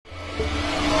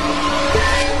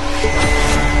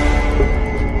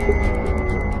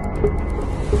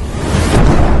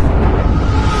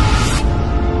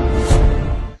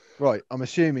I'm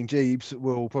assuming Jeeves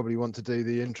will probably want to do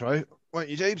the intro, won't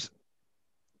you, Jeeves?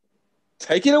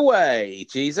 Take it away,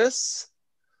 Jesus.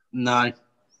 No.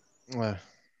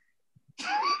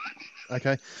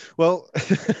 Okay. Well,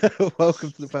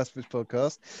 welcome to the Pacifist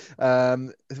Podcast.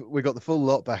 We got the full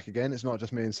lot back again. It's not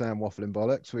just me and Sam waffling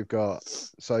bollocks. We've got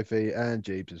Sophie and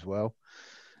Jeeves as well.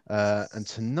 And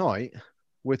tonight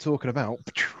we're talking about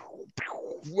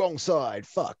wrong side.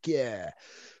 Fuck yeah.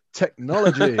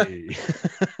 Technology.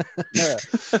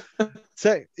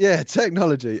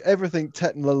 Technology. Everything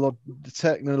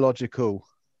technological,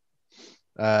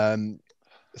 so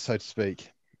to speak.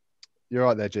 You're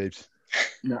right there, Jeeves.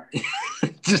 No.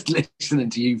 Just listening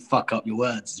to you fuck up your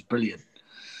words is brilliant.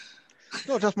 It's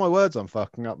not just my words I'm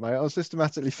fucking up, mate. I'm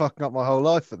systematically fucking up my whole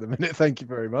life at the minute. Thank you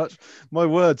very much. My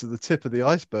words are the tip of the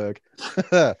iceberg.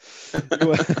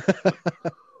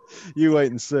 You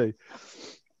wait and see.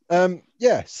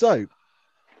 So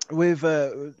with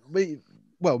me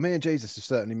and Jesus have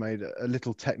certainly made a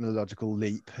little technological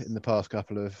leap in the past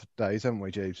couple of days, haven't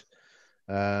we, Jeeves?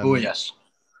 Oh yes.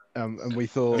 And we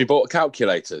thought, Have you bought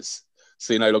calculators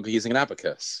so you're no longer using an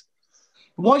abacus?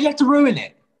 Why do you have to ruin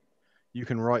it? you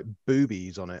can write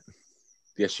boobies on it.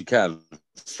 Yes, you can.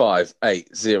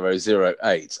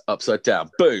 58008 upside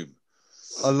down. Boom.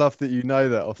 I love that you know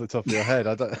that off the top of your head.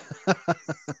 I don't.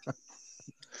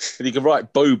 And you can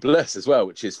write boobless as well,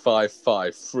 which is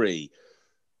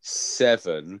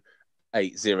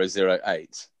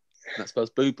 553788008. That spells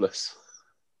boobless.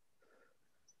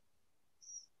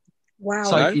 Wow.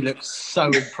 Sophie looks so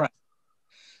impressed.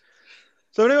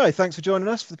 So anyway, thanks for joining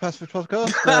us for the Pacifist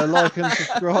Podcast. Like and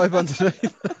subscribe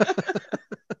underneath.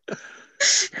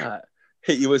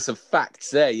 Hit you with some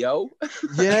facts there, yo.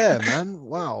 Yeah, man.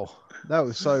 Wow. That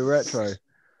was so retro.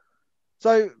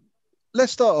 So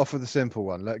let's start off with a simple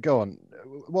one. Go on.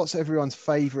 What's everyone's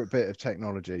favourite bit of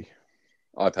technology?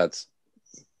 iPads.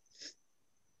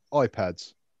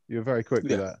 iPads. You were very quick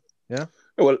with that. Yeah?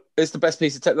 Well, it's the best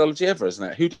piece of technology ever,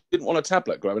 isn't it? Who didn't want a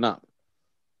tablet growing up?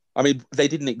 I mean, they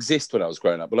didn't exist when I was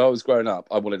growing up. When I was growing up,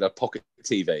 I wanted a pocket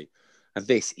TV. And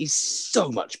this is so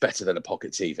much better than a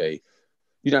pocket TV.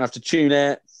 You don't have to tune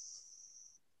it.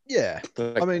 Yeah.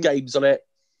 Play games on it.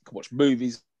 You can watch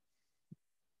movies.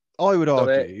 I would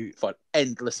argue. Find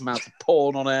endless amounts of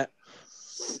porn on it.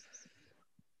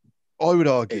 I would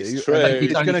argue. It's true.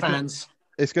 It's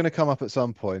going to come up at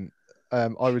some point. I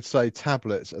would say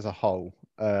tablets as a whole.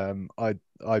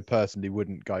 I personally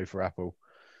wouldn't go for Apple.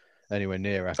 Anywhere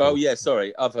near Apple. Oh yeah,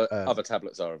 sorry. Other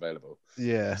tablets are available.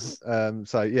 Yeah.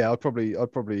 So yeah, I'd probably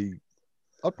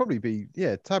be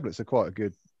tablets are quite a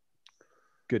good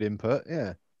input.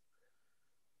 Yeah.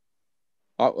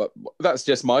 That's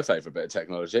just my favourite bit of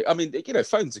technology. I mean,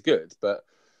 phones are good, but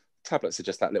tablets are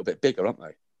just that little bit bigger, aren't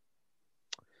they?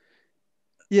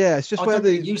 Yeah, it's just I where don't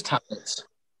they really use tablets.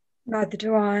 Neither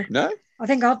do I. No? I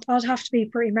think I'd have to be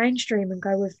pretty mainstream and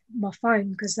go with my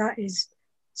phone because that is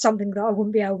something that I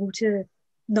wouldn't be able to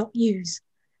not use.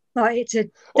 Like, it's a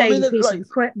daily piece of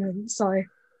equipment, so...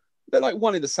 They're like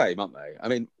one in the same, aren't they? I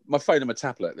mean, my phone and my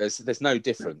tablet, there's no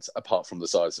difference apart from the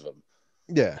size of them.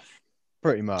 Yeah,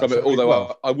 pretty much. I mean,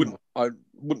 although I wouldn't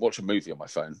watch a movie on my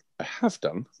phone. I have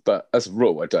done, but as a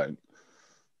rule, I don't.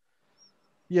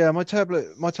 Yeah, my tablet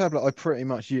I pretty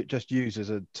much just use as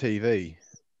a TV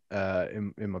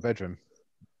in my bedroom.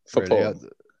 For porn?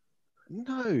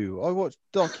 No, I watch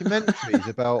documentaries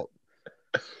about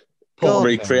porn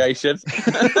recreation.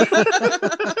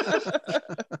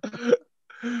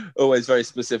 Always very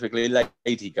specifically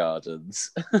lady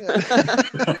gardens. I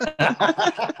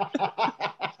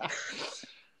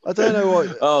don't know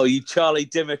what. Oh, you Charlie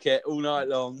Dimmock it all night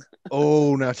long.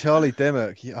 Oh, now Charlie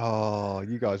Dimmock. Oh,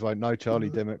 you guys won't know Charlie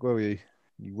Dimmock, will you?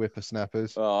 You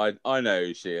whippersnappers. Oh, I know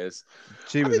who she is.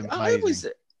 She was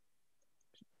amazing.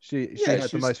 She had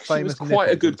the most famous. She was quite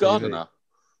a good gardener.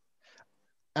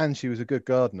 And she was a good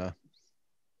gardener.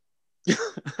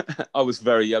 I was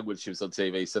very young when she was on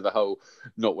TV, so the whole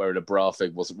not wearing a bra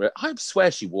thing wasn't real. I swear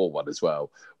she wore one as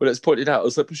well. When it's pointed out, I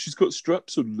was like, but she's got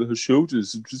straps on her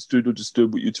shoulders. I just don't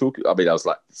understand what you're talking. I mean, I was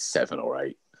like 7 or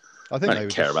 8. I didn't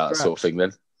care about that sort of thing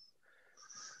then.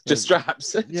 Just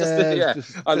straps. Yeah.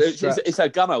 It's a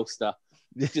gun holster.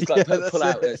 Just like pull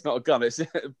out. It's not a gun. It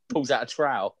pulls out a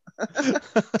trowel.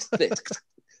 Could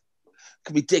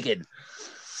be digging.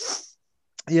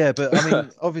 Yeah, but I mean,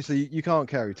 obviously, you can't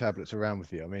carry tablets around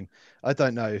with you. I mean, I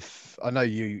don't know if I know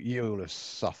you all have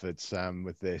suffered, Sam,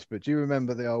 with this, but do you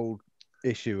remember the old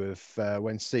issue of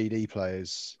when CD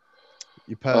players,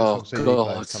 your personal CD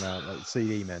players come out, like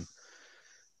CD men,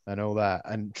 and all that,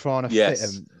 and trying to fit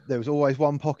them? There was always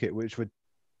one pocket which would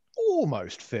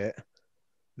almost fit,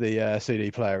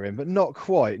 CD player in, but not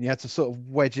quite. And you had to sort of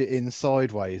wedge it in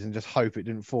sideways and just hope it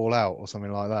didn't fall out or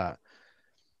something like that.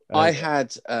 I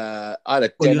had a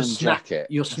denim jacket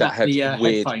You'll that snap had the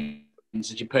weird.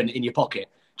 headphones as you put it in your pocket.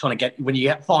 Trying to get when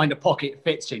you find a pocket it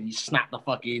fits in, you snap the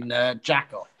fucking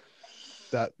jack off.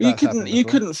 You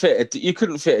couldn't fit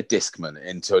a Discman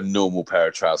into a normal pair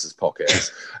of trousers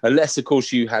pockets, unless of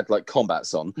course you had like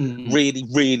combats on, really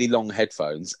really long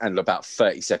headphones and about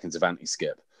 30 seconds of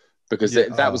anti-skip. Because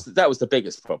that was the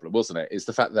biggest problem, wasn't it? Is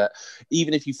the fact that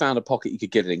even if you found a pocket you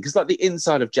could get it in, because like the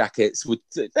inside of jackets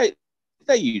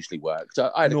they usually worked.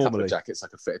 I had a couple of jackets I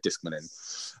could fit a Discman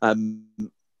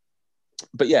in,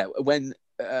 but yeah, when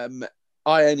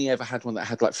I only ever had one that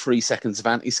had like 3 seconds of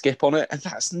anti-skip on it, and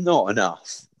that's not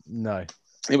enough. No,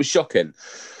 it was shocking.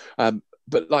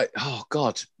 But like, oh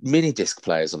god, mini disc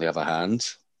players on the other hand,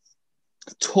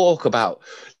 talk about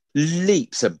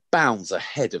leaps and bounds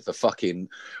ahead of the fucking.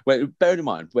 Bearing in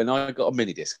mind, when I got a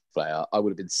mini disc player, I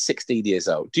would have been 16 years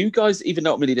old. Do you guys even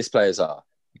know what mini disc players are?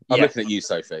 I'm looking at you,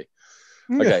 Sophie.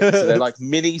 Okay, so they're like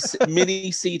mini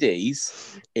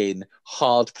CDs in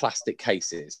hard plastic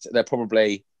cases. They're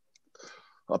probably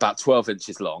about 12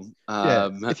 inches long.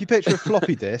 If you picture a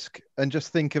floppy disk and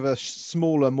just think of a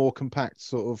smaller, more compact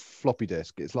sort of floppy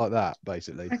disk, it's like that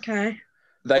basically. Okay.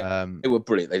 They were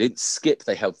brilliant. They didn't skip.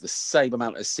 They held the same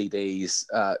amount of CDs.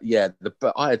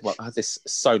 But I had this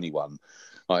Sony one.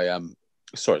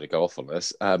 Sorry to go off on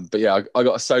this, but yeah, I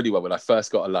got a Sony one when I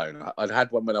first got a loan. I'd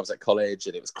had one when I was at college,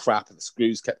 and it was crap, and the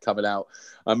screws kept coming out.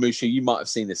 Musha, you might have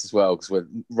seen this as well because we're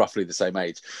roughly the same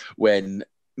age. When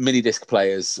mini disc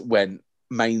players went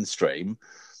mainstream,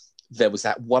 there was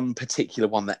that one particular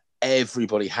one that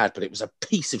everybody had, but it was a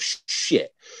piece of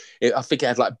shit. I think it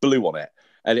had like blue on it.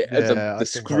 And the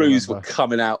screws were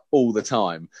coming out all the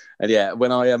time. And yeah,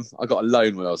 when I got a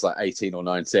loan when I was like 18 or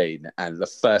 19, and the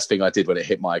first thing I did when it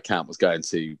hit my account was going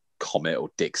to Comet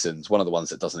or Dixon's, one of the ones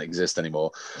that doesn't exist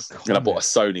anymore. And I bought a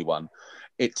Sony one.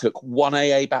 It took one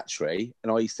AA battery,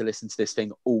 and I used to listen to this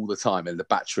thing all the time, and the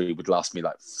battery would last me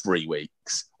like 3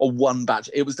 weeks or one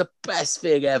battery. It was the best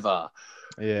thing ever.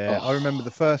 Yeah, I remember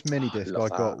the first mini disc I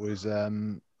got was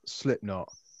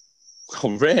Slipknot.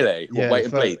 Oh, really? Wait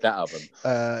and Bleed, that album?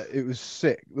 It was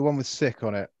Sick. The one with Sick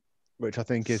on it, which I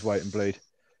think is Wait and Bleed.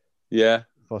 Yeah.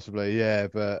 Possibly, yeah.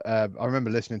 But I remember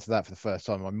listening to that for the first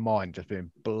time, my mind just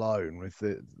being blown with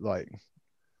the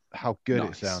how good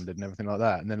it sounded and everything like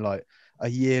that. And then like a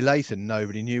year later,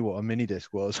 nobody knew what a mini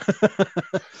disc was.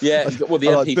 Yeah, well, the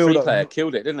MP3 player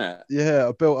killed it, didn't it? Yeah,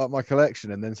 I built up my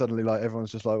collection, and then suddenly like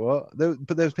everyone's just like, what?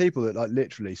 But there's people that like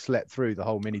literally slept through the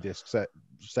whole mini disc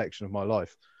section of my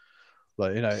life.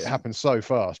 Like, you know, it happened so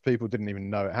fast. People didn't even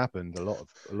know it happened a lot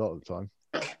of the time.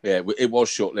 Yeah, it was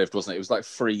short-lived, wasn't it? It was like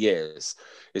 3 years.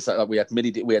 It's like we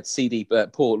had CD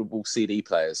portable CD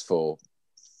players for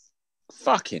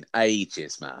fucking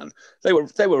ages, man. They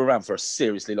were around for a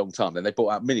seriously long time. Then they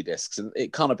brought out mini discs, and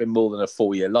it can't have been more than a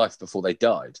 4-year life before they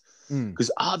died. Because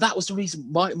that was the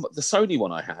reason. The Sony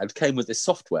one I had came with this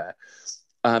software,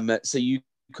 so you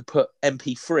could put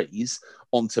MP3s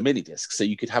onto mini discs, so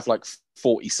you could have like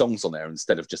 40 songs on there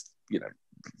instead of just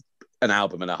an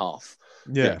album and a half.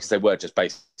 Yeah, because they were just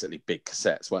basically big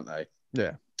cassettes, weren't they?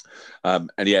 Yeah. And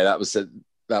yeah, that was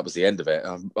the end of it.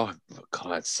 God,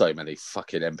 I had so many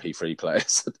fucking MP3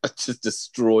 players. I just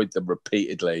destroyed them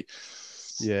repeatedly.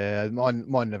 Yeah,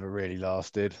 mine never really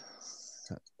lasted.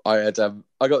 I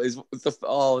got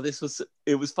this.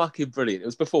 It was fucking brilliant. It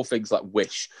was before things like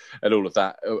Wish and all of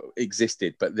that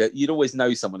existed, but you'd always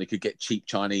know someone who could get cheap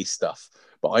Chinese stuff.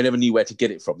 But I never knew where to get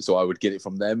it from, so I would get it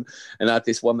from them. And I had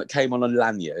this one that came on a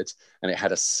lanyard, and it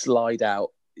had a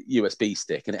slide-out USB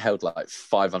stick, and it held like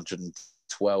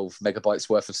 512 megabytes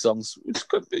worth of songs, which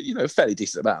could be, a fairly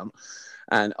decent amount.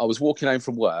 And I was walking home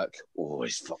from work. Oh,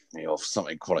 it's fucked me off.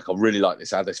 Something chronic. I really like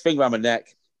this. I had this thing around my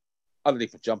neck,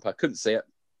 underneath my jumper. I couldn't see it.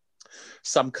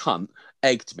 Some cunt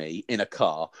egged me in a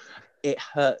car. It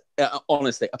hurt,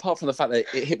 honestly, apart from the fact that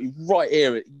it hit me right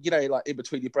here, like in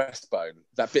between your breastbone,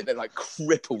 that bit that like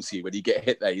cripples you when you get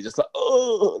hit there. You're just like,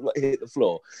 oh, like hit the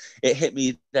floor. It hit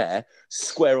me there,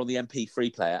 square on the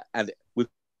MP3 player, and with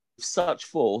such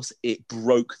force, it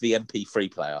broke the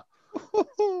MP3 player.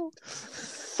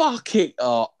 Fuck it.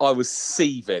 Oh, I was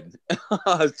seething.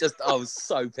 I was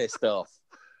so pissed off.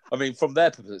 I mean, from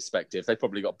their perspective, they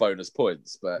probably got bonus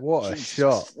points, but what a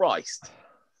shot. Christ.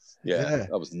 Yeah,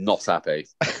 I was not happy.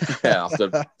 Yeah, after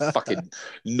fucking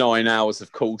 9 hours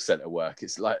of call centre work,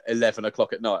 it's like 11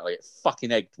 o'clock at night. I get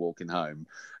fucking egged walking home,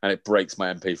 and it breaks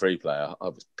my MP3 player. I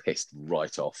was pissed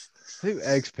right off. Who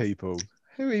eggs people?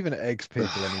 Who even eggs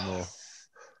people anymore?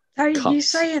 You cuts.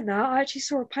 saying that, I actually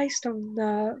saw a post on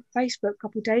Facebook a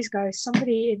couple of days ago.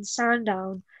 Somebody in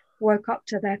Sandown woke up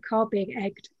to their car being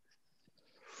egged.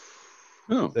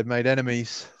 Oh. They've made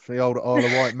enemies. The old Isle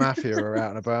of Wight mafia are out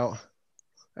and about.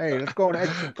 Hey, let's go and egg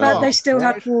some But cars. they still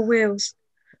right? had 4 wheels.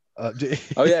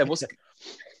 Oh yeah, what's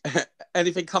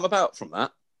anything come about from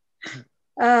that?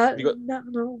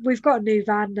 No, we've got a new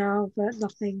van now, but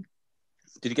nothing.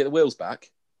 Did you get the wheels back?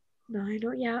 No,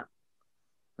 not yet.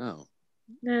 Oh,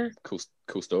 No.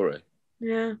 Cool story.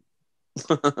 Yeah.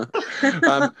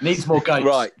 Needs more goats.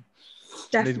 Right.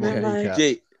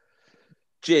 Definitely.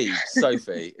 G,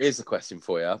 Sophie, here's a question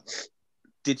for you.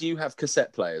 Did you have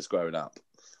cassette players growing up?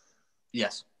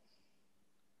 Yes.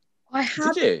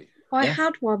 Did you? I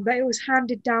had one, but it was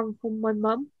handed down from my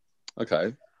mum.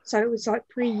 Okay. So it was like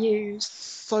pre-used.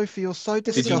 Sophie, you're so you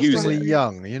use disgustingly it?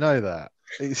 young. You know that.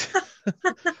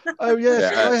 Oh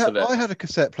yes, Yeah, I had a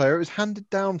cassette player. It was handed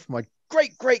down from my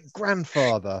great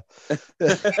grandfather.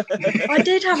 I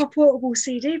did have a portable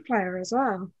CD player as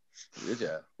well. Did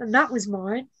you? And that was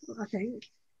mine, I think.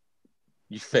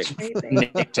 You think?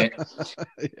 Nicked it.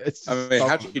 I mean,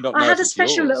 how did you not know I had a it's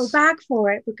special yours? little bag for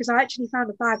it because I actually found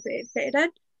a bag that it fitted in.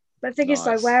 But the thing is,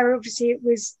 though, Nice. where obviously it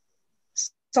was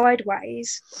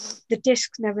sideways, the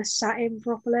disc never sat in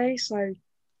properly, so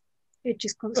it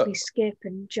just constantly skip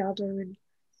and judder. And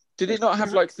did it not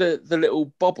have like the little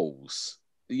bobbles?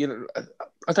 You know,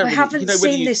 I haven't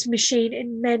seen this machine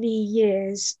in many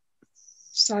years,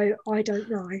 so I don't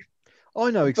know.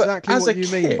 I know exactly what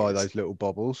you mean by kid- those little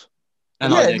bobbles.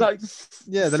 And yeah, I do. like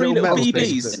Yeah, the three little little metal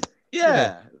BBs. things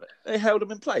Yeah, they held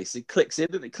them in place. It clicks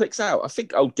in and it clicks out. I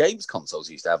think old games consoles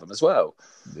used to have them as well.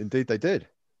 Indeed, they did.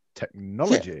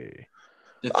 Technology.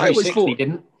 The I always 360 thought-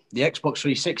 didn't. The Xbox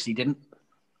 360 didn't.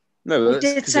 No, It that's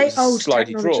did 'cause say it was a old slidey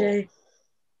technology.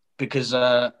 Because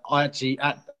I actually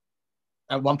at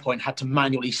one point had to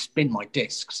manually spin my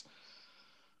discs.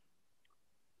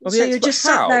 Well, So you're just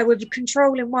sat there with the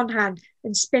control in one hand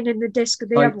and spinning the disc of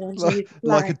the other one, so you can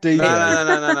like a play. DJ.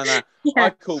 No.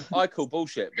 Yeah. I call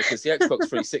bullshit because the Xbox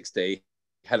 360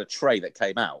 had a tray that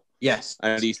came out. Yes.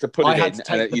 And it used to put I it had in to and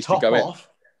take it the used to top go off.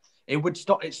 It would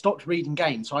stop. It stopped reading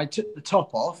games. So I took the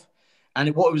top off,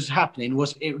 and what was happening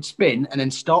was it would spin and then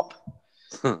stop.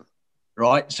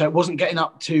 Right. So it wasn't getting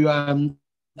up to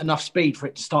enough speed for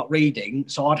it to start reading.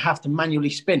 So I'd have to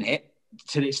manually spin it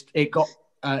till it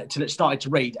started to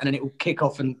read, and then it would kick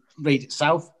off and read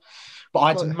itself. But I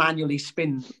had to manually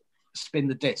spin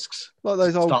the discs. Like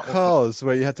those old cars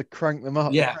where you had to crank them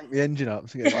up, crank the engine up.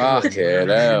 To get Fucking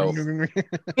hell.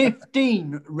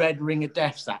 15 red ring of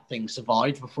deaths that thing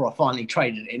survived before I finally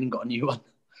traded it in and got a new one.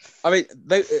 I mean,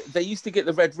 they used to get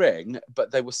the red ring,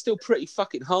 but they were still pretty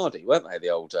fucking hardy, weren't they? The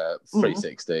old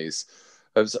 360s.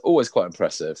 It was always quite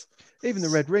impressive. Even the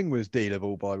red ring was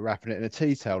dealable by wrapping it in a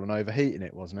tea towel and overheating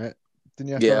it, wasn't it? Didn't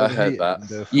you have Yeah, to I heard overheat that. it and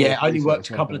do a Yeah, full I only reset or worked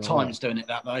a couple of something like times doing it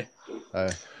that though.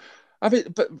 I mean,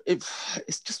 but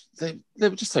it's just they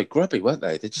were just so grubby, weren't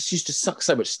they? They just used to suck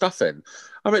so much stuff in.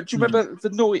 I mean, do you remember the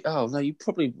noise? Oh no, you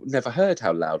probably never heard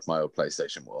how loud my old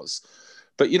PlayStation was.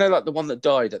 But you know, like the one that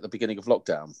died at the beginning of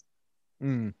lockdown.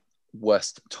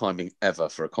 Worst timing ever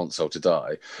for a console to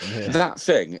die. Yeah. That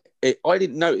thing, I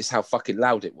didn't notice how fucking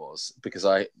loud it was because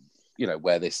I,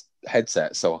 wear this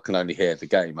headset, so I can only hear the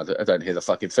game. I don't hear the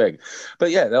fucking thing.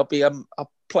 But yeah, there'll be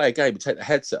I'll play a game and take the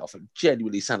headset off, and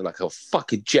genuinely sounded like a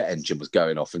fucking jet engine was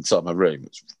going off inside my room.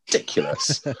 It's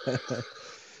ridiculous.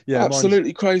 Yeah,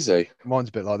 absolutely crazy. Mine's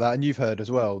a bit like that, and you've heard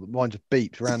as well. Mine just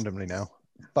beeps randomly now.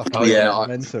 Fucking yeah,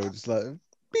 mental. Just like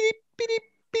beep beep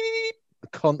beep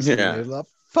constantly. Yeah. Like,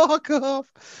 fuck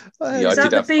off. Is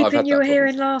that the beeping you were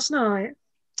hearing last night?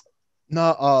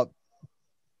 No,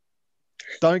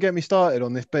 don't get me started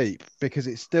on this beep because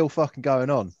it's still fucking going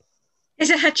on. Is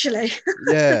it actually?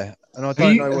 Yeah, and I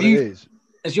don't know what it is.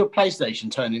 Has your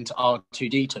PlayStation turned into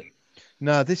R2D2?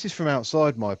 No, this is from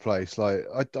outside my place. Like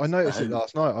I noticed it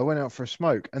last night. I went out for a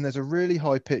smoke and there's a really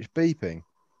high pitched beeping.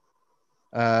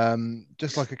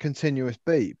 Just like a continuous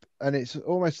beep. And it's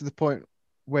almost to the point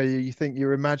where you think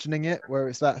you're imagining it, where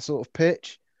it's that sort of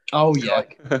pitch. Oh yeah.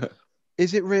 Like,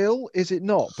 is it real? Is it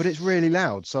not? But it's really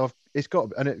loud. So it's got,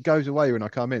 and it goes away when I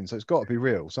come in. So it's got to be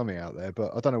real, something out there.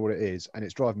 But I don't know what it is, and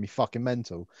it's driving me fucking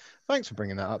mental. Thanks for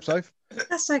bringing that up, Soph.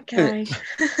 That's okay.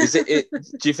 Is it?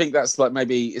 Do you think that's like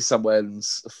maybe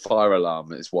someone's fire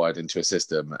alarm is wired into a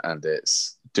system and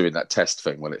it's doing that test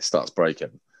thing when it starts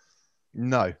breaking?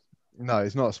 No,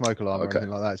 it's not a smoke alarm or anything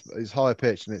like that. It's higher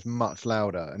pitched and it's much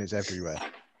louder and it's everywhere.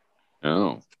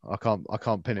 Oh, I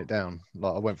can't pin it down.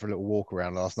 Like I went for a little walk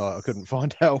around last night. I couldn't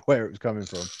find out where it was coming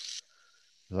from.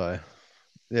 So,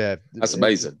 yeah, that's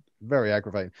amazing. very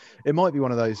aggravating. It might be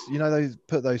one of those,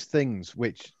 those things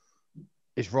which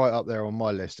is right up there on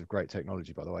my list of great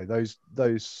technology, by the way. Those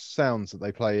sounds that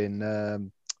they play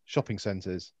in shopping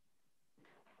centres.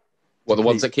 Well, the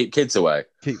ones that keep kids away.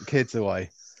 Keep the kids away.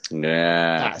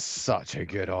 Yeah. That's such a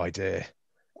good idea.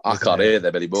 I can't hear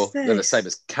them anymore. They're the same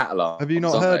as cat alarms. Have you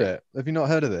not heard it? Have you not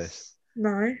heard of this?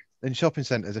 No. In shopping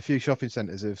centres, a few shopping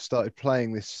centres have started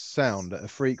playing this sound at a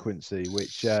frequency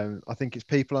which I think it's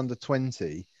people under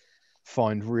 20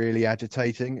 find really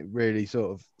agitating. Really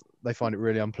they find it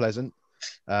really unpleasant.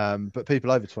 But people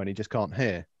over 20 just can't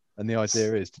hear. And the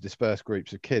idea is to disperse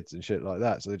groups of kids and shit like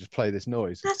that. So they just play this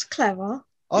noise. That's clever.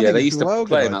 They used to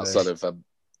play them outside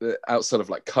of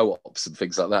like co-ops and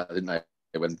things like that, didn't they?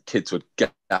 When kids would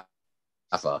gather.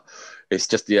 It's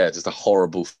just a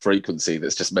horrible frequency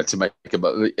that's just meant to make them,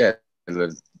 and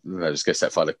then they just go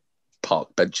set fire to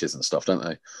park benches and stuff, don't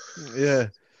they? Yeah,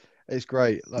 it's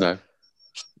great. No.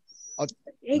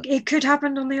 It could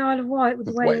happen on the Isle of Wight with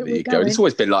the way we're going. It's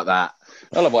always been like that.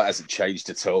 Isle of Wight hasn't changed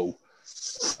at all.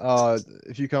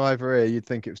 If you come over here, you'd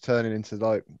think it was turning into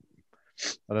like,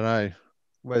 I don't know,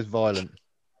 where's violent?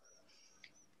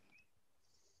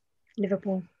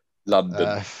 Liverpool.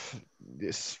 London.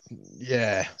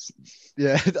 Yeah.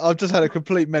 I've just had a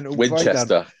complete mental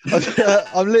Winchester. breakdown.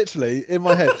 I'm literally in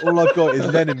my head. All I've got is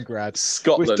Leningrad,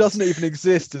 Scotland, which doesn't even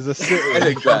exist as a city.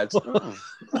 Leningrad.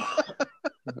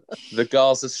 The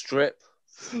Gaza Strip.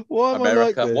 Why am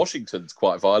America. I like this? Washington's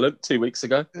quite violent 2 weeks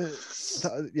ago.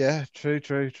 Yeah, true.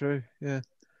 Yeah.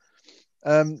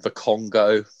 The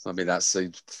Congo. I mean, that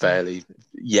seems fairly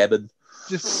Yemen.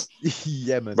 Just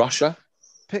Yemen. Russia.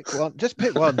 Pick one. Just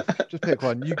pick one.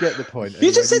 You get the point.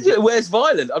 You just said where's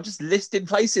violent. I'm just listing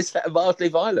places that are mildly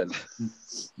violent.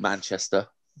 Manchester.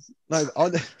 No,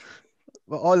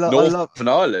 Northern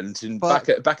Ireland.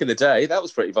 Back in the day, that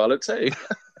was pretty violent too.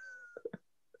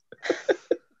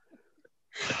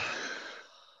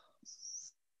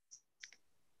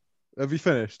 Have you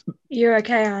finished? You're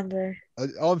okay, Andrew.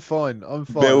 I'm fine.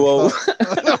 Millwall.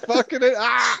 Fucking it.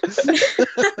 Ah!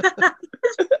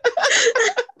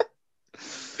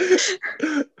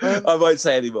 I won't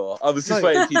say any more. I was just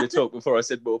waiting for you to talk before I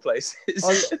said more places.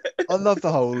 I love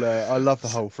the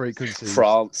whole frequency.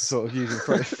 France, sort of using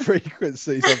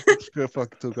frequencies. I'm just gonna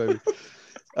fucking talk over.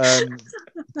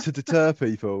 To deter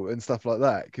people and stuff like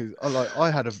that, because I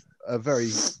had a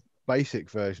very basic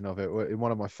version of it in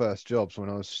one of my first jobs when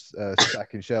I was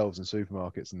stacking shelves in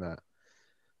supermarkets and that.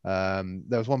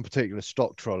 There was one particular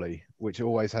stock trolley which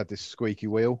always had this squeaky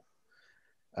wheel,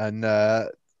 and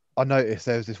I noticed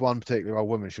there was this one particular old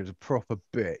woman. She was a proper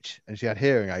bitch, and she had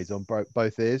hearing aids on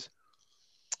both ears.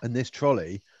 And this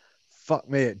trolley, fuck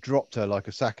me, it dropped her like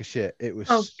a sack of shit. It was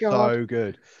so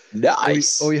good.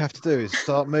 Nice. All you have to do is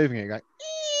start moving it, going.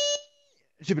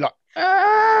 She'd be like,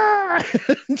 ah!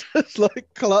 Just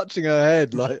like clutching her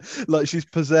head, like she's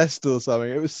possessed or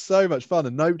something. It was so much fun,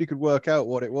 and nobody could work out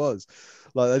what it was.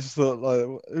 Like they just thought,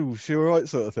 like, "Ooh, she all right?"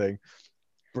 sort of thing.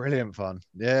 Brilliant fun.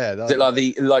 Yeah. Is it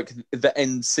like the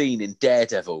end scene in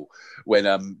Daredevil when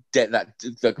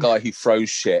the guy who throws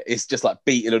shit is just like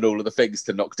beating on all of the things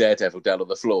to knock Daredevil down on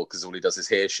the floor because all he does is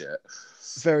hear shit.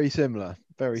 Very similar.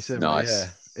 Nice. Yeah.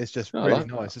 It's just really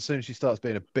nice. As soon as she starts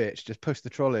being a bitch, just push the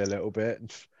trolley a little bit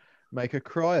and make her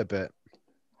cry a bit.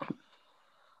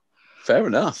 Fair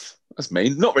enough. That's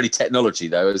mean. Not really technology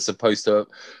though, as opposed to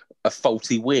a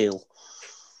faulty wheel.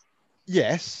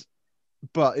 Yes.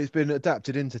 But it's been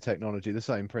adapted into technology. The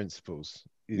same principles.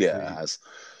 It has.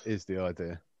 Is the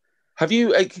idea. Have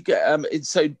you?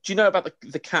 So, do you know about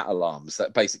the cat alarms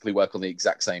that basically work on the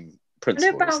exact same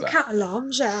principle? I know about cat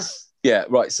alarms. Yeah. Yeah,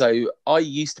 right. So I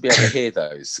used to be able to hear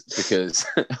those because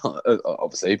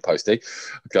obviously posty,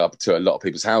 I go up to a lot of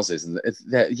people's houses, and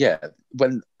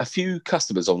when a few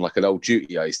customers on like an old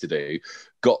duty I used to do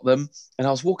got them, and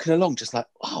I was walking along just like,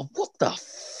 oh, what the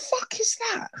fuck is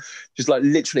that? Just like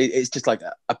literally, it's just like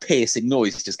a piercing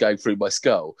noise just going through my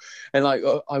skull, and like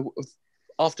I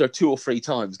after 2 or 3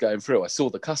 times going through, I saw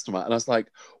the customer, and I was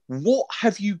like, what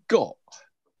have you got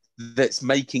that's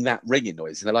making that ringing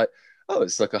noise? And they're like, oh,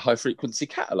 it's like a high frequency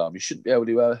cat alarm. You shouldn't be able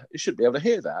to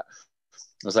hear that.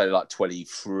 I was only like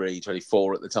 23,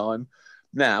 24 at the time.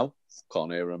 Now,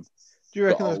 can't hear them. Do you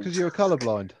reckon that's because you were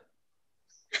colourblind?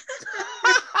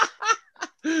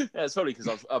 Yeah, it's probably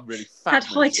because I'm really fat. Had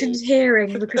heightened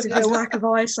hearing because of his lack of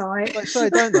eyesight. Like so,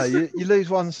 don't they? You lose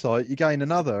one sight, you gain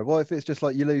another. What if it's just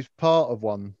like you lose part of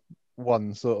one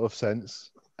sort of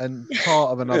sense, and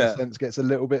part of another sense gets a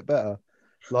little bit better?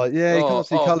 Like, you can't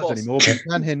see colours anymore, but you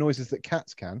can hear noises that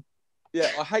cats can.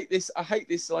 Yeah, I hate this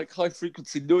like high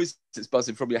frequency noise that's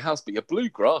buzzing from your house, but your blue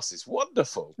grass is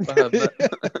wonderful.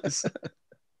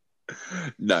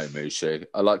 No, Mushu.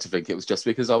 I like to think it was just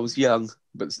because I was young,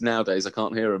 but nowadays I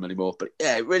can't hear them anymore. But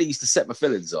yeah, it really used to set my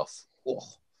feelings off.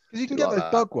 Because you can get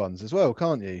those bug ones as well,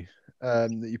 can't you?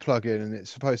 That you plug in, and it's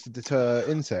supposed to deter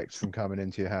insects from coming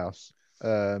into your house.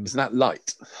 Isn't that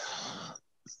light?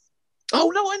 Oh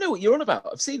no, I know what you're on about.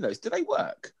 I've seen those. Do they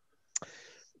work?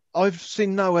 I've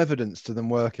seen no evidence to them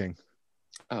working.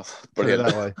 Oh,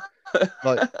 brilliant!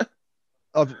 That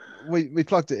way, we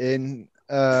plugged it in.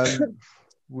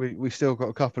 We still got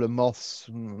a couple of moths,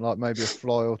 like maybe a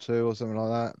fly or two or something like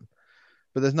that.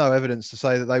 But there's no evidence to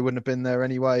say that they wouldn't have been there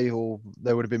anyway, or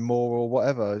there would have been more, or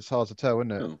whatever. It's hard to tell,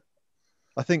 isn't it?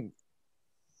 I think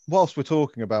whilst we're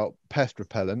talking about pest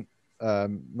repellent,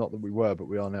 not that we were, but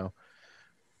we are now.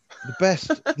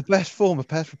 The best form of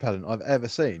pest repellent I've ever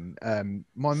seen.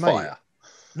 My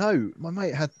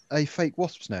mate had a fake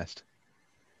wasp's nest,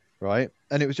 right?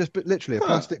 And it was just literally a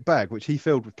plastic bag, which he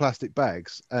filled with plastic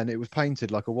bags, and it was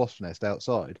painted like a wasp's nest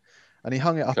outside. And he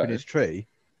hung it up in his tree.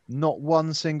 Not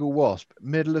one single wasp.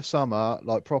 Middle of summer,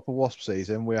 like proper wasp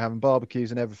season, we were having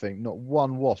barbecues and everything. Not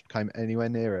one wasp came anywhere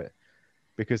near it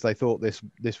because they thought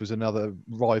this was another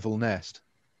rival nest.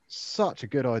 Such a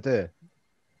good idea.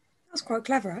 That's quite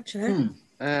clever, actually.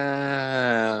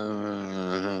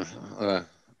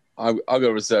 I've got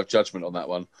to reserve judgment on that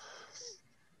one.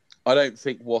 I don't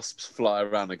think wasps fly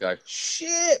around and go,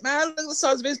 shit, man, look at the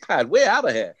size of his pad. We're out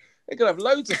of here. They're going to have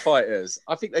loads of fighters.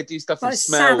 I think they do stuff like with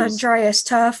smells. San Andreas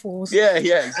turf wars. Yeah,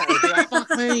 exactly. Like, fuck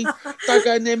me. Don't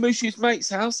go near Mushu's mate's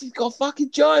house. He's got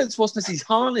fucking giants. He's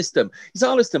harnessed them.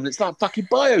 And it's like fucking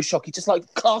Bioshock. He just like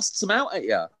casts them out at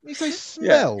you. You say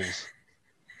smells?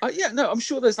 No, I'm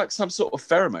sure there's like some sort of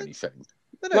pheromone thing.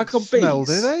 They don't like on smell, bees.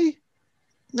 do they?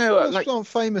 No, Wasps aren't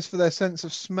famous for their sense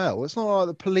of smell. It's not like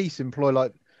the police employ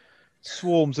like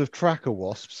swarms of tracker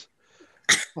wasps.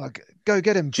 Like, go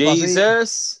get him,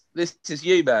 Jesus. This is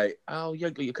you, mate. Oh, you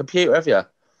haven't got your computer, have you?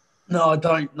 No, I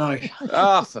don't know.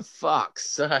 For fuck's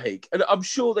sake. And I'm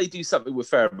sure they do something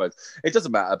with pheromones. It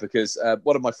doesn't matter because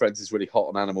one of my friends is really hot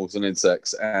on animals and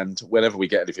insects, and whenever we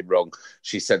get anything wrong,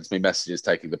 she sends me messages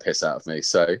taking the piss out of me.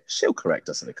 So she'll correct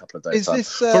us in a couple of days. Is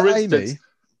this For instance, Amy?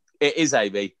 It is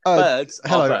Amy. Hello, birds.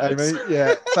 Amy.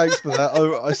 Yeah, thanks for that.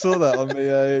 I saw that on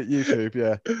the YouTube.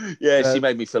 Yeah. Yeah, she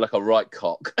made me feel like a right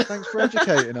cock. Thanks for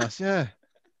educating us. Yeah.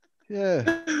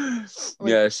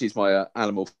 Yeah, she's my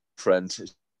animal friend.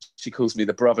 She calls me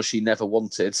the brother she never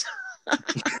wanted.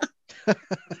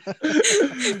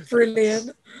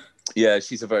 Brilliant. Yeah,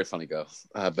 she's a very funny girl.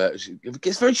 But she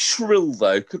gets very shrill,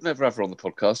 though. Could never have her on the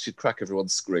podcast. She'd crack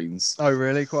everyone's screens. Oh,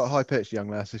 really? Quite a high-pitched young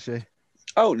lass, is she?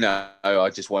 Oh, no. I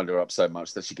just wind her up so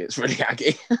much that she gets really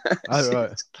aggy. Oh,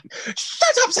 right.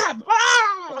 Shut up, Sam!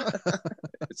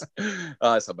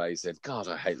 It's amazing. God,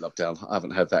 I hate lockdown. I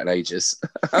haven't heard that in ages.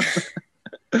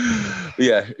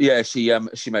 Yeah, she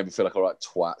made me feel like a right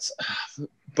twat.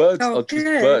 Birds are just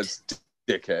birds,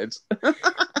 dickhead.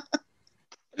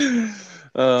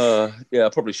 I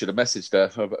probably should have messaged her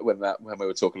when we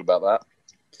were talking about that.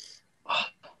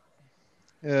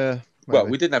 Yeah. Maybe. Well,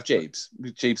 we didn't have Jeeves.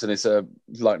 Jeeves and his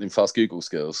lightning fast Google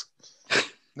skills.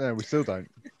 No, we still don't.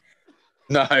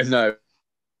 No,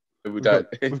 we don't.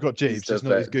 We've got Jeeves, just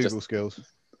not his Google skills.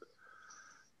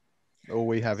 All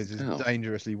we have is his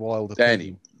dangerously wild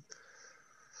opinion.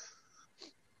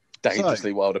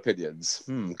 Dangerously wild opinions.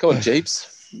 Come on,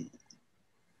 Jeeves.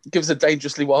 Give us a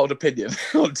dangerously wild opinion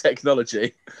on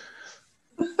technology.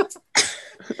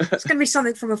 It's going to be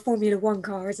something from a Formula One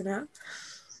car, isn't it?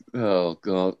 Oh,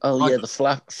 God. Oh, yeah, the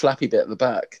flappy bit at the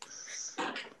back.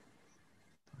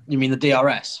 You mean the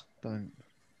DRS? Don't.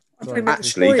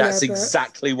 Actually, that's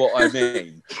exactly what I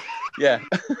mean. Yeah.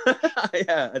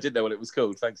 Yeah, I didn't know what it was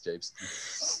called. Thanks, James.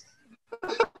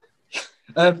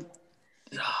 I'll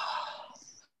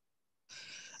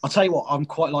tell you what, I'm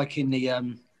quite liking the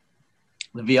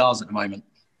VRs at the moment.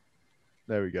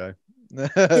 There we go.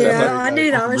 Yeah, I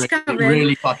knew that was coming.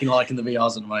 Really fucking liking the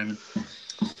VRs at the moment.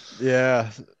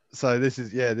 Yeah. So this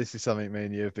is something me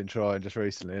and you have been trying just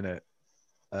recently, isn't it?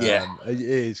 Yeah. It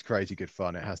is crazy good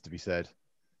fun. It has to be said.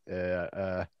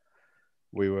 Yeah.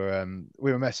 We were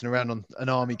messing around on an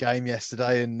army game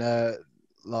yesterday, and I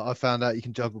found out you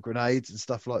can juggle grenades and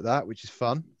stuff like that, which is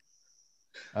fun.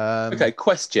 Okay,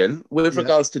 question with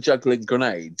regards to juggling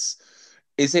grenades.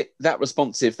 Is it that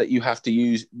responsive that you have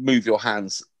to move your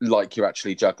hands like you're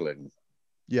actually juggling?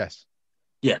 Yes.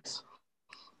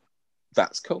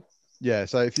 That's cool. Yeah,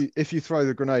 so if you throw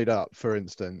the grenade up, for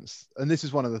instance, and this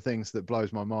is one of the things that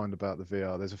blows my mind about the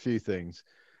VR. There's a few things,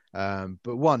 but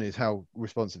one is how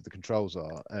responsive the controls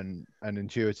are and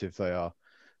intuitive they are.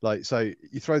 Like, so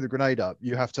you throw the grenade up,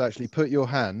 you have to actually put your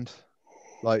hand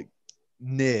like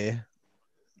near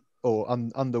or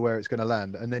under where it's going to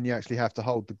land, and then you actually have to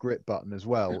hold the grip button as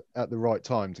well at the right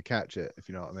time to catch it, if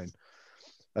you know what I mean.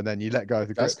 And then you let go of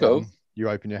the grip button, you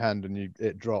open your hand, and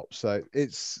it drops. So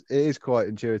it is quite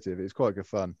intuitive. It's quite good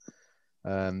fun.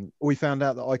 We found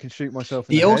out that I can shoot myself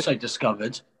in the head. He also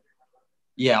discovered.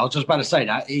 Yeah, I was just about to say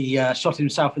that he shot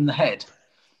himself in the head.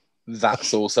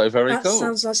 That's also very cool. That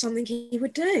sounds like something he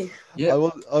would do. Yeah,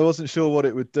 I wasn't sure what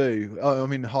it would do. I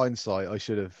mean, hindsight, I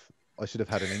should have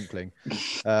had an inkling,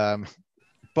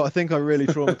 but I think I really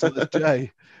traumatized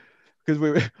Jay, because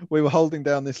we were holding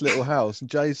down this little house, and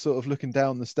Jay's sort of looking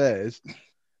down the stairs.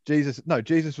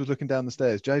 Jesus was looking down the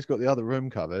stairs. Jay's got the other room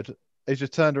covered. He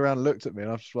just turned around and looked at me,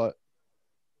 and I was just like,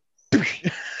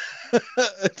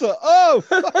 it's like, oh,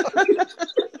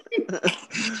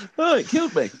 oh, it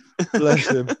killed me. Bless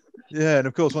him. Yeah, and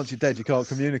of course, once you're dead, you can't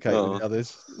communicate with the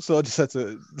others. So I just had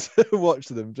to watch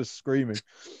them just screaming.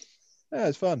 Yeah,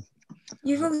 it's fun.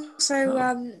 You've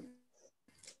also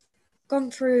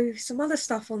gone through some other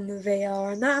stuff on the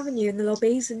VR and that, haven't you? In the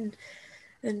lobbies and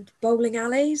bowling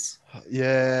alleys.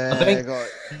 Yeah, I think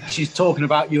she's talking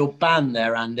about your ban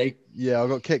there, Andy. Yeah, I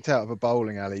got kicked out of a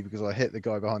bowling alley because I hit the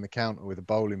guy behind the counter with a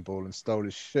bowling ball and stole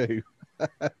his shoe.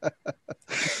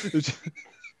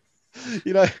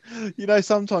 You know,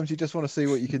 sometimes you just want to see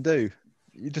what you can do.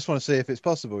 You just want to see if it's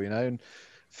possible, you know. And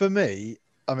for me,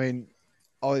 I mean,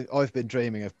 I've been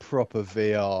dreaming of proper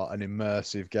VR and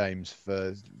immersive games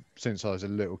since I was a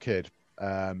little kid.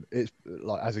 It's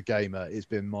like, as a gamer, it's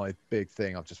been my big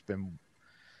thing.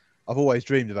 I've always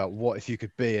dreamed about what if you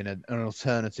could be in an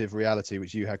alternative reality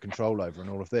which you had control over, and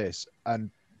all of this. And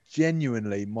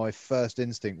genuinely, my first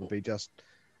instinct would be just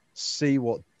see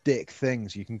what dick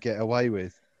things you can get away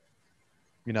with.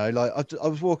 You know, like I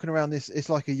was walking around this, it's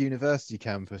like a university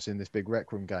campus in this big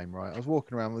rec room game, right? I was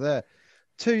walking around with there,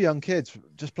 2 young kids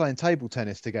just playing table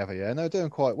tennis together, yeah, and they were doing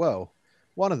quite well.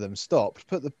 One of them stopped,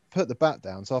 put the bat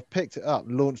down, so I've picked it up,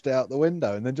 launched it out the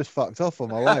window, and then just fucked off on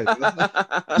my way.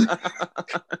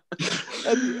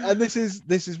 and this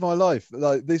is my life.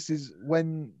 Like, this is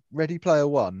when Ready Player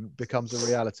One becomes a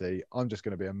reality. I'm just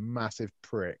going to be a massive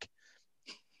prick.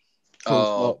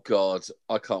 Oh God,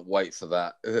 I can't wait for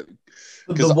that.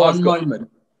 The one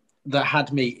moment that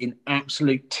had me in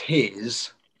absolute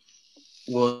tears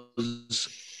was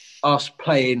us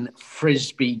playing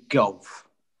frisbee golf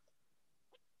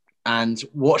and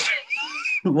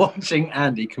watching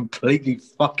Andy completely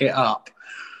fuck it up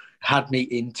had me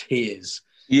in tears.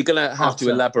 You're gonna have to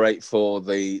elaborate for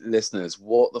the listeners.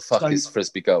 What the fuck is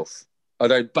frisbee golf? I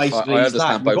don't. Basically, I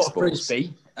understand both you've got sports. A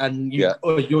frisbee, and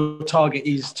your target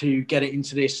is to get it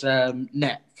into this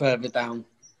net further down.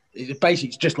 Basically,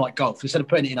 it's just like golf. Instead of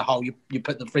putting it in a hole, you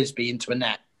put the frisbee into a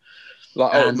net.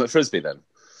 Like ultimate frisbee, then.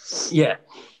 Yeah,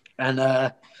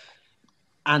 and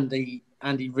Andy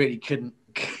really couldn't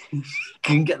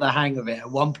get the hang of it. At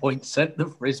one point, sent the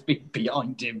frisbee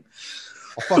behind him.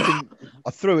 I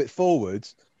threw it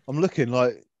forwards. I'm looking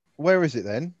like, where is it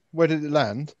then? Where did it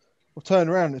land? I'll turn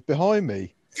around, it's behind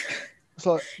me. It's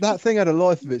like, that thing had a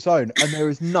life of its own, and there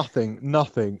is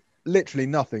literally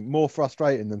nothing more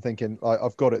frustrating than thinking, like,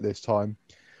 I've got it this time,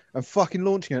 and fucking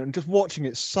launching it and just watching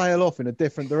it sail off in a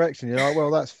different direction. You're like,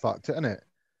 well, that's fucked, isn't it?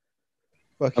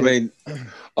 I mean,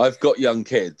 I've got young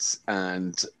kids,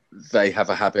 and they have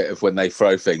a habit of when they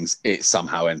throw things, it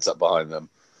somehow ends up behind them.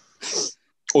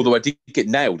 Although I did get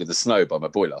nailed in the snow by my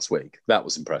boy last week. That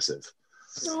was impressive.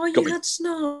 Oh, you had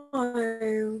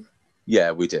snow.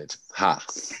 Yeah, we did. Ha.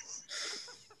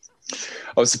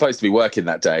 I was supposed to be working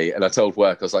that day, and I told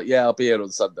work, I was like, yeah, I'll be here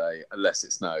on Sunday unless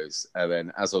it snows. And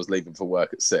then as I was leaving for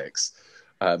work at 6,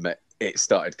 it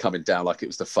started coming down like it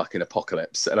was the fucking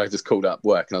apocalypse. And I just called up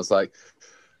work, and I was like,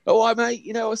 oh, hi, mate.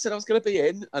 You know, I said I was going to be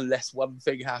in unless one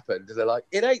thing happened. And they're like,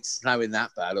 it ain't snowing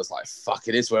that bad. I was like, fuck,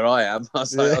 it is where I am. I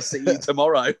was like, I'll see you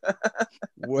tomorrow.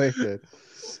 Wicked.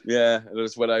 Yeah, and I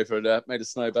just went over and made a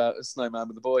snowman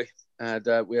with the boy.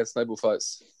 And we had snowball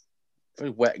fights. Very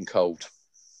wet and cold.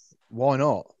 Why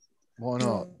not?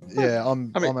 Yeah,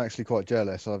 I'm actually quite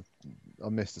jealous. I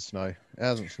missed the snow. It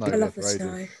hasn't snowed. I love the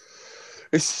snow.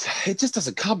 It just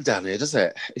doesn't come down here, does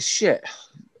it? It's shit.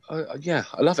 I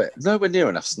love it. Nowhere near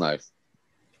enough snow.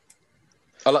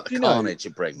 I like the carnage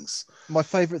it brings. My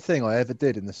favourite thing I ever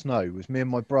did in the snow was me and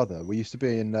my brother. We used to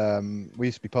be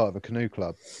part of a canoe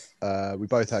club. We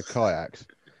both had kayaks,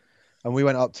 and we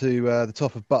went up to the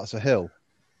top of Butser Hill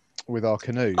with our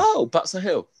canoes. Oh, Butser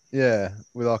Hill. Yeah,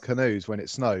 with our canoes when it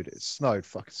snowed. It snowed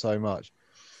fucking so much.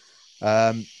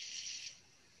 And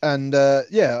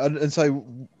so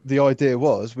the idea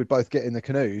was we'd both get in the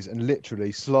canoes and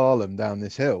literally slalom down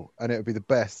this hill, and it would be the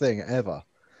best thing ever.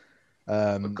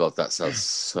 Oh God, that sounds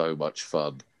so much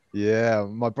fun. Yeah,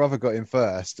 my brother got in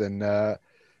first, and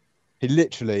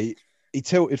he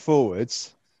tilted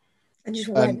forwards, And just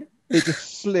and went. it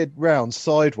just slid round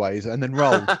sideways and then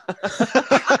rolled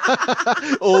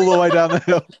all the way down the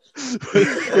hill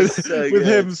with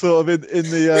him sort of in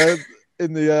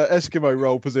the Eskimo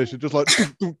roll position, just like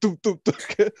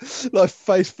like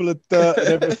face full of dirt and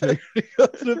everything. He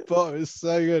got to the bottom. It's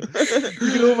so good.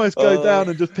 You can almost go down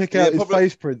and just pick out his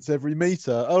face prints every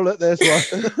meter. Oh look, there's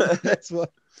one. There's one.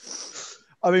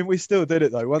 I mean, we still did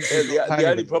it though. Once the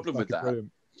only problem with that.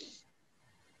 Brilliant.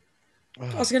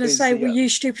 I was going to say, were you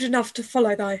stupid enough to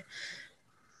follow though?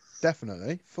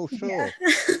 Definitely, for sure.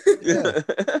 Yeah.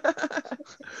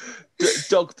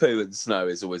 Dog poo and snow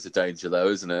is always a danger, though,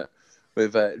 isn't it?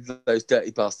 With those dirty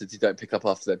bastards you don't pick up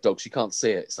after their dogs, you can't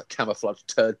see it. It's like camouflage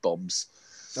turd bombs.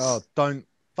 Oh, don't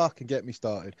fucking get me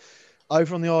started.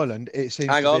 Over on the island, it seems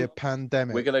to be a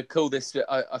pandemic. We're going to call this.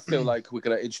 I feel like we're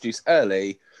going to introduce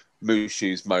early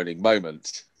Mushu's moaning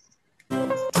moment.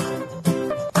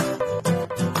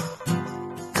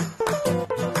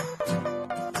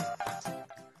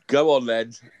 Go on,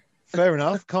 then. Fair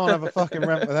enough. Can't have a fucking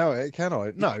rant without it, can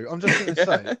I? No, I'm just going to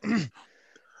say,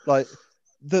 like,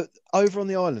 over on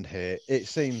the island here, it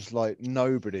seems like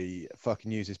nobody fucking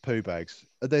uses poo bags.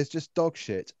 There's just dog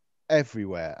shit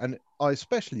everywhere, and I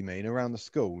especially mean around the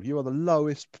school. You are the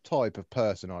lowest type of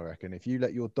person, I reckon, if you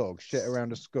let your dog shit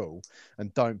around a school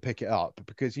and don't pick it up,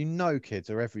 because you know kids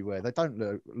are everywhere. They don't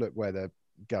look where they're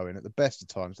going at the best of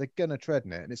times. They're gonna tread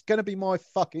in it, and it's gonna be my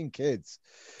fucking kids.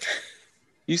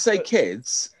 You say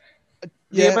kids?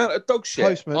 The amount of dog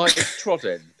shit I've trod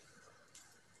in.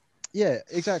 Yeah,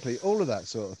 exactly. All of that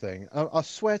sort of thing. I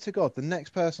swear to God, the next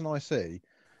person I see,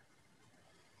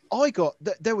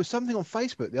 there was something on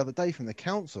Facebook the other day from the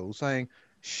council saying,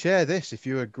 share this if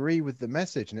you agree with the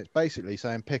message. And it's basically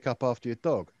saying, pick up after your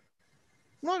dog.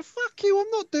 I'm like, fuck you, I'm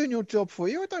not doing your job for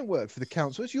you. I don't work for the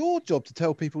council. It's your job to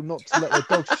tell people not to let their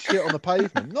dogs shit on the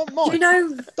pavement, not mine. You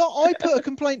know, I put a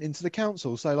complaint into the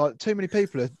council, say like too many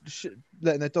people are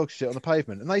letting their dogs shit on the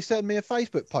pavement, and they send me a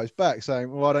Facebook post back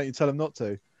saying, well, why don't you tell them not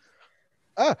to?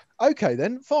 Ah, okay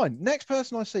then, fine. Next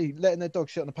person I see letting their dog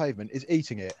shit on the pavement is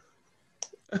eating it.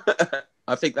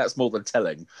 I think that's more than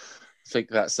telling. I think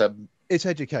that's It's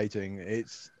educating.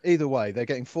 It's either way, they're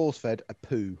getting force-fed a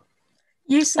poo.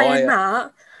 You saying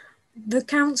that, the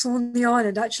council on the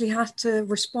island actually had to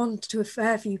respond to a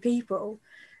fair few people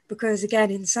because,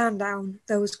 again, in Sandown,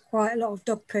 there was quite a lot of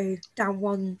dog poo down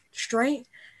one street.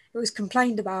 It was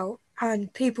complained about,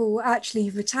 and people were actually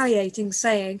retaliating,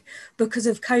 saying because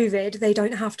of COVID, they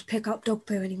don't have to pick up dog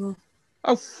poo anymore.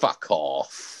 Oh, fuck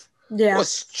off. Yeah. What a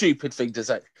stupid thing to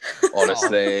say.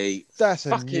 Honestly. That's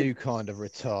a new kind of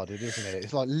retarded, isn't it?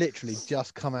 It's like literally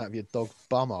just come out of your dog's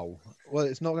bumhole. Well,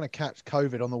 it's not going to catch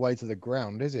COVID on the way to the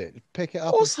ground, is it? Pick it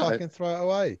up and fucking throw it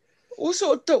away. What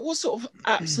sort of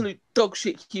absolute dog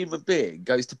shit human being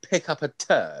goes to pick up a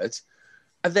turd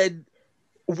and then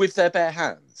with their bare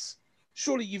hands?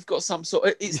 Surely you've got some sort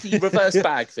of... It's the reverse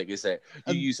bag thing, is it?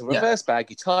 You use a reverse bag,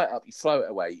 you tie it up, you throw it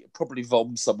away, you probably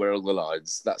vom somewhere along the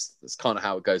lines. That's kind of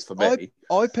how it goes for me.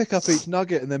 I pick up each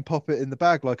nugget and then pop it in the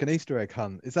bag like an Easter egg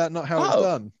hunt. Is that not how it's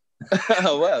done?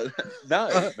 Oh, well,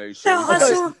 no.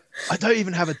 I don't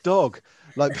even have a dog.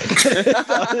 Like,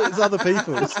 it's other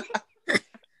people's.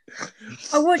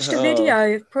 I watched a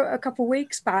video a couple of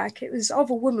weeks back. It was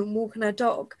of a woman walking her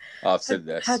dog. I've seen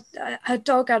this. Her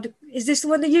dog had... Is this the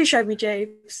one that you showed me,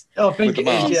 James? Oh, I think it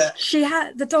is,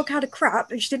 yeah. The dog had a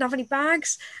crap and she didn't have any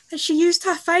bags. And she used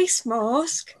her face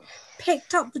mask,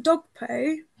 picked up the dog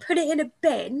poo, put it in a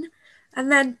bin, and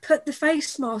then put the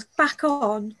face mask back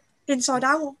on inside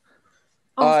out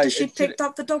after she'd picked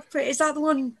up the dog poo. Is that the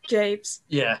one, James?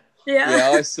 Yeah.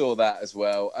 Yeah, I saw that as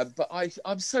well. But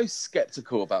I'm so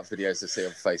sceptical about videos I see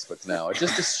on Facebook now. I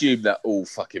just assume they're all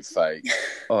fucking fake.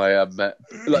 I am.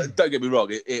 Don't get me wrong.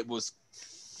 It was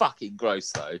fucking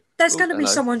gross though. There's going to be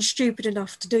someone stupid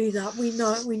enough to do that. We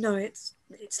know it's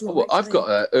likely. Well,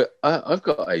 I've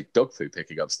got a dog food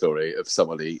picking up story of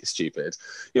somebody stupid.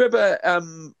 You remember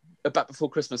back before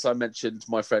Christmas, I mentioned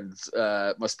my friend,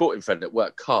 my sporting friend at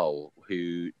work, Carl,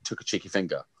 who took a cheeky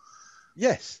finger.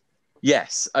 Yes.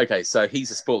 Okay. So he's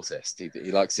a sportist.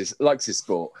 He likes his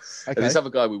sport. Okay. And this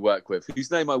other guy we work with, whose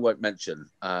name I won't mention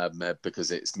because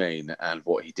it's mean and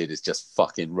what he did is just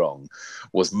fucking wrong,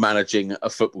 was managing a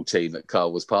football team that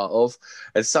Carl was part of,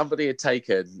 and somebody had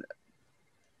taken,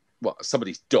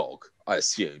 somebody's dog, I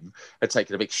assume, had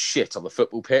taken a big shit on the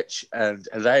football pitch, and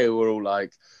they were all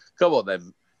like, "Come on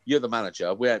then, you're the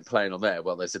manager. We ain't playing on there.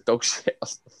 Well, there's a dog shit on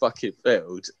the fucking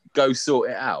field. Go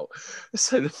sort it out.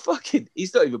 So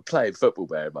he's not even playing football,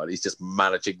 bear in mind. He's just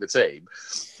managing the team.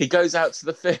 He goes out to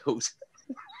the field,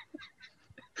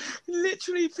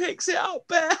 literally picks it up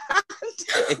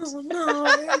barehanded. Oh no.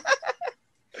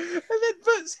 And then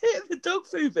puts it in the dog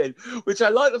food bin, which I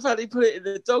like the fact he put it in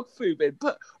the dog food bin,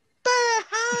 but bare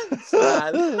hands,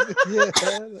 man. Yeah.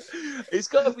 It's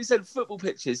got to be said, football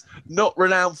pitches, not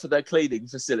renowned for their cleaning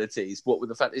facilities, what with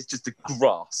the fact it's just the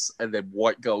grass and then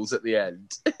white goals at the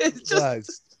end. It's just...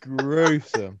 That's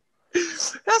gruesome.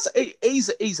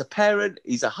 He's a parent,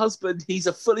 he's a husband, he's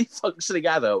a fully functioning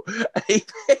adult, and he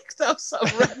picked up some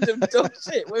random dog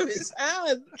shit with his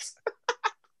hands.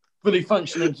 Fully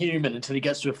functioning human until he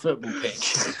gets to a football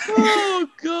pitch. Oh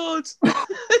God,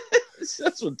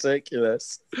 that's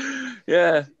ridiculous.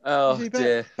 Yeah. Oh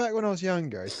dear. Back when I was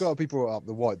younger, it's got to be brought up,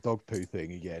 the white dog poo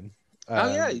thing again.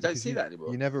 Oh yeah, you don't see that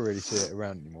anymore. You never really see it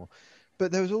around anymore.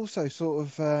 But there was also sort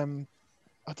of,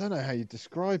 I don't know how you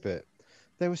describe it.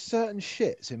 There were certain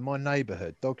shits in my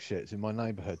neighbourhood, dog shits in my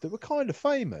neighbourhood, that were kind of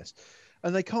famous,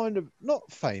 and they kind of, not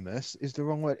famous is the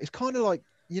wrong word. It's kind of like,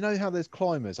 you know how there's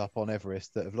climbers up on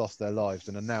Everest that have lost their lives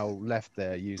and are now left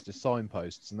there used as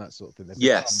signposts and that sort of thing. They've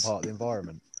become part of the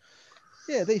environment.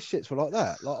 Yeah, these shits were like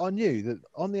that. Like, I knew that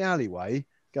on the alleyway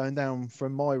going down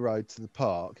from my road to the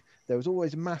park, there was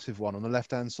always a massive one on the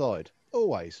left-hand side.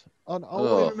 Always. I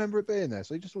always remember it being there.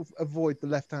 So you just sort of avoid the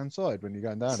left-hand side when you're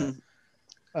going down it.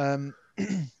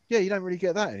 Yeah, you don't really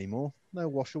get that anymore. They'll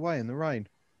wash away in the rain.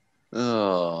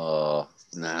 Oh,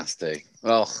 nasty.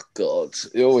 Oh God,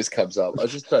 it always comes up. I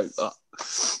just don't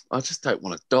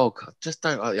want a dog. I just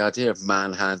don't like the idea of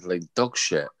manhandling dog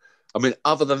shit. I mean,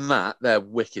 other than that, they're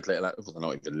wicked little. Well, they're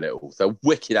not even little. They're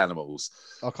wicked animals.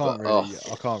 I can't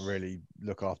really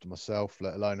look after myself,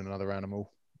 let alone another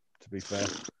animal. To be fair,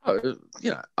 a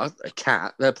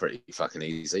cat, they're pretty fucking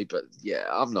easy. But yeah,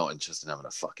 I'm not interested in having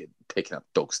a fucking picking up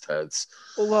dog's turds.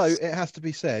 Although it has to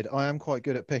be said, I am quite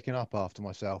good at picking up after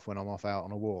myself when I'm off out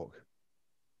on a walk.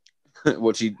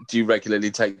 What do you regularly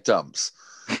take dumps?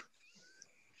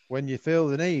 When you feel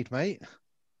the need, mate.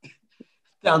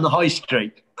 Down the high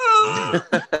street.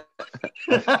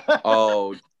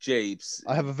 Oh, Jeeves.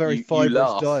 I have a very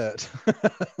fibrous diet.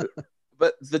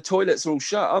 But the toilets are all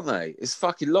shut, aren't they? It's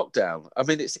fucking lockdown. I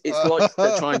mean, it's like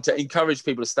they're trying to encourage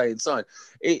people to stay inside.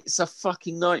 It's a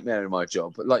fucking nightmare in my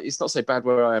job. Like, it's not so bad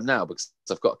where I am now because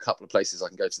I've got a couple of places I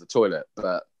can go to the toilet.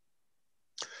 But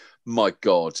my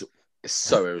God, it's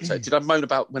so irritating. Did I moan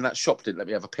about when that shop didn't let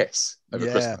me have a piss over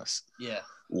Christmas? Yeah.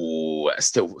 Oh, I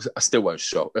still won't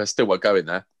shop. I still won't go in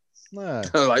there. No.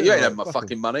 Like, you ain't having my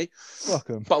fucking money.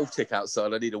 Fuck 'em. Baltic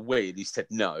outside. I need a wee. And he said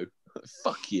no.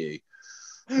 Fuck you.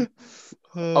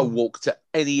 I'll walk to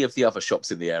any of the other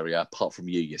shops in the area apart from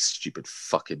you stupid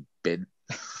fucking bin.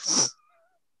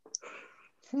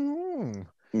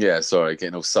 Yeah, sorry,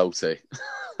 getting all salty.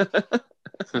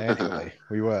 Anyway,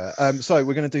 we were. So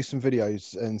we're going to do some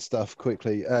videos and stuff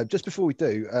quickly. Just before we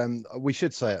do, we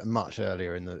should say it much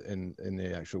earlier in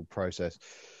the actual process.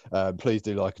 Please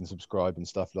do like and subscribe and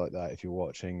stuff like that if you're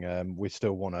watching. We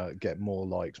still want to get more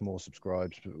likes, more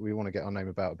subscribes. We want to get our name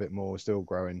about a bit more. We're still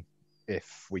growing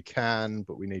if we can,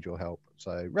 but we need your help.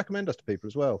 So recommend us to people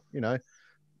as well. You know,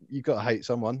 you've got to hate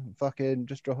someone. Fucking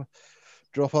just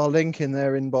drop our link in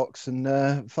their inbox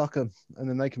and fuck them, and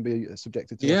then they can be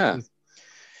subjected to us.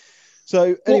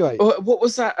 So anyway, what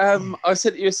was that? I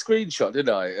sent you a screenshot,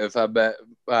 didn't I, of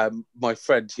my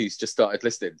friend who's just started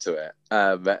listening to it,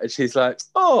 and she's like,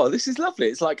 "Oh, this is lovely.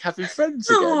 It's like having friends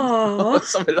again," or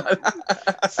something like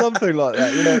that. Something like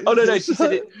that. You know? Oh no, she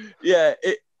said it. Yeah,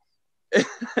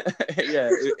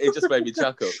 it just made me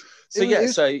chuckle. So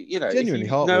so you know, genuinely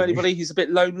if you know anybody who's a bit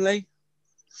lonely,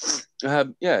 a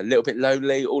little bit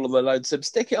lonely, all on the lonesome,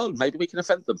 stick it on. Maybe we can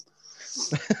offend them.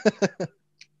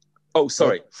 Oh,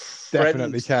 sorry.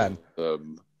 Definitely can.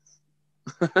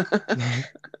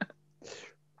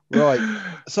 Right.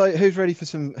 So who's ready for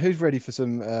some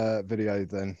video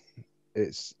then?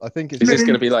 Is this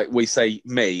going to be like we say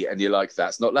me and you're like,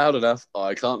 that's not loud enough.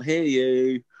 I can't hear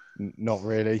you. Not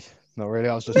really. I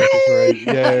was just looking for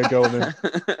a go on then.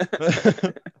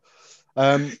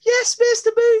 Yes, Mr.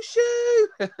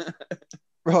 Mushu.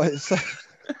 Right. So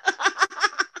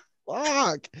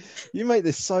fuck, you make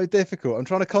this so difficult. I'm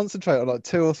trying to concentrate on like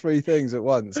 2 or 3 things at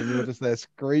once, and you're just there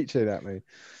screeching at me.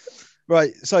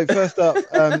 Right. So first up,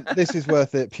 this is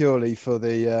worth it purely for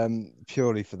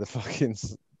the fucking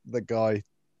the guy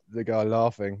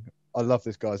laughing. I love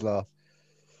this guy's laugh.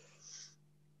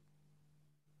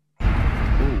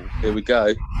 Ooh, here we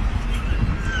go.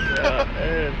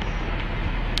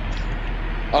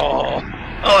 Oh,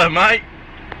 hello, mate.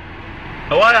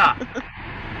 How are ya?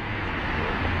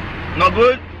 Not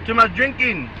good? Too much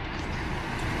drinking.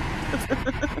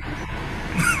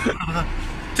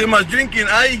 Too much drinking,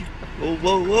 eh? Whoa,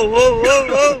 whoa, whoa, whoa, whoa,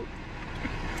 whoa.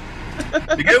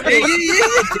 You get me?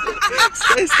 Yeah.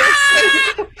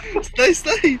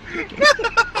 Stay.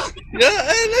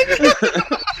 Yeah, hey,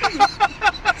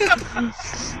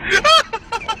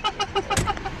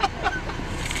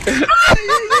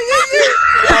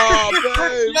 Oh,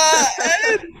 boom.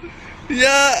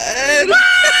 Yeah, Ed.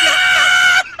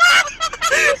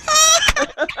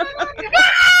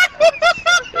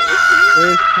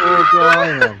 This poor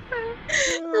guy, man.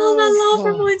 Oh, that laugh God.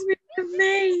 reminds me of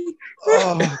me.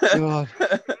 Oh God,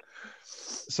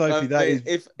 Sophie, that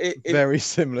is if very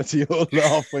similar to your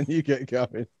laugh when you get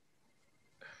going.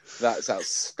 That's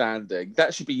outstanding.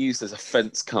 That should be used as a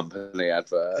fence company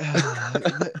advert.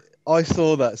 I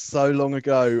saw that so long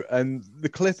ago, and the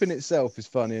clip in itself is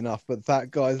funny enough, but that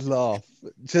guy's laugh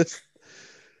just.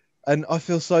 And I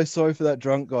feel so sorry for that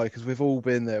drunk guy, because we've all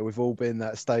been there. We've all been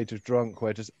that stage of drunk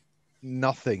where just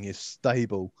nothing is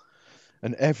stable,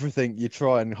 and everything you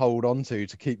try and hold on to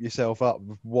keep yourself up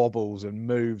wobbles and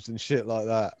moves and shit like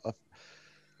that.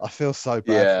 I feel so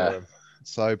bad for him.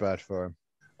 So bad for him.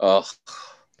 Oh,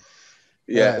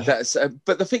 yeah. That's.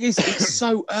 But the thing is, it's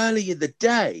so early in the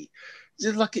day.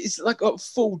 It's like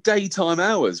full daytime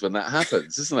hours when that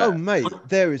happens, isn't it? Oh, mate,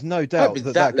 there is no doubt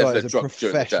that guy is a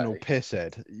professional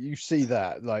pisshead. You see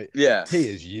that, like, yeah, he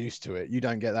is used to it. You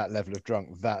don't get that level of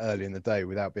drunk that early in the day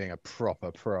without being a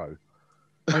proper pro.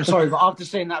 I'm sorry, but after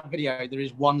seeing that video, there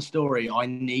is one story I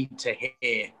need to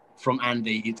hear from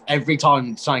Andy. It's every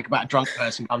time something about a drunk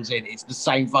person comes in, it's the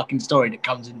same fucking story that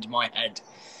comes into my head,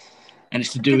 and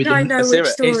it's to do with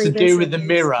the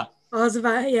mirror. I was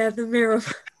about the mirror.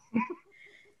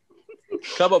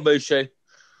 Come on, Mushu.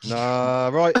 Nah,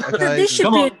 right. Okay. This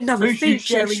should be another Mushu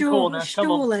feature, corner.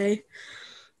 surely.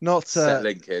 Not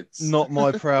settling kids. Not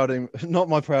my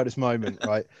proudest moment,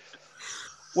 right?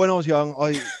 When I was young,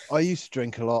 I used to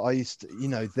drink a lot.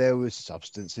 There was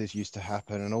substances used to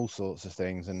happen and all sorts of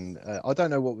things. And I don't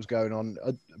know what was going on.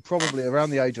 Probably around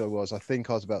the age I was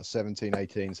about 17,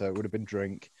 18. So it would have been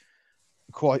drink,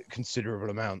 quite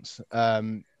considerable amounts.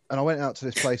 And I went out to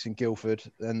this place in Guildford,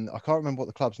 and I can't remember what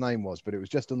the club's name was, but it was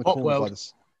just on the corner by the.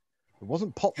 It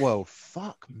wasn't Pop World.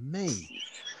 Fuck me.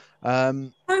 I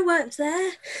worked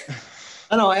there.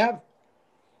 And I have.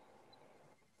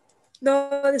 No,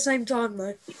 at the same time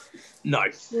though. No.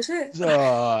 Was it?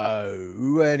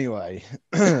 So anyway,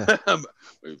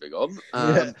 moving on.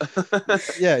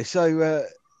 Yeah. So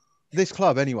this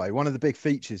club, anyway, one of the big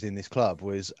features in this club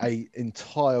was a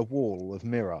entire wall of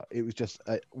mirror. It was just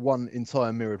one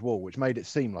entire mirrored wall, which made it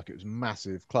seem like it was a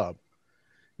massive club.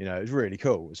 It was really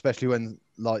cool, especially when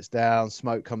lights down,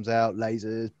 smoke comes out,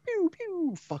 lasers, pew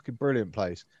pew, fucking brilliant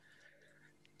place.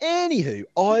 Anywho,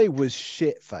 I was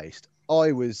shit-faced.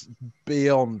 I was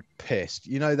beyond pissed.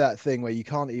 You know that thing where you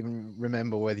can't even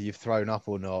remember whether you've thrown up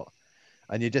or not,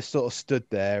 and you just sort of stood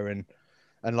there and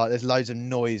like there's loads of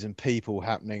noise and people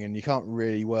happening, and you can't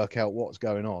really work out what's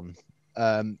going on.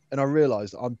 And I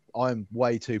realised I'm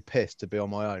way too pissed to be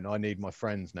on my own. I need my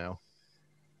friends now,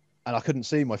 and I couldn't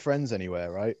see my friends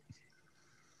anywhere, right?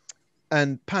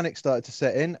 And panic started to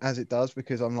set in, as it does,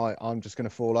 because I'm like, I'm just going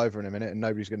to fall over in a minute, and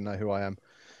nobody's going to know who I am.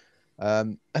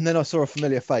 And then I saw a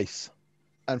familiar face.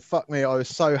 And fuck me, I was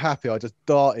so happy. I just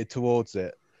darted towards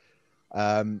it.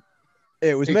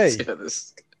 It was me.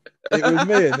 It was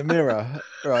me in the mirror,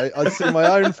 right? I'd seen my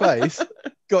own face,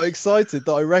 got excited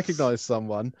that I recognised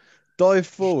someone, dived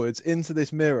forwards into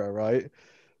this mirror, right?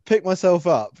 Picked myself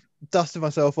up, dusted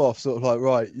myself off, sort of like,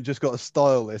 right, you just got to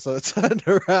style this. So I turned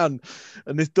around,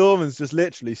 and this doorman's just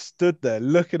literally stood there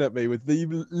looking at me with the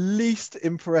least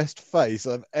impressed face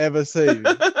I've ever seen.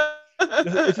 He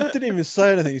just didn't even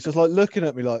say anything. He's just like looking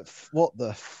at me like, what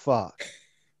the fuck?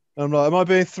 And I'm like, am I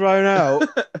being thrown out?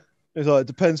 He's like, it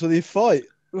depends whether you fight.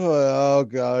 Oh, I'll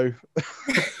go.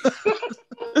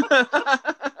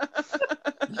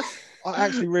 I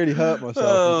actually really hurt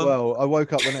myself as well. I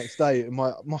woke up the next day and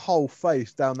my whole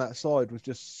face down that side was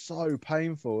just so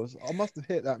painful. I must have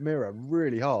hit that mirror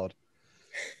really hard.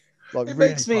 Like, it really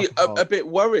makes me a bit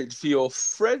worried for your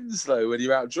friends, though, when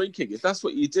you're out drinking. If that's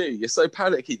what you do, you're so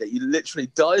panicky that you literally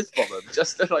dive bomb them.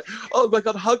 Just like, oh my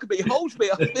God, hug me, hold me.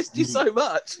 I missed you so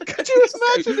much. Could you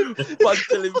imagine?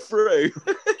 Bundling through.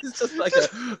 It's just like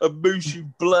a Mushu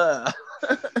blur.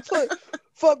 It's like,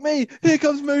 fuck me, here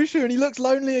comes Mushu, and he looks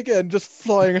lonely again, just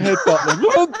flying a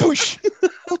headbutt. Push.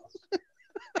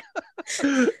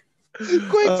 Quick,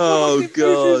 oh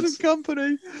God, Mushu's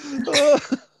company.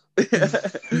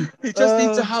 He just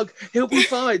needs a hug. He'll be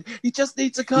fine. He just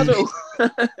needs a cuddle.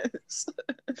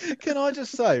 Can I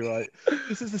just say, right?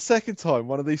 This is the second time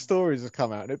one of these stories has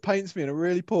come out, and it paints me in a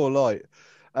really poor light.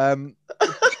 I am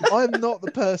not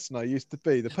the person I used to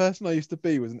be. The person I used to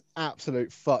be was an absolute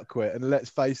fuckwit, and let's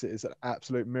face it, it's an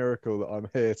absolute miracle that I'm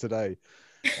here today.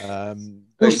 I You're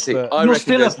reckon still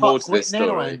a there's more to this fuckwit now,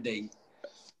 story. Andy.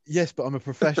 Yes, but I'm a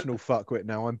professional fuckwit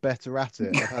now. I'm better at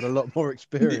it. I've had a lot more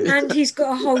experience. And he's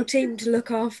got a whole team to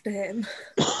look after him.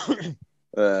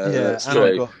 That's and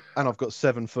true. I've got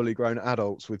 7 fully grown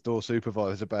adults with door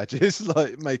supervisor badges,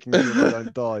 like making sure I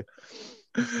don't die.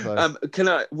 So.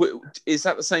 Is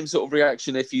that the same sort of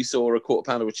reaction if you saw a quarter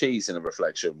pounder of cheese in a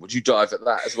reflection? Would you dive at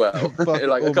that as well?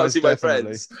 Like, I can't see my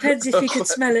friends. Depends if you could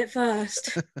smell it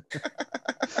first.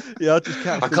 Yeah, I just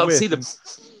catch. I can't see them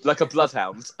like a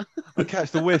bloodhound. I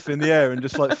catch the whiff in the air and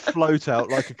just like float out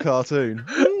like a cartoon.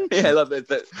 Yeah, like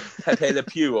the Pepe Le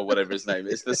Pew or whatever his name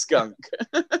is, the skunk.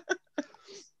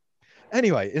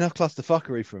 Anyway, enough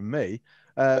clusterfuckery from me.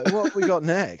 What have we got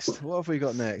next?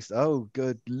 Oh,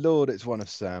 good Lord, it's one of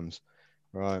Sam's.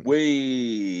 Right.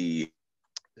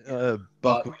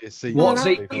 Buckle your seat. What's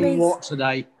people. eating what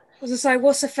today? I was to say,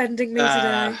 what's offending me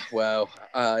today? Well,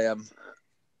 I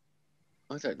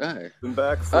don't know. Been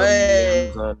back from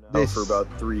Amazon now for about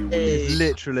 3 weeks.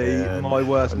 Literally and my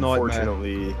worst nightmare.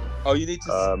 Unfortunately, Oh, you need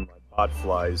to. my bot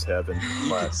flies haven't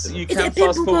lasted. You Is can it a fast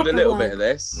pimple forward a popper little one? bit of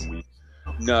this. Weeks.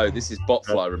 No, this is bot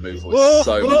fly removal. Whoa, It's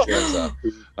so whoa. much better.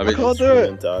 I mean, can't do it.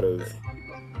 Went out of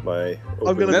my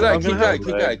I'm gonna- no, I'm keep gonna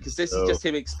going, because this is just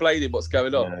him explaining what's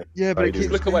going on. Yeah, but it I keeps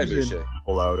do. Look away, moving. Musha.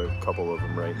 pull out a couple of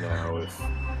them right now if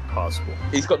possible.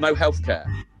 He's got no health care,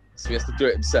 so he has to do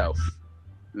it himself.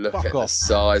 Look Fuck at the off.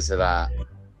 size of that.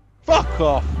 Fuck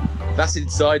off. That's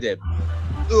inside him.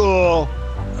 Oh.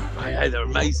 Hey, they're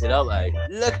amazing, aren't they?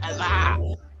 Look at that.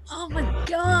 Oh my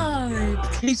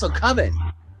god! Keeps on coming.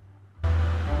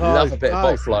 No, Love a bit of no.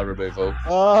 bot fly removal.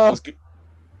 Oh.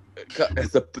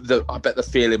 I bet the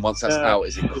feeling once that's out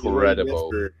is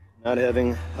incredible. For not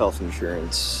having health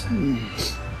insurance.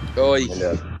 Oi.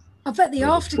 And, I bet the You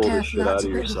just pull the aftercare for shit that's out a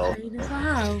of bit of a yourself. pain as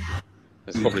well.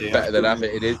 It's probably better than having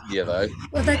it in India, though.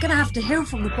 Well, they're going to have to heal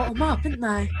from the bottom up, aren't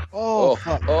they? Oh,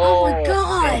 fuck. Oh my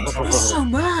god! There's so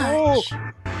much!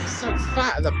 It's so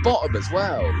fat at the bottom as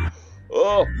well.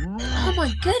 Oh, Oh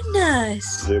my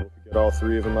goodness! was able to get all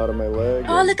 3 of them out of my leg.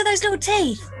 Oh, and look at those little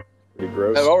teeth! pretty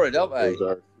gross. they're horrid, aren't they? Those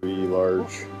are 3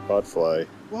 large botfly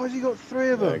Why has he got 3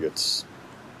 of them? maggots.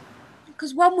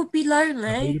 Because one would be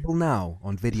lonely. Available now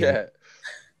on video.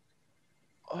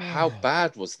 Yeah. How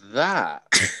bad was that?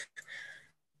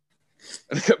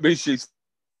 Look at Mushi's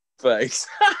face.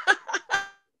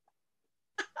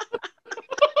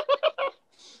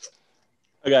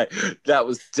 Okay, that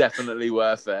was definitely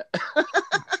worth it.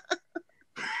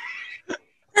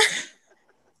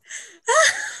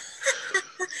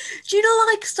 Do you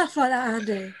not like stuff like that,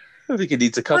 Andy? I think he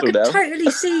needs a I cuddle could now. totally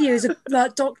see you as a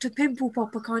like Dr. Pimple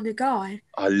Popper kind of guy.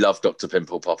 I love Dr.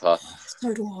 Pimple Popper.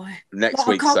 So do I. Next Like,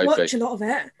 week, I can't Sophie. watch a lot of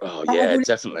it. Oh, Like, I yeah, wouldn't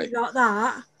definitely. do like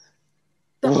that.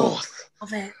 But Oh, I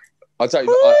love it. I don't.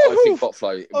 I think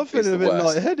Botfly I'm is feeling the a bit worst.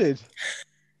 lightheaded.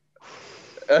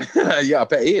 Yeah, I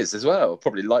bet he is as well.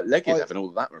 Probably light-legged I- having all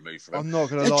that removed from him. I'm not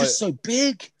going to They're lie. just so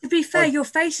big. To be fair, your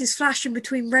face is flashing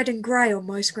between red and grey on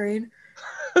my screen.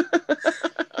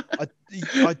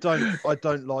 I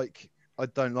don't like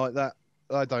that.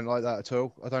 I don't like that at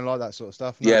all. I don't like that sort of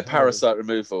stuff. No. Yeah, parasite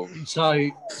removal. So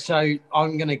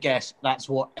I'm gonna guess that's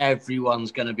what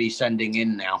everyone's gonna be sending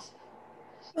in now.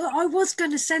 Well, I was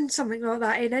going to send something like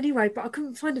that in anyway, but I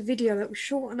couldn't find a video that was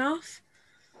short enough.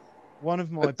 One of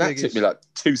my That biggest, took me like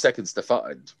 2 seconds to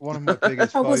find. one of my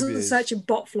biggest I wasn't phobias searching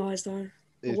bot flies though.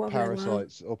 is or whatever they were.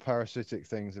 parasites or parasitic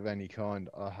things of any kind.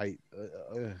 I hate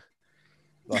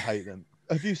them.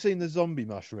 Have you seen the zombie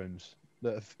mushrooms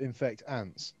that infect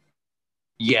ants?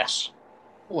 Yes.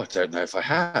 Oh, I don't know if I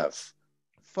have.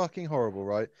 Fucking horrible,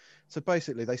 right? So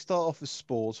basically, they start off as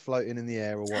spores floating in the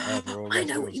air or whatever. Or I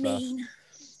know residual what you stuff. mean.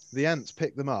 The ants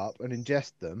pick them up and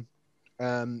ingest them,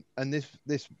 and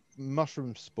this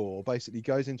mushroom spore basically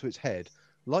goes into its head,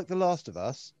 like The Last of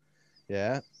Us,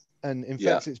 yeah, and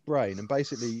infects its brain, and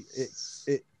basically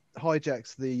it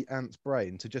hijacks the ant's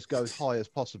brain to just go as high as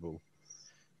possible.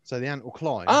 So the ant will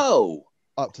climb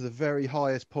up to the very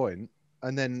highest point,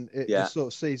 and then it just sort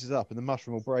of seizes up, and the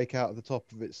mushroom will break out of the top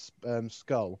of its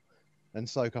skull and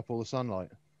soak up all the sunlight.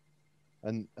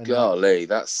 And Golly,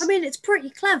 that's. I mean, it's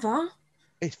pretty clever.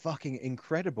 it's fucking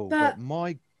incredible, But- but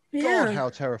my Yeah. God, how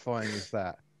terrifying is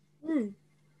that? Mm.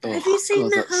 Oh, Have you seen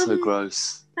God, that, that's so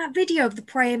gross. that video of the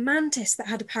praying mantis that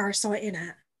had a parasite in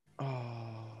it?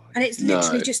 Oh, And it's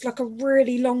literally just like a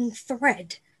really long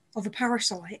thread of a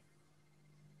parasite.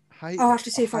 I'll have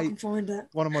to see if I can find it.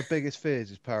 One of my biggest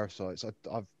fears is parasites.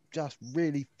 I've just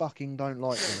really fucking don't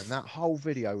like them. And that whole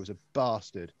video was a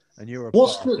bastard. And you're a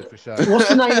bastard for showing. What's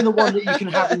the name of the one that you can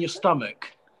have in your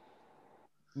stomach?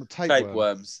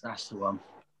 Tapeworms. That's the one.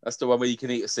 That's the one where you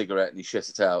can eat a cigarette and you shit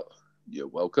it out. You're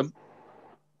welcome.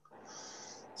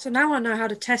 So now I know how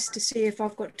to test to see if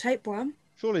I've got tapeworm.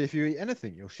 Surely if you eat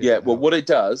anything, you'll shit. Yeah, it well, out. what it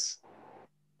does,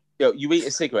 you eat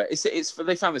a cigarette. It's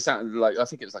they found this out in, like, I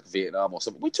think it was like Vietnam or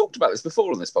something. We talked about this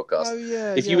before on this podcast. Oh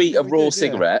yeah. If you eat a raw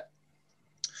cigarette,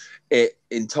 it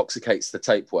intoxicates the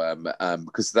tapeworm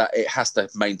because that it has to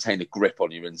maintain a grip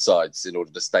on your insides in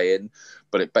order to stay in,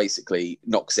 but it basically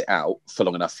knocks it out for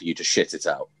long enough for you to shit it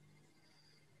out.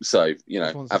 So,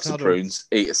 have some prunes,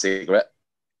 eat a cigarette,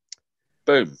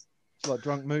 boom. It's like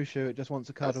drunk Mushu, it just wants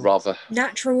a cuddle. Rather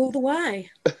natural all the way.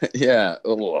 Yeah.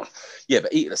 Ugh. Yeah,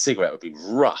 but eating a cigarette would be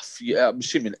rough. Yeah, I'm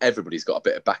assuming everybody's got a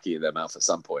bit of backy in their mouth at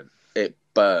some point. It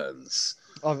burns.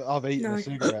 I've eaten a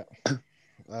cigarette.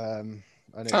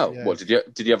 What did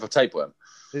you have a tapeworm?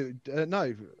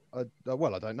 No. I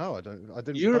don't know. I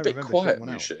didn't. You're a bit quiet,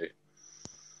 Mushu.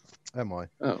 Am I?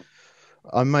 Oh,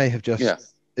 I may have just. Yeah.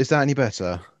 Is that any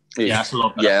better? Yeah, that's a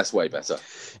lot better. Yeah, that's way better.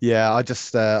 Yeah, I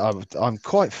just I'm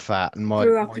quite fat and my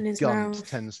gunt mouth.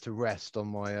 tends to rest on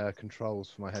my controls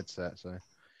for my headset. So.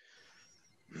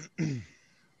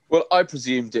 Well, I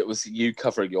presumed it was you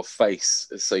covering your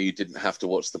face so you didn't have to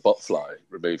watch the botfly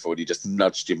removal when you just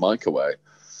nudged your mic away.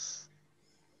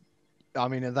 I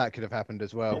mean, that could have happened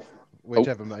as well.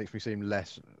 Whichever makes me seem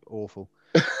less awful.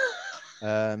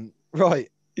 Right.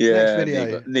 Yeah, next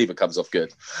video. Neither comes off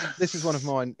good. This is one of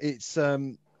mine. It's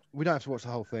we don't have to watch the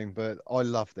whole thing, but I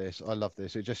love this.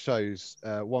 It just shows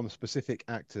one specific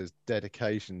actor's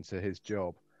dedication to his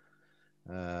job.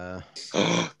 Can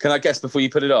I guess before you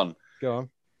put it on? Go on.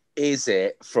 Is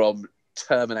it from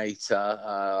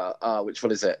Terminator? Which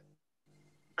one is it?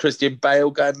 Christian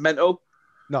Bale going mental?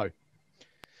 No.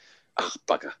 Oh,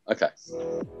 bugger. Okay.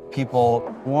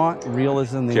 People want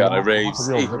realism. They Keanu want Reeves,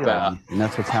 real even better. And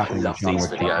that's what's happening. I love with John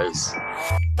these Wick. videos.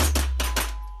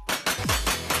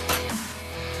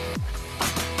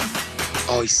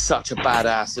 Oh, he's such a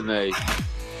badass, isn't he?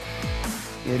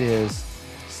 It is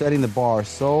setting the bar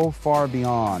so far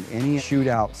beyond any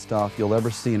shootout stuff you'll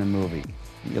ever see in a movie.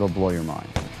 It'll blow your mind.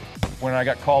 When I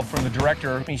got called from the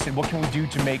director, he said, "What can we do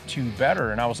to make 2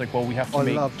 better?" And I was like, "Well, we have to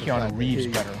make Keanu Reeves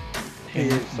better." And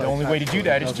the only way to do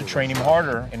that is to train him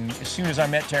harder. And as soon as I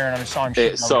met Taron, I saw him.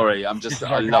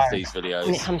 I love these videos.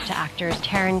 When it comes to actors,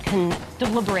 Taron can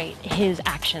deliberate his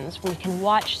actions. We can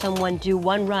watch someone do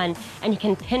one run and he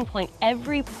can pinpoint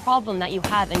every problem that you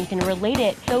have and you can relate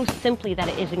it so simply that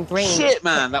it is ingrained. Shit,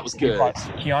 man, that was good. We brought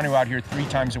Keanu out here 3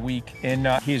 times a week, and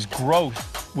his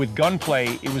growth with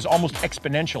gunplay, it was almost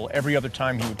exponential every other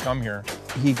time he would come here.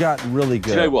 He got really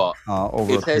good. Do you know what?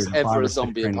 Over if there's ever a 5 or 6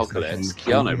 zombie training apocalypse, sessions,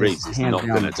 Keanu Reeves is not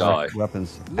going to die.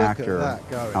 Weapons actor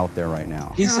out there right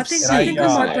now. I think I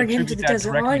might bring him to the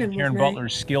desert island with Karen me.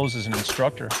 Butler's skills as an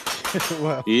instructor.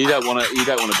 Well, you don't want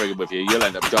to bring him with you. You'll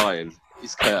end up dying.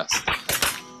 He's cursed.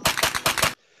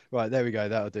 Right, there we go.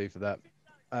 That'll do for that.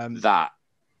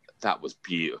 That was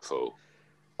beautiful.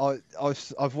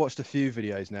 I've watched a few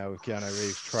videos now of Keanu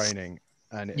Reeves training,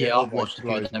 and it I've watched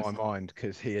blows my mind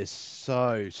because he is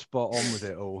so spot on with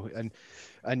it all.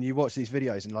 And you watch these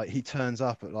videos, and like he turns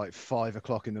up at like 5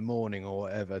 o'clock in the morning or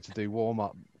whatever to do warm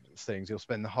up things. He'll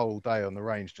spend the whole day on the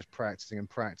range just practicing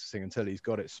until he's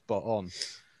got it spot on.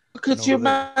 Could you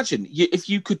imagine if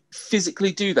you could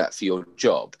physically do that for your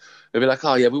job? They'd be like,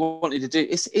 "Oh yeah, we want you to do."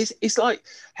 It's like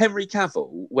Henry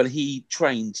Cavill when he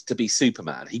trained to be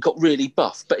Superman. He got really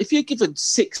buff, but if you're given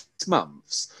 6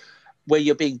 months where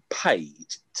you're being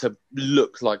paid to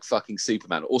look like fucking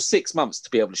Superman, or 6 months to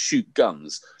be able to shoot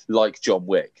guns like John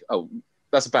Wick. Oh,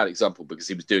 that's a bad example because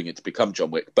he was doing it to become John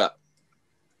Wick, but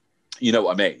you know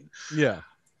what I mean? Yeah.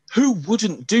 Who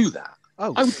wouldn't do that?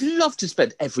 Oh. I would love to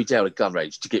spend every day on a gun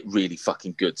range to get really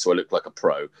fucking good so I look like a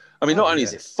pro. I mean, not only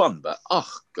is it fun, but,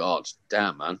 oh, God,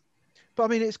 damn, man. But, I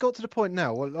mean, it's got to the point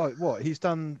now, like, what? He's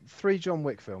done 3 John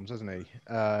Wick films, hasn't he?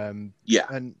 Yeah.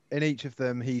 And in each of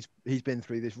them, he's been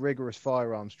through this rigorous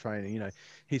firearms training. You know,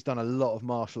 he's done a lot of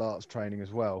martial arts training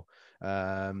as well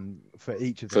for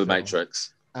each of them. For the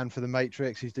Matrix. And for the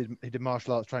Matrix, he did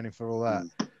martial arts training for all that.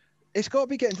 It's got to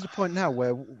be getting to the point now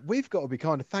where we've got to be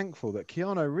kind of thankful that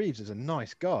Keanu Reeves is a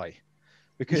nice guy,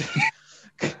 because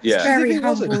very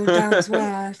humble down to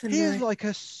earth. He is like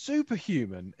a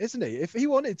superhuman, isn't he? If he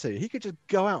wanted to, he could just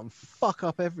go out and fuck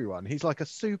up everyone. He's like a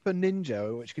super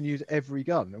ninja which can use every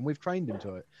gun, and we've trained him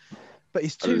to it. But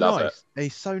he's too nice.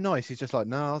 He's so nice. He's just like,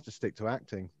 no, I'll just stick to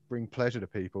acting, bring pleasure to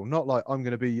people. Not like I'm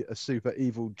going to be a super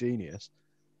evil genius,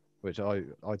 which I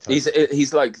totally...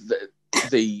 He's like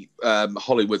the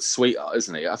Hollywood sweetheart,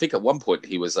 isn't he? I think at one point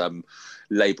he was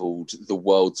labelled the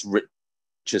world's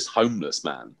richest homeless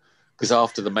man because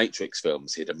after the Matrix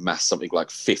films, he'd amassed something like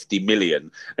 50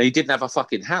 million, and he didn't have a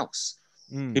fucking house.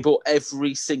 He bought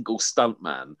every single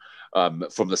stuntman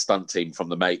from the stunt team from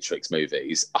the Matrix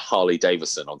movies a Harley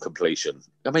Davidson on completion.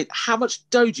 I mean, how much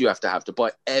dough do you have to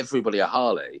buy everybody a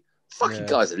Harley? Fucking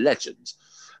guy's a legend.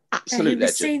 Absolute legend. He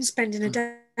was seen spending a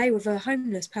day with a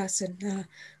homeless person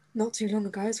not too long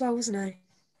ago as well, wasn't he?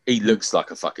 He looks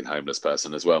like a fucking homeless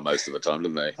person as well most of the time,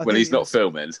 doesn't he? When he's not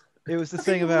filming. It was the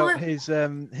thing about his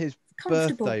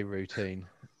birthday routine.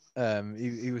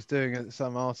 He was doing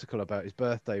some article about his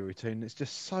birthday routine. It's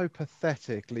just so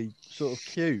pathetically sort of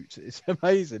cute. It's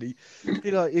amazing.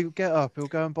 He'll get up, he'll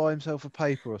go and buy himself a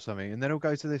paper or something, and then he'll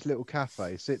go to this little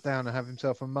cafe, sit down and have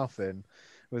himself a muffin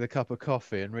with a cup of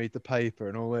coffee and read the paper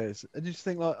and all this. And you just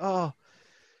think like, oh,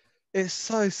 it's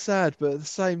so sad, but at the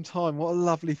same time, what a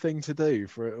lovely thing to do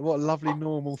what a lovely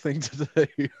normal thing to do.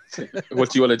 What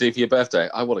do you want to do for your birthday?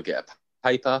 I want to get a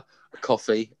paper, a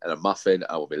coffee, and a muffin.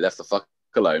 I will be left the fuck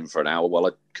alone for an hour while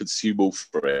I consume all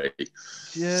three.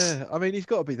 Yeah, I mean, he's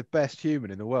got to be the best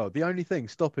human in the world. The only thing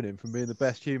stopping him from being the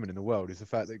best human in the world is the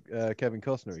fact that Kevin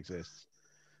Costner exists.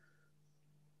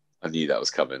 I knew that was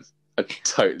coming. I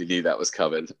totally knew that was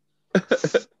coming.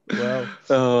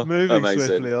 Well, moving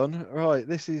swiftly on. Right,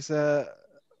 this is this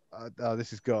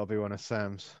has got to be one of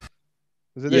Sam's.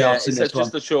 It's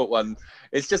just a short one.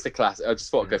 It's just a classic. I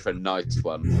just thought I'd go for a nice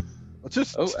one.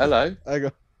 Oh, hello. Hang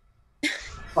on.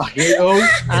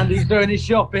 Andy's doing his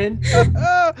shopping.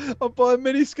 I'm buying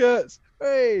mini skirts.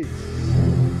 Hey,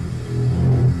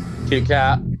 cute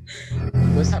cat.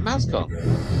 Where's that mouse gone?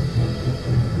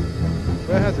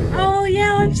 Where has it gone? Oh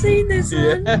yeah, I've seen this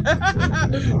one.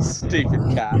 Stupid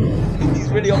cat. He's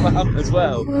really on the hunt as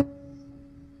well.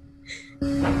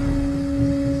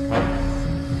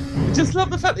 I just love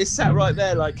the fact that it's sat right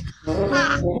there like...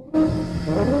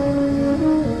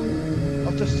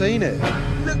 I've just seen it.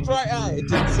 Looked right at it,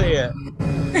 didn't see it.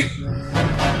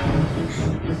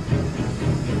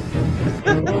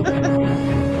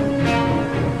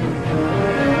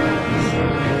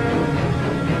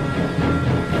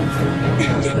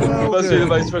 Must be the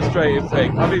most frustrating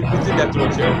thing. I mean, we didn't have to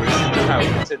watch it over. It's just how it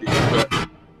continues, but...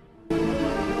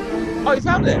 Oh, you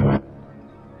found it?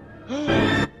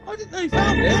 I didn't know you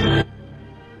found it.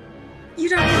 You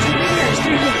don't watch your videos, do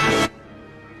you?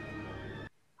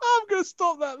 I'm going to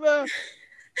stop that there.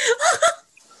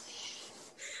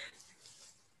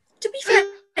 To be fair,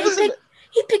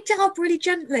 he picked it up really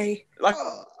gently. Like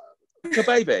a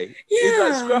baby? Yeah. He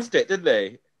like scruffed it, didn't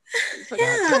he? He's like,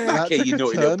 come back here, you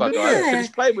naughty little bugger. I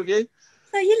finished playing with you.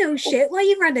 Like, you little shit, why are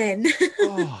you running?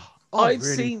 I've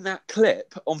seen that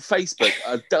clip on Facebook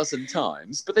a dozen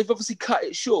times, but they've obviously cut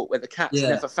it short where the cat's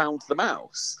never found the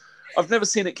mouse. I've never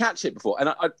seen it catch it before.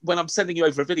 And when I'm sending you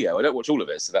over a video, I don't watch all of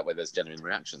it, so that way there's genuine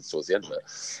reactions towards the end of it.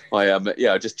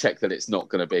 I just check that it's not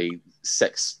going to be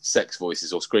sex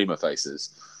voices or screamer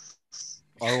faces.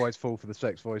 I always fall for the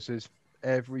sex voices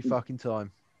every fucking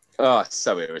time. Oh, it's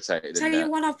so irritating. Tell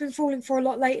you one I've been falling for a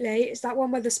lot lately. It's that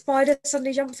one where the spider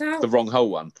suddenly jumps out. The wrong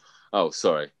hole one. Oh,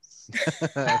 sorry.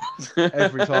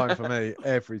 Every time for me.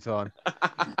 Every time.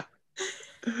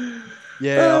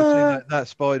 Yeah, I've seen that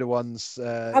spider ones.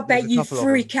 I bet you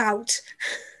freak out.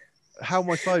 How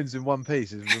my phone's in one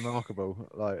piece is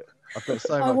remarkable. Like, I've got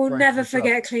so much. I will never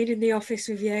forget cleaning the office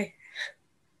with you.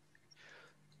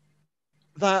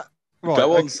 Right,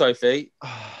 go on, Sophie.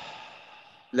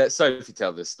 Let Sophie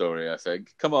tell this story, I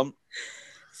think. Come on.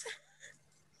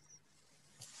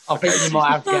 I think you might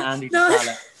have to get Andy to tell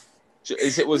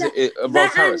it. Was it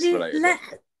Rolf Harris related?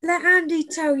 Let Andy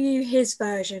tell you his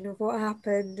version of what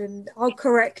happened, and I'll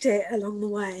correct it along the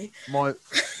way.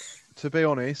 To be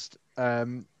honest, I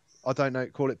don't know.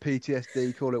 Call it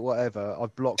PTSD, call it whatever.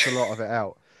 I've blocked a lot of it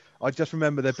out. I just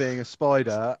remember there being a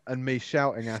spider and me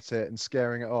shouting at it and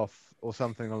scaring it off, or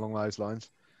something along those lines.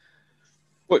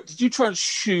 What, did you try and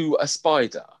shoo a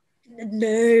spider?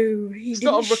 No, it's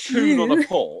not a raccoon on a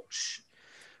porch.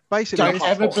 Basically, don't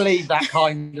ever believe that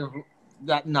kind of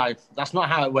that. No, that's not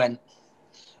how it went.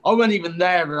 I wasn't even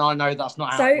there, and I know that's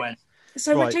not how it went.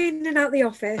 So we're cleaning out the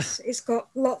office. It's got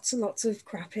lots and lots of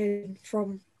crap in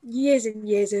from years and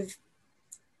years of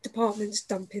departments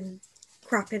dumping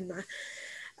crap in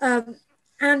there.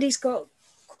 Andy's got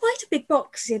quite a big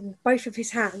box in both of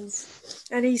his hands,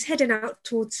 and he's heading out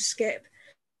towards the skip.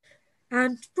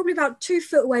 And probably about 2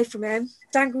 foot away from him,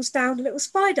 dangles down a little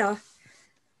spider.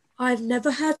 I've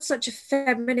never heard such a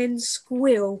feminine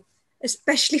squeal,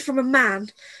 especially from a man.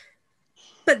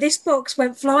 But this box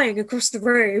went flying across the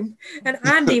room, and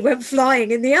Andy went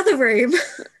flying in the other room.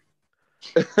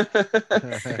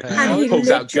 And he Pulls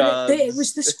out literally, it guns.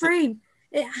 was the scream.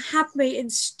 It had me in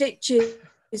stitches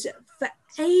for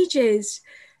ages.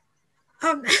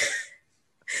 And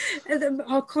then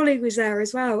our colleague was there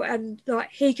as well, and like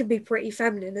he can be pretty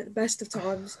feminine at the best of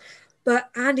times,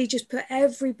 but Andy just put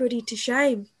everybody to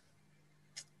shame.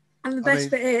 And the best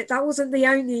bit is, that wasn't the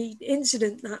only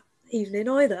incident that evening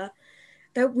either.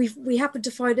 That we happened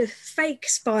to find a fake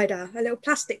spider, a little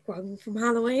plastic one from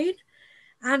Halloween,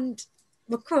 and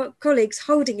my colleague's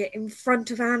holding it in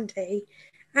front of Andy.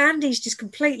 Andy's just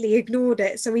completely ignored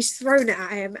it, so he's thrown it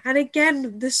at him. And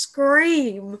again, the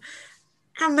scream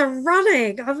and the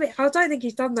running. I mean, I don't think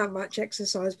he's done that much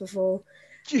exercise before.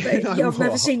 But I've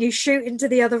never seen you shoot into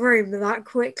the other room that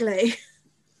quickly.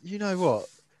 You know what?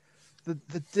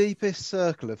 The deepest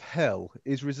circle of hell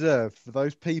is reserved for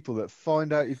those people that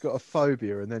find out you've got a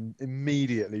phobia and then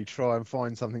immediately try and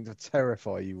find something to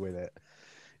terrify you with it.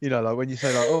 You know, like when you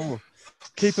say, like, oh,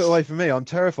 keep it away from me, I'm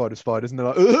terrified of spiders. And they're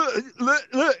like,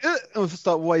 and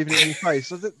start waving it in your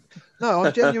face. No,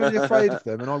 I'm genuinely afraid of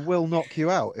them and I will knock you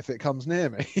out if it comes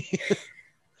near me.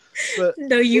 But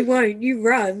no, you won't. You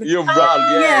run. You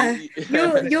run, yeah.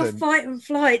 Your fight and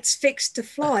flight's fixed to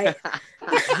flight.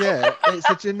 Yeah, it's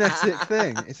a genetic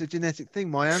thing. It's a genetic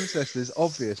thing. My ancestors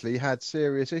obviously had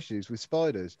serious issues with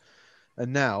spiders,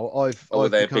 and now I've they're a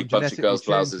become big bunch of girls'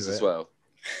 blouses as well.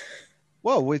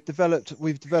 Well, we've developed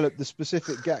the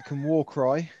specific Gatcombe war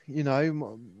cry. You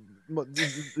know,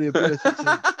 the ability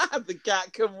to the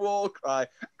Gatcombe war cry.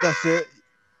 That's it.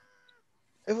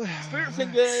 Spirit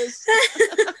fingers.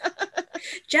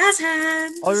 Jazz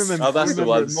hands. I remember. Oh, that's the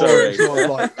one. Sorry.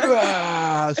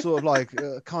 Sort of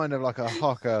like kind of like a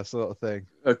hawker sort of thing.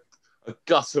 A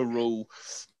guttural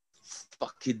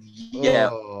fucking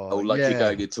yell, like you're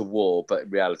going into war, but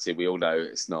in reality, we all know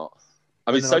it's not.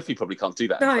 I mean, Sophie probably can't do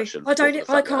that impression. I don't.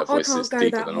 I can't go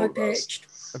that high pitched.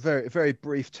 A very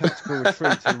brief tactical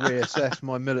retreat to reassess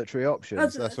my military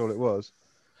options. That's all it was.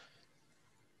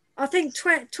 I think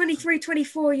 23,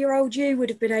 24-year-old you would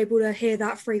have been able to hear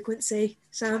that frequency,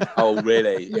 Sam. Oh,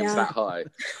 really? Yeah. It was that high?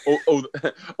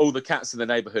 All the cats in the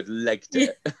neighbourhood legged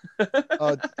it.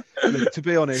 Look, to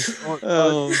be honest,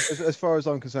 as far as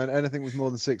I'm concerned, anything with more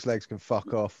than 6 legs can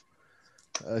fuck off.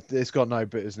 It's got no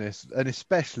business. And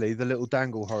especially the little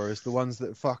dangle horrors, the ones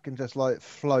that fucking just like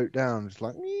float down, just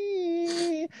like...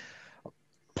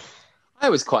 I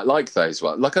always quite like those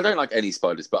ones. Like, I don't like any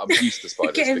spiders, but I'm used to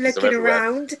spiders. Get him looking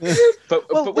around.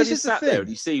 But when you're sat there and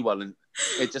you see one and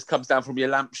it just comes down from your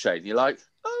lampshade, you're like,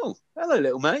 oh, hello,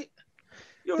 little mate.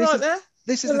 You're right there?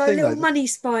 This is the like thing, little money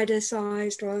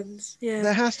spider-sized ones. Yeah.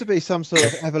 There has to be some sort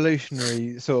of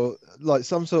evolutionary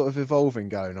some sort of evolving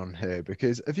going on here,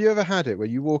 because have you ever had it where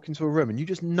you walk into a room and you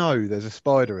just know there's a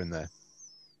spider in there?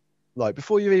 Like,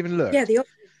 before you even look. Yeah,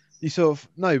 you sort of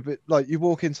but like you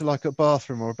walk into like a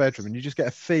bathroom or a bedroom and you just get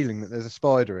a feeling that there's a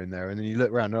spider in there, and then you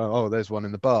look around, oh, there's one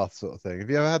in the bath, sort of thing.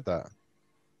 Have you ever had that?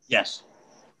 Yes.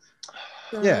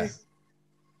 Yeah.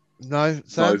 No,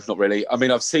 Sam? No, not really. I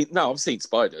mean, I've seen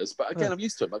spiders, but again, I'm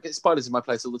used to them. I get spiders in my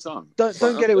place all the time.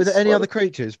 Don't get it with any other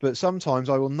creatures, but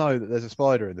sometimes I will know that there's a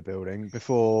spider in the building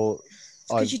before.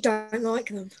 Because you don't like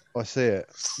them. I see it.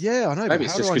 Yeah, I know. Maybe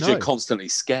it's just because you're constantly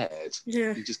scared.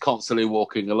 Yeah. You're just constantly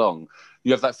walking along.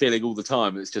 You have that feeling all the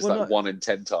time. It's just 1 in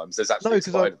 10 times there's actually a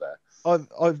spider there.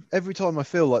 I've every time I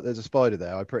feel like there's a spider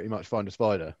there, I pretty much find a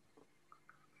spider.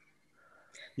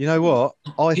 You know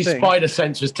what? His spider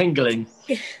sense was tingling.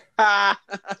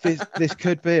 This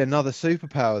could be another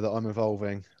superpower that I'm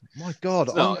evolving. My God,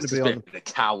 I'm going to be a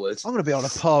coward. I'm going to be on a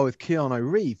par with Keanu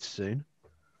Reeves soon.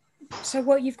 So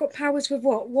what? You've got powers with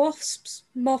what? Wasps,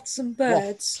 moths, and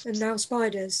birds, and now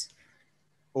spiders.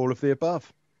 All of the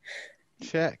above.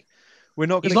 Check. We're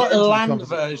not going to. He's like the land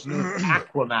version of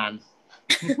Aquaman.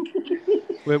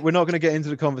 We're not going to get into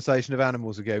the conversation of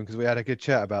animals again, because we had a good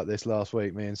chat about this last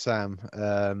week, me and Sam,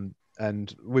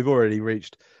 and we've already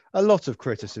reached a lot of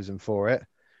criticism for it,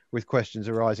 with questions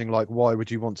arising like, why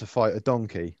would you want to fight a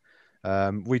donkey?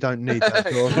 We don't need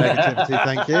that sort of negativity,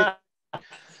 thank you.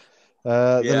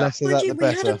 The less of that, the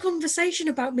better. We had a conversation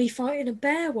about me fighting a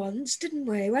bear once, didn't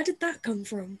we? Where did that come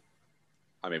from?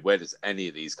 I mean, where does any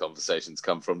of these conversations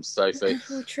come from, Sophie?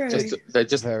 Oh, true. They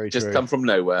just come from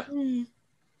nowhere. Mm.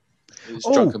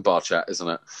 It's drunken bar chat, isn't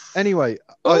it? Anyway,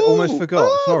 I almost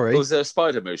forgot. Sorry. Was there a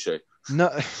spider, Mushu? No.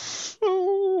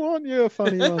 Aren't you a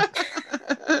funny one?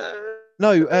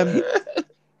 No.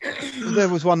 There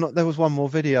was one more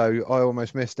video. I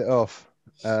almost missed it off.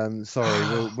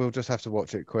 Sorry, we'll just have to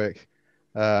watch it quick.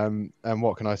 And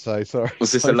what can I say? Sorry.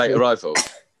 Was this a late arrival?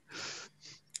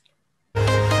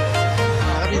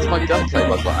 That means my gunplay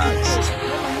one got axed.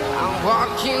 I'm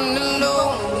walking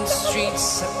alone, the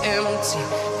streets are empty.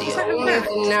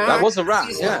 That was a rat,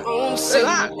 yeah.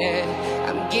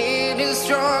 I'm getting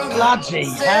stronger. Bloody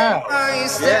hell.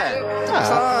 Yeah.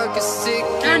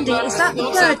 Andy, is that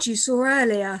the bird you saw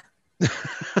earlier?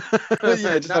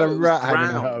 Yeah, just had a rat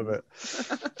hanging out of it.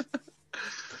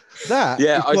 That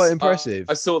is quite impressive.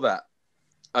 I saw that.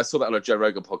 I saw that on a Joe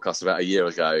Rogan podcast about a year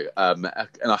ago, and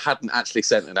I hadn't actually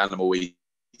sent an animal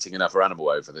eating another animal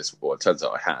over this. Well, it turns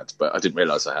out I had, but I didn't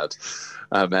realise I had.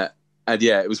 And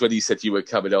yeah, it was when you said you were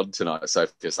coming on tonight, so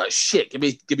it's like, shit, give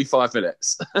me 5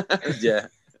 minutes. Yeah.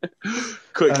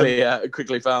 Quickly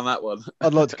found that one.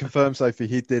 I'd like to confirm, Sophie,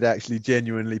 he did actually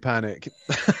genuinely panic.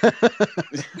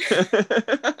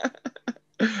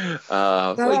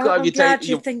 I'm glad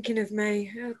you're thinking of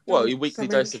me. Well, your weekly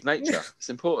dose of nature. It's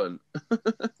important.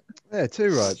 Yeah, too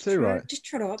right. Just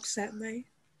try to upset me.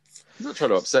 I'm not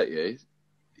trying to upset you.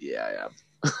 Yeah, I am.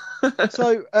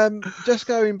 So, just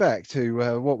going back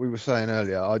to what we were saying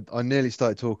earlier, I nearly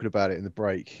started talking about it in the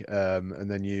break, and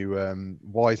then you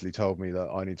wisely told me that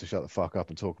I need to shut the fuck up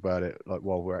and talk about it like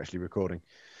while we're actually recording.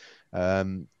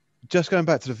 Just going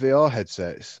back to the VR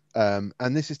headsets,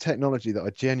 and this is technology that I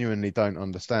genuinely don't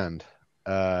understand,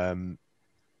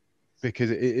 because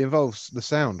it involves the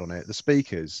sound on it, the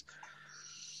speakers.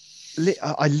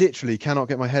 I literally cannot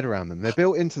get my head around them. They're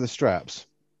built into the straps,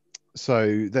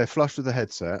 so they're flush with the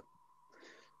headset.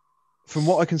 From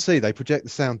what I can see, they project the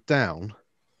sound down,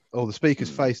 or the speakers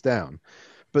face down,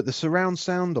 but the surround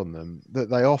sound on them that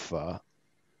they offer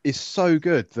is so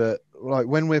good that, like,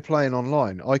 when we're playing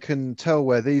online, I can tell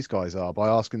where these guys are by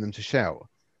asking them to shout.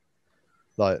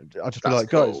 Like, I'll just be like,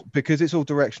 cool. Guys, because it's all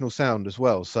directional sound as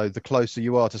well. So the closer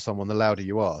you are to someone, the louder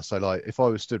you are. So, like, if I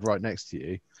was stood right next to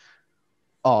you,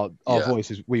 our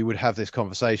voices, we would have this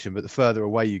conversation, but the further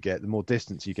away you get, the more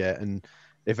distance you get. And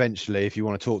eventually, if you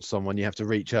want to talk to someone, you have to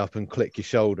reach up and click your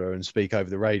shoulder and speak over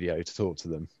the radio to talk to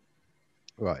them.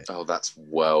 Right. Oh, that's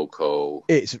well cool.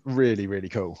 It's really, really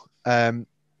cool.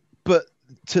 But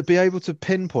to be able to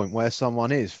pinpoint where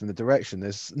someone is from the direction,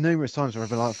 there's numerous times where I've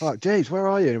been like, fuck, Jeeves, where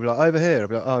are you? And I'll be like, over here. I'll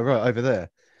be like, oh, right, over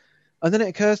there. And then it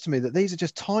occurs to me that these are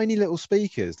just tiny little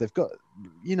speakers. They've got,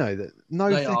 no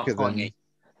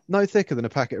thicker than a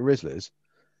packet of Rizzlers.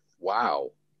 Wow.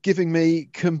 Giving me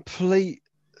complete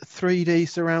 3D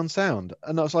surround sound.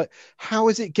 And I was like, how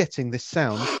is it getting this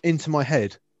sound into my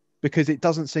head? Because it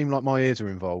doesn't seem like my ears are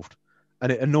involved.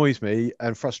 And it annoys me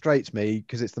and frustrates me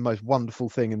because it's the most wonderful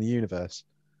thing in the universe.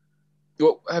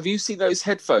 Well, have you seen those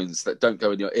headphones that don't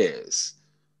go in your ears?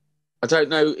 I don't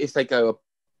know if they go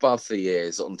above the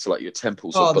ears onto like your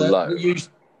temples or below.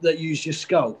 That use your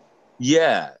skull.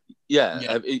 Yeah.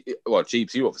 Well,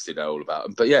 Jeeves, you obviously know all about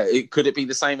them, but yeah, could it be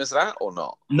the same as that or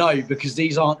not? No, because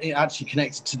these aren't actually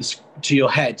connected to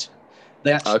your head.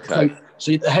 They actually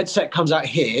so the headset comes out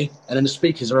here, and then the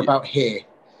speakers are about here.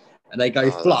 And they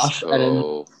go flush, cool. and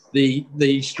then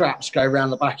the straps go around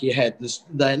the back of your head.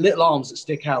 They're little arms that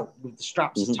stick out with the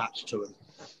straps attached to them.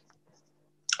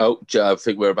 Oh, I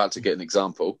think we're about to get an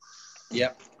example.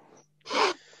 Yep.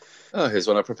 Oh, here's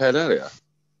one I prepared earlier.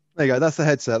 There you go. That's the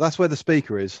headset. That's where the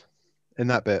speaker is in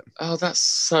that bit. Oh, that's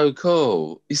so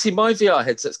cool. You see, my VR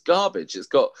headset's garbage. It's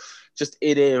got just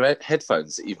in-ear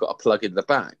headphones that you've got to plug in the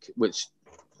back, which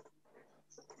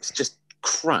is just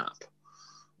crap.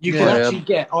 You can actually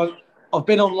get. I've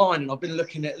been online and I've been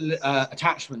looking at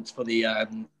attachments for the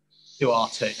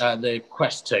the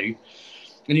Quest 2,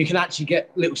 and you can actually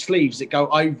get little sleeves that go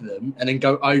over them and then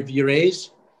go over your ears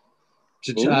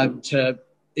to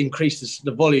increase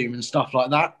the volume and stuff like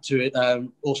that.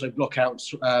 To also block out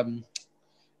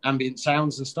ambient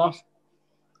sounds and stuff.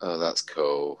 Oh, that's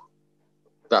cool.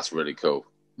 That's really cool.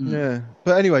 Yeah,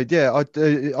 but anyway, yeah, I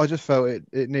just felt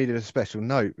it needed a special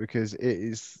note because it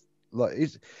is. Like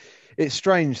it's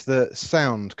strange that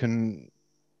sound can,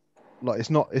 like, it's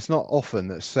not often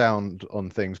that sound on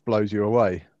things blows you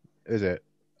away, is it?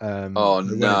 Oh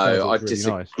no, I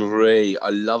disagree. Nice. I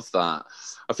love that.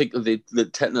 I think the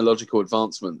technological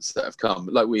advancements that have come,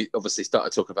 like we obviously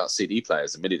started talking about CD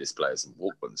players and mini disc players and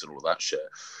Walkmans and all that shit.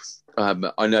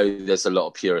 I know there's a lot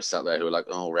of purists out there who are like,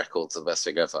 oh, records are the best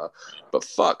thing ever, but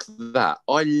fuck that.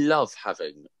 I love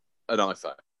having an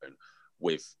iPhone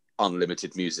with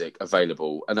unlimited music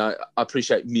available, and I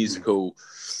appreciate musical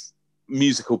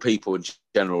people in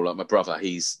general. Like my brother,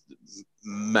 he's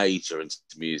major into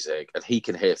music and he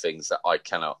can hear things that I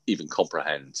cannot even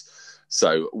comprehend.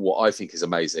 So what I think is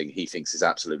amazing, he thinks is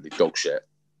absolutely dog shit.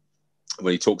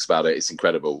 when he talks about it, it's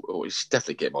incredible. We should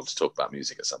definitely get him on to talk about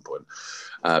music at some point,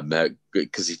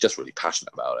 because he's just really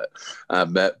passionate about it.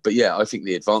 But yeah, I think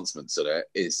the advancements of it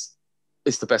is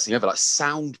the best thing ever. Like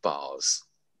sound bars.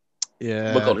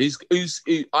 Yeah. Oh my God,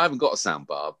 who, I haven't got a sound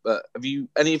bar, but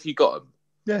any of you got them?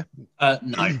 Yeah.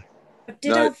 No. I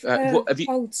did have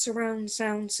old surround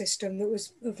sound system that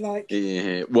was of like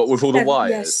what with all the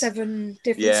wires? Yeah, 7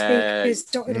 different speakers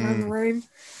dotted around the room.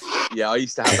 Yeah, I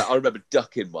used to have that. I remember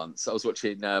ducking once. I was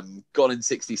watching Gone in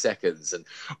 60 Seconds, and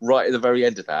right at the very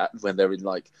end of that, when they're in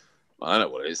like, I don't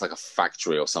know what it is, like a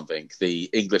factory or something, the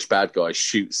English bad guy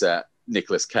shoots at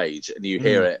Nicolas Cage, and you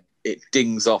hear it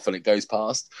dings off and it goes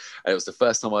past. And it was the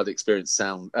first time I'd experienced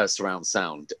surround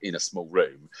sound in a small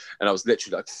room, and I was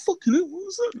literally like, "Fucking hell, what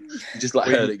was that?" Just like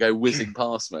heard it go whizzing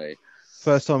past me.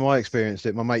 First time I experienced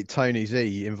it, my mate Tony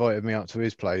Z invited me up to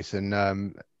his place,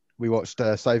 and we watched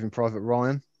Saving Private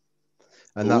Ryan.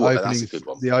 And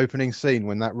the opening scene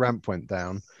when that ramp went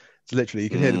down, it's literally, you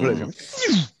can hear the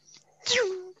bullets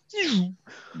going.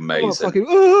 Amazing.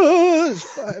 It's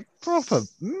proper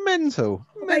mental.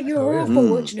 You're awful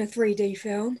watching a 3D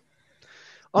film.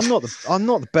 I'm not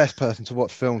the best person to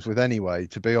watch films with anyway,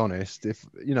 to be honest.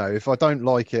 If I don't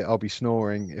like it, I'll be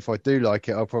snoring. If I do like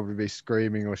it, I'll probably be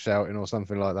screaming or shouting or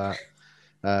something like that.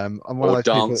 I'm one of those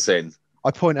dancing.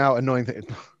 I point out annoying things.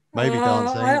 Maybe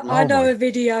dancing. I know a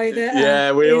video that.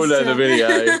 Yeah, we all know the video.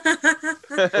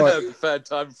 The third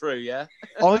time through, yeah.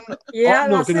 I'm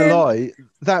not going to lie.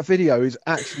 That video is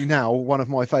actually now one of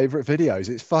my favourite videos.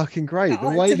 It's fucking great.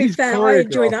 The way he's I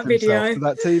enjoy that video. To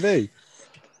that TV.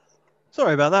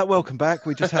 Sorry about that. Welcome back.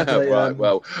 We just had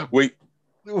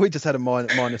we just had a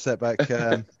minor setback,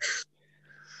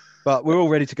 but we're all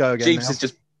ready to go again. Jeeps is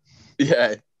just we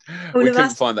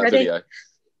couldn't find that video.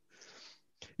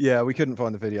 Yeah, we couldn't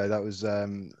find the video. That was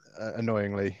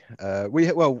annoyingly.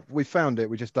 We found it.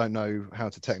 We just don't know how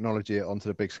to technology it onto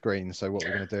the big screen. So what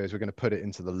we're going to do is we're going to put it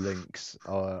into the links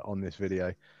on this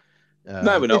video.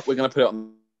 No, we're not. We're going to put it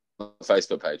on the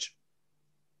Facebook page.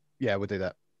 Yeah, we'll do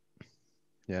that.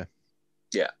 Yeah.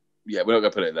 Yeah, we're not going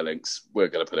to put it in the links. We're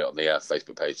going to put it on the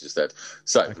Facebook page instead.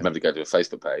 So remember to go to the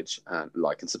Facebook page and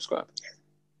like and subscribe.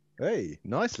 Hey,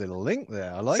 nice little link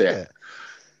there. I like it.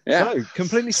 Yeah. So,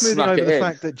 completely smoothing over the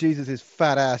fact that Jesus'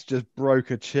 fat ass just broke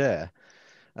a chair.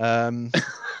 Are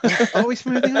we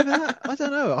smoothing over that? I don't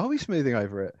know. Are we smoothing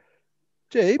over it?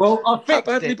 Jeeps? Well, I fixed How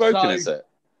badly it, broken is it?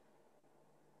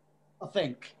 I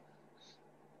think.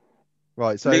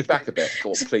 Right, so... Lean back a bit,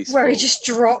 go on, please. Where he just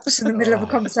drops in the middle of a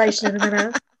conversation in a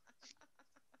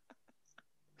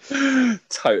minute.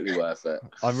 Totally worth it.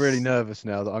 I'm really nervous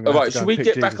now that I'm going to should we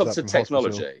get back onto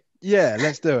technology? Hospital. Yeah,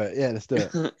 let's do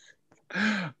it.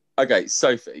 Okay,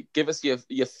 Sophie, give us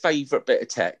your favourite bit of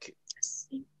tech.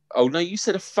 Oh no, you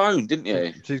said a phone, didn't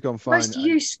you? She's gone phone. Most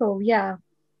useful, yeah.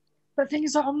 But the thing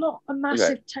is that I'm not a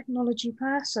massive technology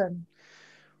person.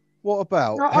 What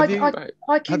about?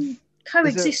 I can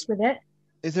coexist with it.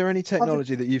 Is there any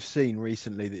technology that you've seen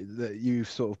recently that you've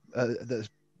sort of that's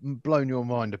blown your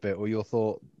mind a bit, or you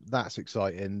thought that's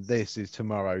exciting? This is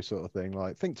tomorrow, sort of thing.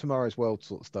 Like think tomorrow's world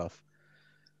sort of stuff.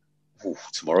 Ooh,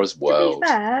 tomorrow's world. To be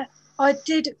fair, I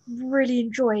did really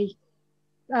enjoy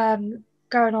going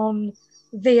on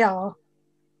VR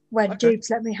when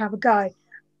Dukes let me have a go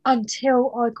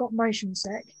until I got motion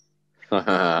sick.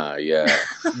 yeah,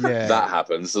 that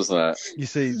happens, doesn't it? You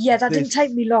see, that didn't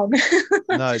take me long.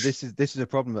 No, this is a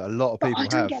problem that a lot of people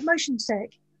have. I don't get motion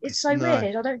sick. It's so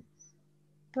weird. I don't.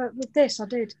 But with this, I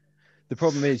did. The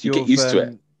problem is you get used to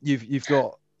it. You've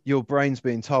got your brain's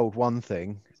being told one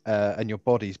thing. And your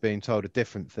body's being told a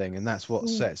different thing, and that's what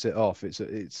sets it off. It's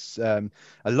a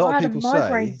lot of people say. I had a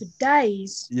migraine for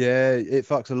days. Yeah, it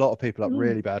fucks a lot of people up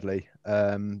really badly,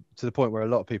 to the point where a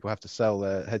lot of people have to sell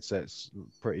their headsets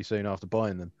pretty soon after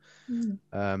buying them.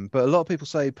 But a lot of people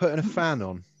say putting a fan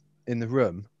on in the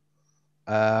room,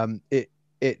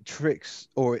 it tricks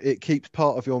or it keeps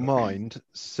part of your mind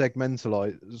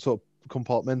segmentalized, sort of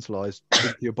compartmentalized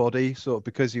into your body, sort of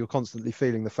because you're constantly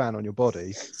feeling the fan on your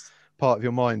body. Part of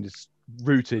your mind is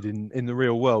rooted in the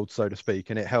real world, so to speak,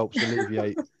 and it helps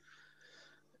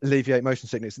alleviate motion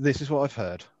sickness. This is what I've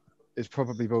heard. It's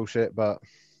probably bullshit, but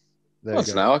I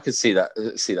don't know. I could see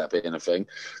that being a thing,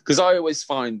 because I always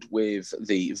find with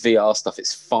the VR stuff,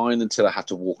 it's fine until I have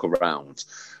to walk around.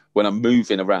 When I'm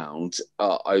moving around,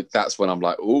 that's when I'm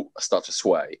like, I start to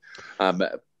sway.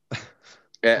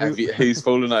 Who's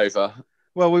fallen over?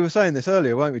 Well, we were saying this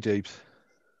earlier, weren't we, Jeeps?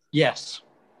 Yes.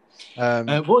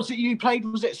 What was it you played?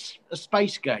 Was it a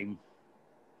space game?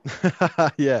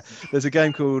 Yeah, there's a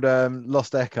game called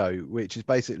Lost Echo, which is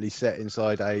basically set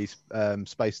inside a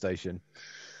space station,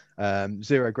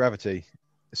 zero gravity,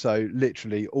 So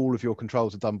literally all of your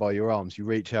controls are done by your arms. You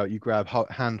reach out, you grab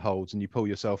handholds, and you pull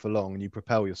yourself along, and you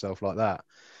propel yourself like that.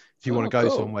 If you want to go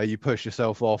somewhere, you push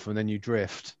yourself off, and then you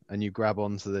drift and you grab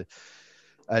onto the.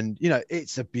 And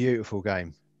it's a beautiful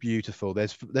game. Beautiful.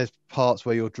 There's parts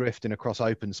where you're drifting across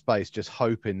open space, just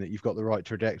hoping that you've got the right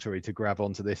trajectory to grab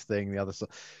onto this thing. The other side.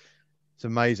 It's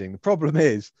amazing. The problem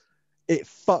is, it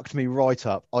fucked me right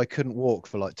up. I couldn't walk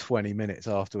for like 20 minutes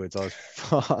afterwards. I was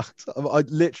fucked. I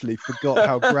literally forgot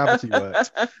how gravity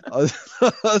worked. I was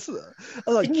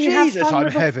like, Didn't you have Jesus, fun I'm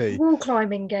with a heavy. wall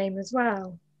climbing game as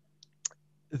well?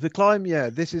 The climb, yeah.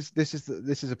 This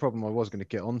is a problem I was going to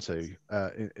get onto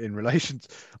in relation to,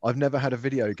 I've never had a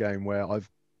video game where I've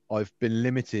been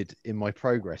limited in my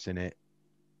progress in it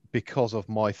because of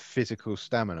my physical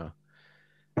stamina.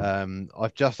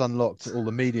 I've just unlocked all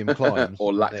the medium climbs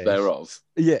or lack thereof.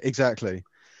 Yeah, exactly.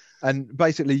 And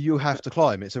basically you have to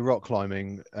climb. It's a rock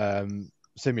climbing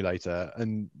simulator,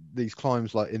 and these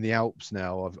climbs, like in the Alps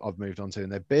now, I've moved on to,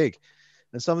 and they're big,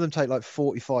 and some of them take like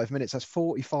 45 minutes. That's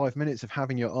 45 minutes of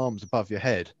having your arms above your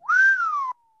head,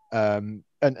 and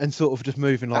sort of just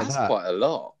moving like that. That's quite a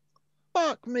lot.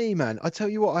 Fuck me, man. I tell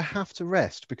you what, I have to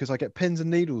rest because I get pins and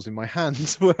needles in my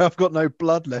hands where I've got no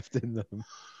blood left in them.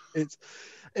 It's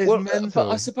mental. But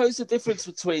I suppose the difference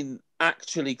between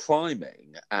actually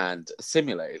climbing and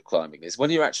simulated climbing is when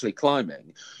you're actually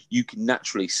climbing, you can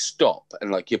naturally stop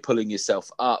and like you're pulling yourself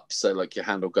up, so like your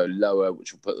hand will go lower,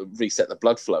 which will reset the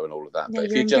blood flow and all of that. Yeah, but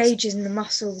you're engaging the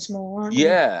muscles more, aren't you?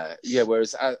 Yeah.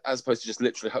 Whereas as opposed to just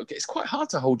literally, it's quite hard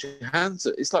to hold your hands.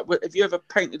 It's like, have you ever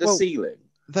painted a ceiling?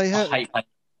 I hate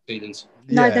painting ceilings.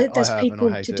 No, there's people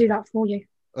to do that for you.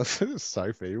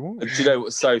 Sophie, what? Do you know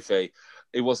what, Sophie?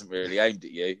 It wasn't really aimed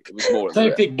at you. It was more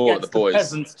at the boys. The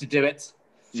peasants to do it.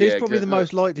 She's probably the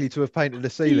most likely to have painted the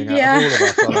ceiling out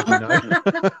of all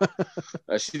of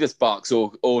us. She just barks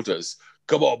orders.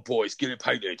 Come on, boys, get it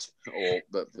painted.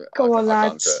 Go on,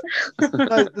 lads.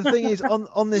 No, the thing is,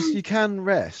 on this, you can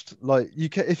rest. Like you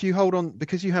can, if you hold on,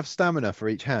 because you have stamina for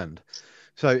each hand.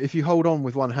 So if you hold on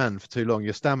with one hand for too long,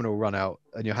 your stamina will run out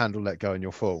and your hand will let go and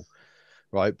you'll fall.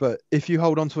 Right, but if you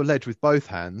hold onto a ledge with both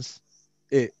hands,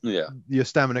 your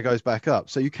stamina goes back up,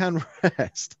 so you can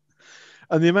rest.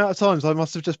 And the amount of times I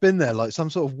must have just been there like some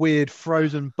sort of weird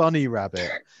frozen bunny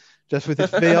rabbit, just with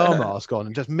this VR mask on,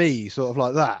 and just me sort of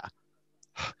like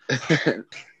that.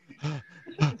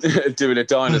 Doing a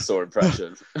dinosaur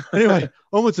impression. Anyway,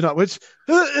 onwards and upwards.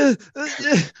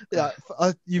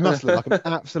 You must look like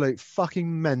an absolute fucking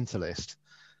mentalist.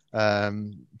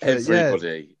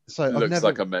 Everybody looks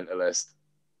like a mentalist.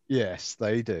 Yes,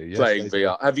 they do. Yes, playing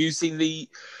VR. Have you seen the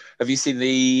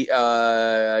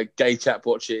gay chap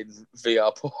watching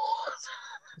VR porn?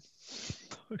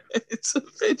 It's a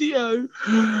video.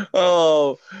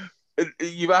 Oh,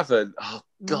 you haven't? Oh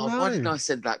God, why didn't I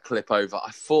send that clip over?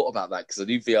 I thought about that because I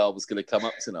knew VR was going to come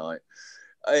up tonight.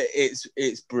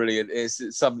 It's brilliant.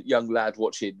 It's some young lad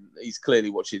watching. He's clearly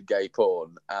watching gay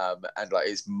porn, and like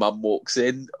his mum walks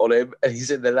in on him, and he's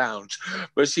in the lounge,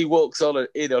 but she walks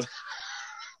in on.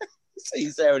 So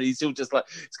he's there and he's still just like,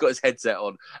 he's got his headset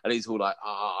on and he's all like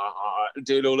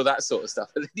doing all of that sort of stuff,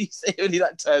 and then you see when he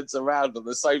like turns around on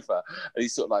the sofa and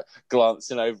he's sort of like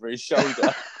glancing over his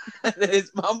shoulder and then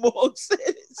his mum walks in.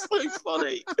 It's so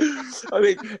funny. I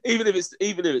mean, even if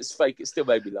it's fake, it still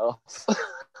made me laugh.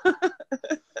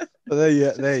 Well, there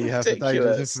you have the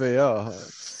dangers of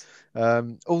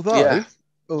VR.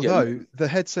 Although the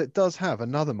headset does have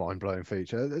another mind-blowing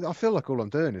feature. I feel like all I'm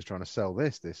doing is trying to sell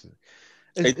this.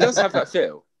 It does have that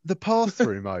feel. The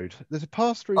pass-through mode. There's a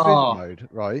pass-through vision mode,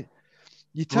 right?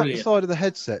 You tap the side of the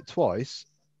headset twice,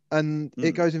 and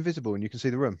it goes invisible, and you can see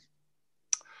the room.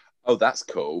 Oh, that's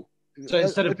cool. So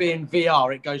instead of being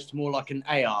VR, it goes to more like an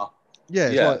AR.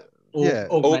 Yeah,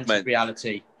 augmented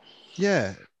reality.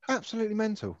 Yeah, absolutely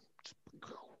mental.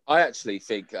 I actually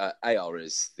think AR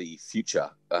is the future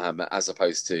as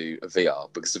opposed to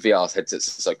VR, because the VR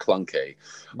headsets are so clunky.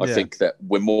 I think that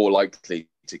we're more likely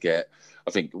to get,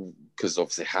 I think, because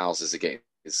obviously houses are getting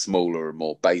smaller and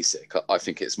more basic, I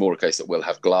think it's more a case that we'll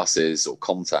have glasses or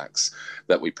contacts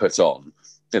that we put on,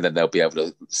 and then they'll be able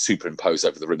to superimpose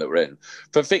over the room that we're in.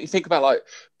 But think about, like,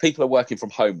 people are working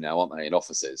from home now, aren't they, in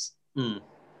offices?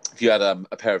 If you had a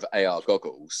pair of AR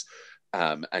goggles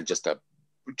and just a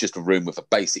room with a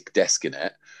basic desk in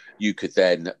it, you could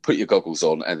then put your goggles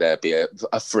on and there'd be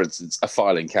for instance, a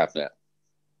filing cabinet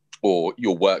or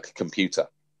your work computer.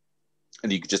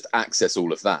 And you could just access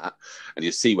all of that and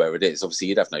you see where it is. Obviously,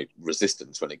 you'd have no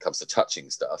resistance when it comes to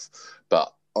touching stuff.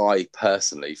 But I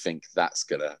personally think that's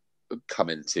going to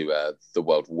come into the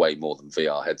world way more than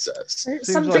VR headsets.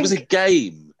 There was a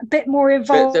game. A bit more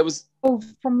involved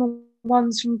from the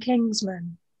ones from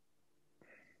Kingsman?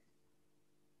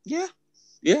 Yeah.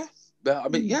 I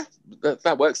mean, yeah,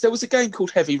 that works. There was a game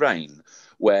called Heavy Rain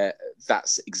where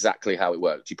that's exactly how it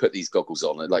worked. You put these goggles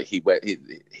on, and like he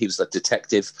was a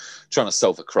detective trying to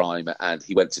solve a crime, and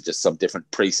he went to just some different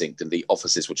precinct, and the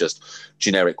offices were just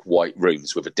generic white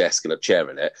rooms with a desk and a chair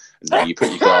in it. And then you put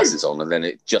your glasses on, and then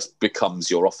it just becomes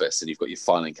your office, and you've got your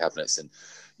filing cabinets and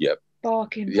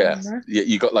Barking.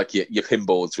 You got like your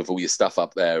pinboards with all your stuff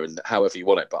up there, and however you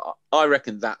want it. But I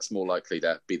reckon that's more likely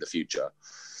to be the future.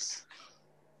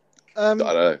 I don't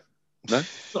know. No?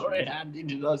 Sorry,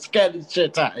 Andy, I scared the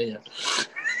shit out of you.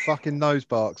 Fucking nose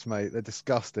barks, mate. They're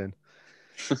disgusting.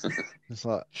 It's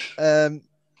like, I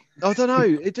don't know.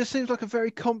 It just seems like a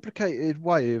very complicated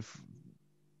way of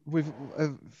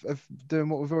doing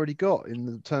what we've already got in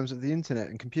the terms of the internet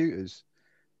and computers.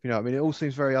 You know, I mean, it all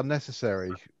seems very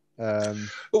unnecessary. I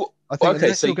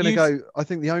think I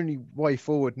think the only way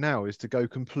forward now is to go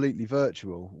completely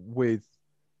virtual with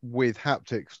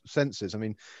haptic sensors. I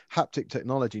mean, haptic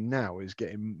technology now is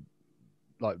getting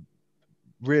like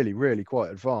really, really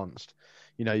quite advanced.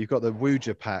 You know, you've got the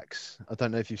Wooja packs. I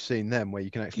don't know if you've seen them, where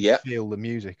you can actually feel the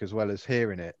music as well as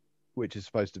hearing it, which is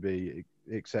supposed to be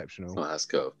exceptional. Oh, that's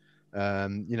cool.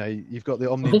 You know, you've got the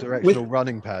omnidirectional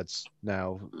running pads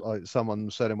now.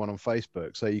 Someone selling one on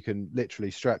Facebook, so you can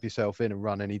literally strap yourself in and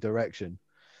run any direction.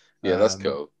 Yeah, that's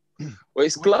cool. Well,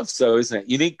 it's gloves, though, isn't it?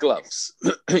 You need gloves.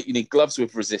 You need gloves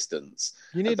with resistance.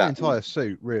 You need an entire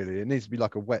suit, really. It needs to be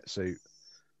like a wetsuit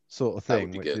sort of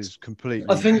thing, which is completely.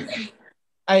 I think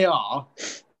AR,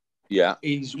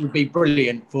 would be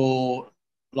brilliant for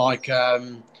like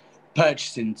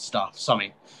purchasing stuff,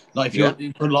 something like if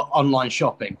you're for like online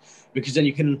shopping, because then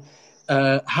you can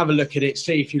have a look at it,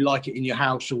 see if you like it in your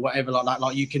house or whatever like that.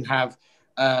 Like you can have.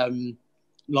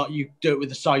 Like you do it with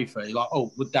the sofa, you're like,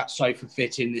 oh, would that sofa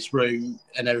fit in this room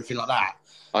and everything like that?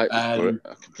 I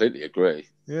completely agree.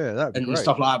 Yeah, that'd be great.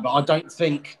 Stuff like that. But I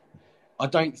think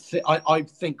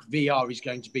VR is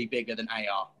going to be bigger than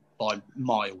AR by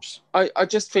miles. I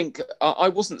just think I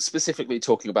wasn't specifically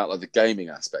talking about like the gaming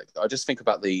aspect. I just think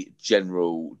about the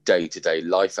general day-to-day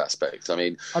life aspect. I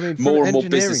mean from more an and more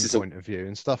businesses point of view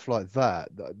and stuff like that.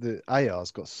 The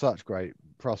AR's got such great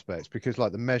prospects because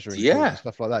like the measuring tools and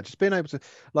stuff like that. Just being able to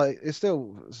like, it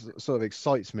still sort of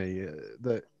excites me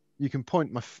that I can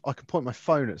point my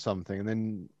phone at something and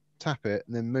then tap it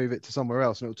and then move it to somewhere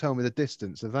else and it'll tell me the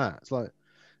distance of that. It's like,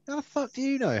 how the fuck do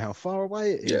you know how far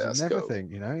away it is and everything?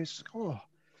 Cool. You know, it's well,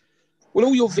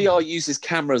 all your VR uses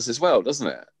cameras as well, doesn't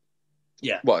it?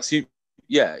 Yeah. Well, so I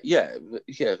know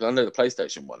the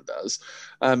PlayStation one does.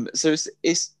 So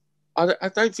it's I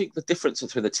don't think the difference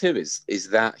between the two is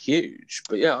that huge.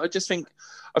 But yeah, I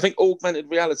think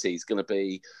augmented reality is going to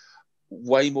be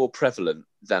way more prevalent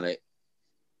than it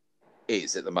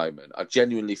is at the moment. I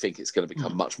genuinely think it's going to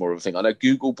become much more of a thing. I know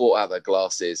Google bought out their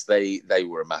glasses. They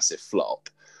were a massive flop.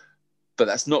 But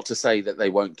that's not to say that they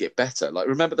won't get better. Like,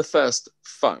 remember the first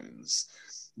phones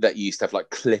that used to have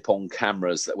like clip-on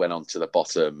cameras that went onto the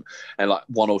bottom, and like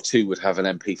one or two would have an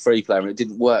MP3 player, and it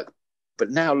didn't work.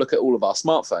 But now look at all of our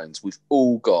smartphones. We've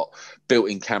all got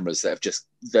built-in cameras that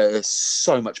they're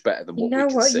so much better than what we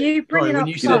can see. You bring up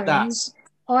phones.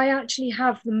 I actually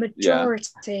have the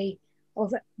majority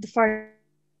of the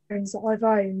phones that I've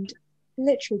owned,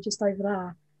 literally just over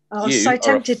there. I was so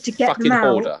tempted to get them out.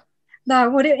 Hoarder.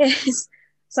 No, what it is.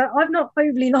 So I've not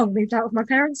overly long moved out of my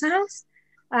parents' house,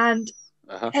 and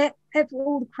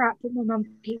all the crap that my mum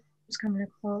keeps coming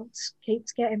across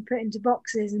keeps getting put into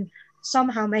boxes and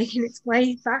somehow making its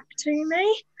way back to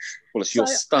me. Well, it's your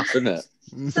stuff, isn't it?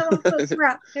 So I've got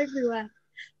crap everywhere.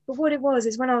 But what it was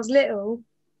is when I was little,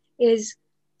 I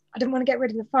didn't want to get rid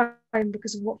of the phone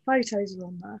because of what photos were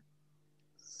on there.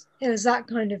 It was that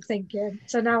kind of thinking.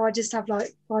 So now I just have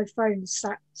like 5 phones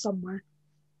sat somewhere.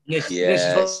 This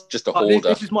is just a hoarder.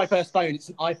 This is my first phone. It's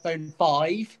an iPhone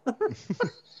 5.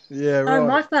 Yeah, right. Oh,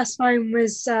 my first phone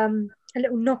was a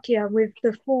little Nokia with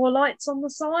the 4 lights on the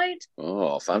side.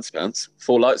 Oh, fancy pants.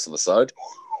 4 lights on the side.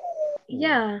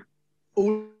 Yeah.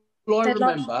 All I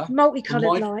remember... Like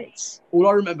multicoloured lights. All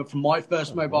I remember from my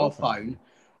first mobile phone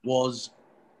was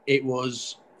it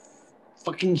was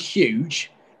fucking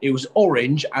huge. It was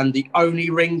orange, and the only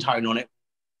ringtone on it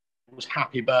was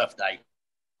Happy Birthday.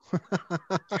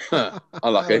 I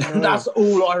like it. That's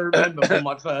all I remember from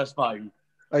my first phone.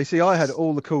 Hey, see, I had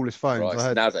all the coolest phones. Right, I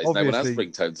had, nowadays, no one has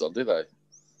ringtones on, do they?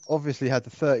 Obviously, had the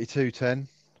 3210,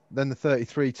 then the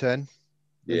 3310.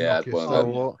 Yeah,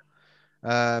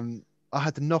 I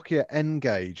had the Nokia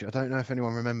N-Gage. I don't know if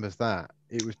anyone remembers that.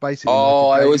 It was basically.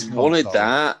 I always wanted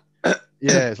that.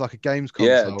 Yeah, it's like a games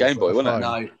console. Yeah, Game Boy, wasn't it?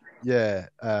 No. Yeah,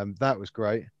 that was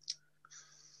great.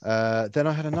 Then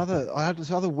I had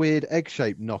this other weird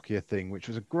egg-shaped Nokia thing, which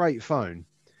was a great phone,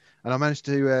 and I managed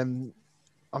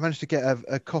to get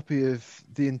a copy of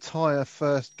the entire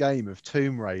first game of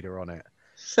Tomb Raider on it.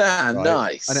 Right?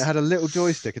 Nice. And it had a little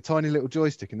joystick, a tiny little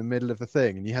joystick in the middle of the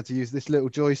thing, and you had to use this little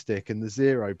joystick and the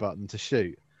 0 button to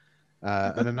shoot,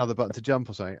 and another button to jump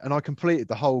or something. And I completed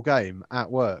the whole game at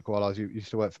work while I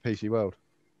used to work for PC World.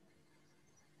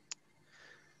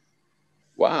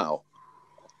 Wow.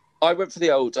 I went for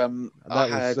the old.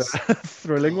 That was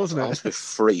thrilling, wasn't it? I was with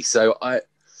 3, so I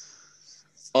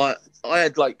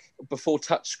had, like, before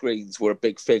touchscreens were a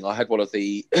big thing. I had one of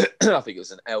the, I think it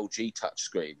was an LG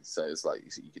touchscreen, so it was like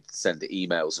you could send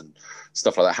emails and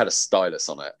stuff like that. It had a stylus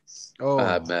on it. Oh,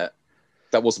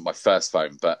 that wasn't my first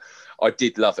phone, but I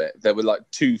did love it. There were like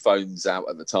 2 phones out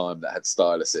at the time that had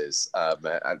styluses,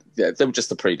 and yeah, they were just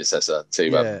the predecessor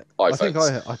to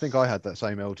iPhones. I think I had that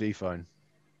same LG phone.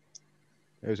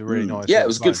 It was a really nice. Yeah, it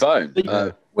was a good phone.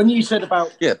 When you said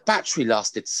about battery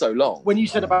lasted so long. When you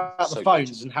said about the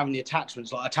phones and having the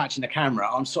attachments, like attaching the camera,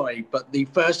 I'm sorry, but the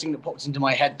first thing that popped into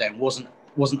my head then wasn't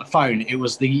a phone. It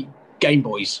was the Game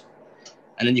Boys,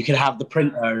 and then you could have the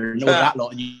printer and all that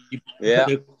lot, and you put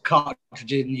the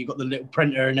cartridge in, and you got the little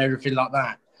printer and everything like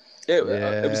that. It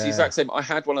was the exact same. I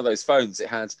had one of those phones. It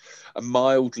had a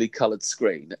mildly coloured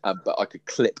screen, but I could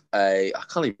clip I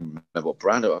can't even remember what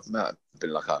brand it might have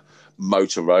been, like a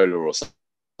Motorola or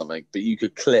something. But you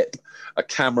could clip a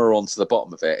camera onto the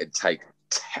bottom of it and take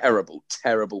terrible,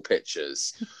 terrible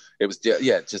pictures. It was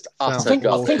just utter. I think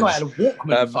I had a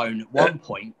Walkman phone at one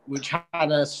point, which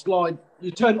had a slide. You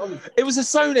turn it on. It was a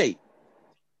Sony.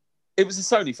 It was a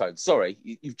Sony phone. Sorry,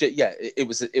 it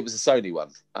was a Sony one.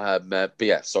 But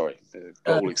yeah, sorry,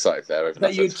 got all excited there. Over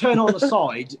that you turn on the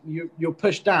side, you're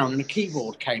pushed down, and a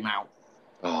keyboard came out.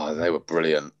 Oh, they were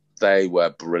brilliant. They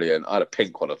were brilliant. I had a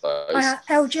pink one of those.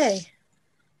 LG.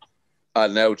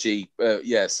 An LG,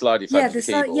 slidey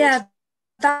phone. Yeah,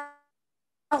 that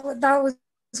was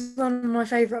one of my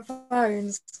favourite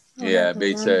phones. Yeah,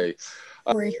 me too.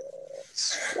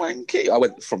 Swanky. I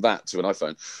went from that to an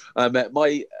iPhone. I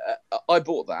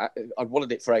bought that. I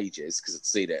wanted it for ages because I'd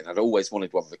seen it, and I'd always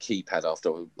wanted one with a keypad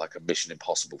after like a Mission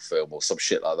Impossible film or some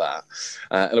shit like that.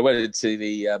 And I went into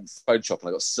the phone shop and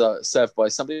I got served by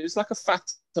somebody who's like a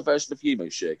fatter version of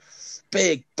Yumushu,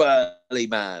 big burly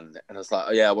man, and I was like,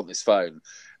 "Oh yeah, I want this phone."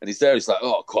 And he's there. He's like,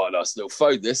 "Oh, quite a nice little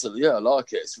phone, this." And yeah, I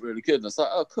like it. It's really good. And I was like,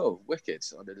 "Oh, cool, wicked."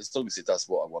 I mean, as long as it does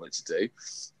what I want it to do.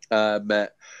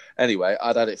 Anyway,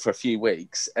 I'd had it for a few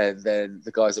weeks, and then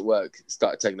the guys at work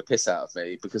started taking the piss out of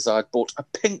me because I'd bought a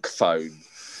pink phone.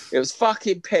 It was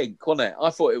fucking pink, wasn't it? I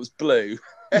thought it was blue.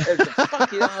 The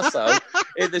fucking arsehole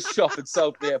in the shop had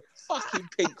sold me a fucking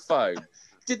pink phone.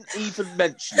 Didn't even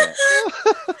mention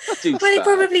it. Well, he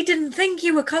probably didn't think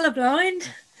you were colourblind.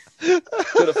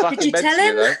 Did you tell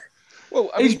him? Well,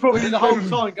 he's probably the whole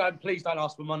time going, "Please don't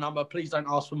ask for my number. Please don't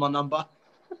ask for my number."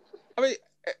 I mean,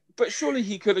 but surely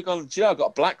he could have gone, "Do you know, I've got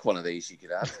a black one of these you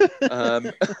could have."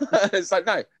 It's like,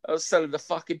 no, I was selling the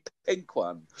fucking pink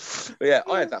one. But yeah,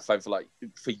 I had that phone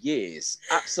for years.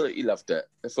 Absolutely loved it.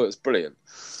 I thought it was brilliant.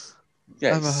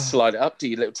 Yeah, slide it up, do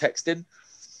your little texting.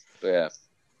 But yeah,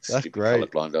 that's great.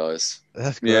 Colourblind eyes.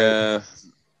 That's great. Yeah,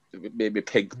 maybe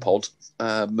pink pod.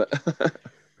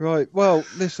 Right. Well,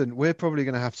 listen, we're probably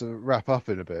going to have to wrap up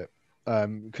in a bit.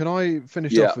 Can I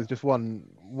finish off with just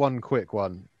one quick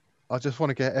one? I just want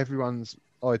to get everyone's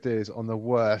ideas on the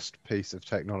worst piece of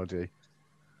technology.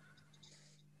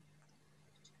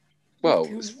 Well,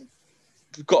 it's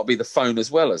got to be the phone as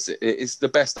well as it. It's the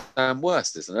best and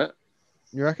worst, isn't it?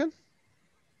 You reckon?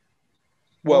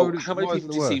 Well, how many people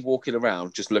do you see walking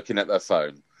around just looking at their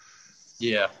phone?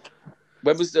 Yeah.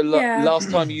 When was the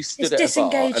last time you stood at a bar? It's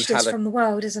disengaged us from the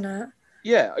world, isn't it?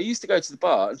 Yeah, I used to go to the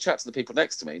bar and chat to the people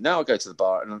next to me. Now I go to the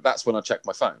bar and that's when I check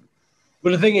my phone.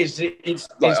 Well, the thing is, it's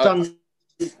done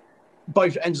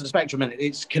both ends of the spectrum, and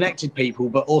it's connected people,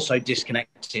 but also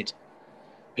disconnected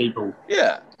people.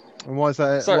 Yeah. And why is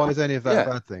that? Why is any of that a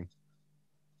bad thing?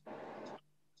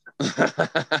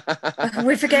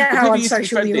 We forget how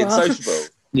unsocial you are.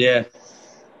 Yeah.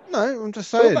 No, I'm just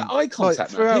saying. What about eye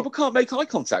contact? People can't make eye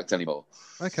contact anymore.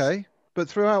 Okay, but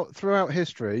throughout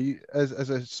history, as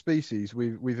a species,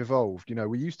 we've evolved. You know,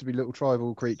 we used to be little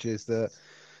tribal creatures that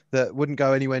wouldn't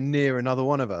go anywhere near another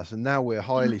one of us, and now we're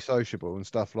highly sociable and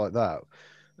stuff like that.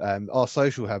 Our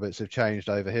social habits have changed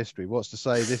over history. What's to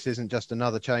say this isn't just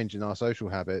another change in our social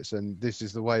habits, and this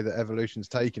is the way that evolution's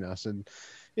taken us? And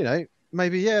you know,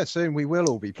 maybe soon we will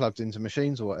all be plugged into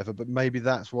machines or whatever, but maybe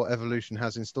that's what evolution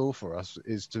has in store for us,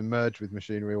 is to merge with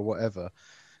machinery or whatever.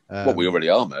 Well, we already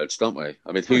are merged, aren't we?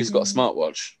 I mean, who's got a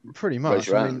smartwatch? Pretty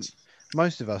much. I mean,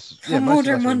 Most of us. I'm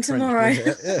ordering one tomorrow.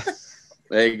 Yeah.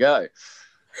 There you go.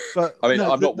 But I mean,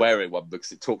 I'm not wearing one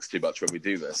because it talks too much when we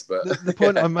do this. But the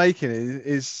point I'm making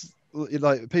is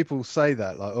like people say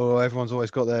that, like, oh, everyone's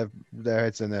always got their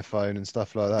heads in their phone and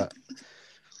stuff like that.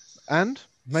 And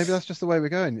maybe that's just the way we're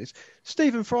going. It's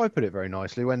Stephen Fry put it very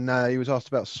nicely when he was asked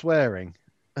about swearing,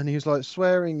 and he was like,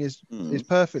 swearing is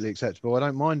perfectly acceptable. I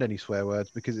don't mind any swear words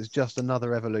because it's just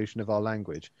another evolution of our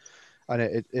language, and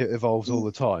it evolves all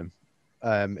the time.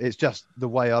 It's just the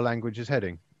way our language is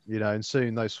heading, and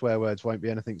soon those swear words won't be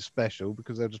anything special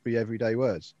because they'll just be everyday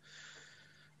words.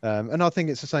 And I think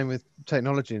it's the same with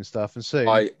technology and stuff. And soon,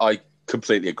 I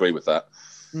completely agree with that.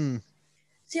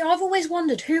 See, I've always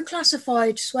wondered who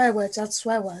classified swear words as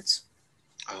swear words.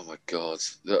 Oh my God!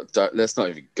 Let's not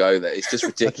even go there. It's just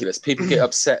ridiculous. People get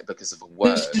upset because of a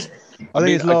word. I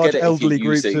think it's large elderly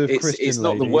groups of Christian It's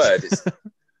not ladies. the word. It's...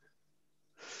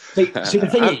 See, the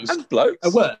thing is, blokes. a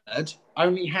word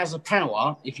only has a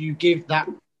power if you give that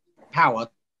power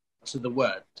to the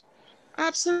word.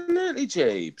 Absolutely,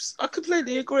 Jeeves. I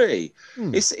completely agree.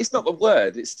 It's not the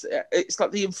word. It's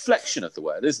like the inflection of the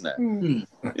word, isn't it?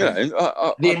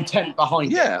 The intent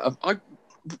behind it. Yeah, I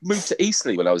moved to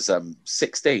Eastleigh when I was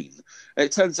 16, and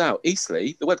it turns out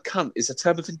Eastleigh, the word "cunt" is a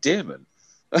term of endearment.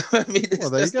 I mean, it's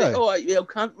there you go.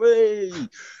 Cunt, really.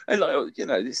 And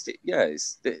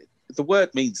the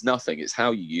word means nothing. It's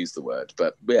how you use the word.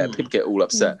 But people get all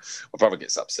upset. My brother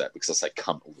gets upset because I say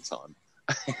 "cunt" all the time.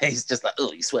 He's just like,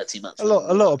 oh, you swear too much. A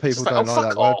lot of people don't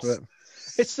like that off. word, but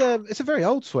it's a very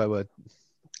old swear word.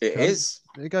 It is.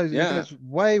 It goes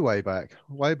way back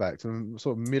to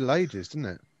sort of Middle Ages, doesn't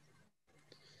it?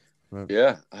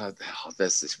 Yeah.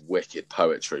 There's this wicked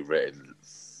poetry written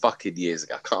fucking years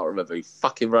ago. I can't remember who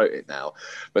fucking wrote it now,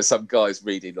 but some guy's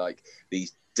reading like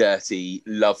these dirty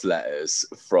love letters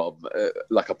from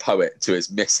like a poet to his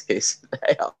missus.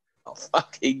 They are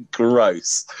fucking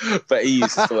gross, but he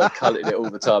uses the word cunt in it all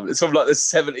the time. It's from like the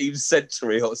 17th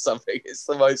century or something. It's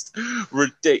the most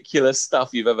ridiculous stuff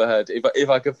you've ever heard. If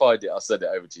I can find it, I'll send it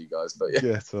over to you guys. But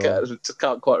just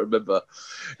can't quite remember.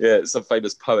 Yeah, some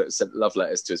famous poet sent love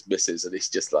letters to his missus, and it's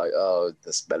just like, oh,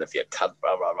 the smell of your cunt.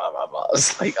 Blah, blah, blah, blah, blah.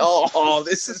 It's like, oh,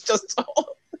 this is just.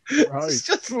 Right. It's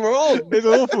just wrong. It's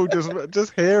awful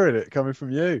just hearing it coming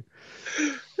from you.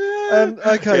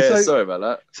 Okay, so sorry about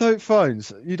that. So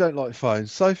phones, you don't like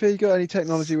phones. Sophie, you got any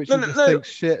technology which you think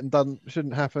shit and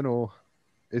shouldn't happen or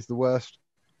is the worst?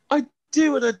 I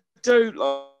do and I don't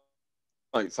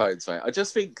like phones, mate. I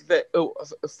just think that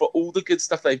for all the good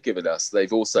stuff they've given us,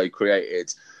 they've also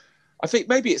created. I think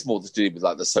maybe it's more to do with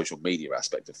like the social media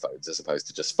aspect of phones as opposed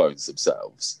to just phones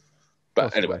themselves.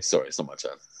 But anyway, sorry, it's not my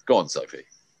turn. Go on, Sophie.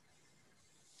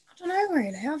 I don't know,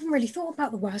 really. I haven't really thought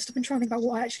about the worst. I've been trying to think about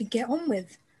what I actually get on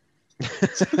with,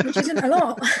 which isn't a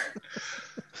lot.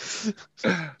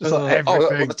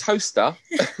 The toaster.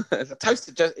 The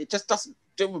toaster just doesn't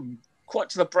do them quite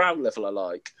to the brown level I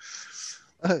like.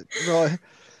 Right.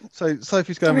 So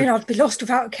Sophie's going. I mean, I'd be lost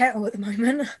without a kettle at the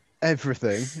moment.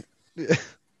 Everything.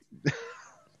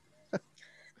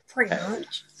 Pretty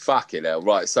much. Fucking hell.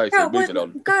 Right, Sophie, moving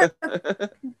on.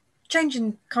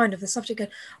 Changing kind of the subject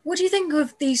again. What do you think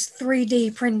of these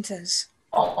 3D printers?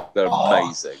 They're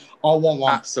amazing. I want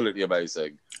one. Absolutely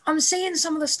amazing. I'm seeing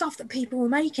some of the stuff that people are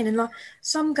making, and like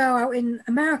some girl out in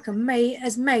America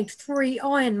has made 3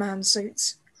 Iron Man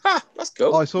suits. Ha, that's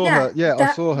cool. I saw her. Yeah,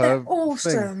 I saw her. They're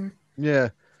awesome. Thing. Yeah.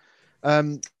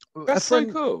 That's so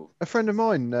cool. A friend of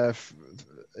mine,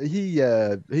 he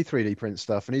 3D prints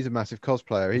stuff, and he's a massive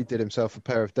cosplayer. He did himself a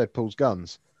pair of Deadpool's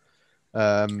guns.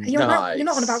 You're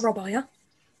not on about Rob, are you?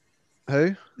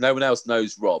 Who? No one else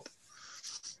knows Rob.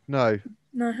 No.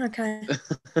 No, okay.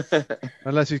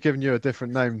 Unless he's given you a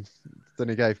different name than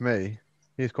he gave me.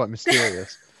 He's quite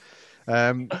mysterious.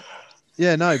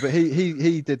 Yeah, no, but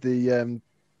he did the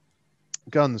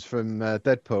guns from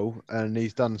Deadpool, and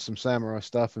he's done some samurai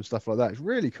stuff and stuff like that. It's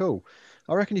really cool.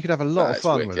 I reckon you could have a lot of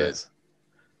fun with it.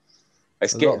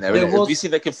 It's getting there. Have you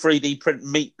seen they can 3D print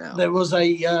meat now? There was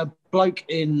a bloke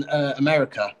in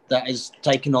America that has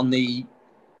taken on the.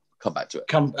 Come back to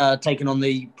it. Taken on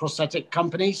the prosthetic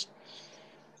companies.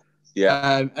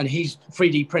 Yeah. And he's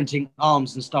 3D printing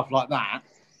arms and stuff like that,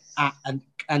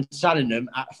 and selling them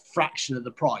at a fraction of the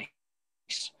price.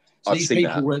 So these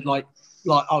people were like,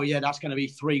 oh yeah, that's going to be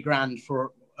 $3,000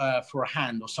 for a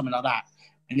hand or something like that.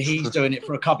 And he's doing it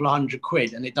for a couple of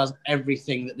 £100, and it does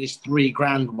everything that this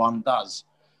 $3,000 one does.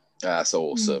 That's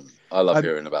awesome. I love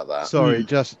hearing about that. Sorry,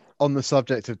 just on the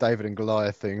subject of David and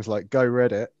Goliath things, like go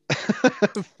Reddit.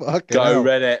 Go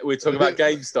Reddit. We're talking about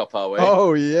GameStop, are we?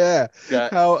 Oh yeah.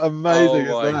 How amazing is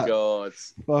that? Oh my god.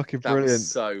 Fucking brilliant. That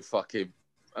was so fucking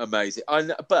Amazing.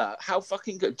 But how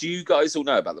fucking good? Do you guys all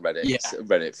know about the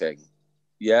Reddit thing?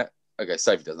 Yeah. Okay,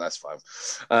 Sophie doesn't. That's fine.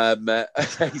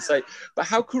 Okay, so but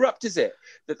how corrupt is it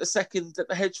that the second that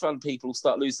the hedge fund people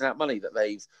start losing out money, that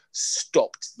they've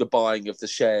stopped the buying of the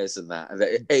shares and that,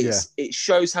 it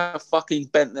shows how fucking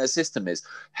bent their system is.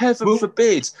 Heaven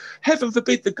forbid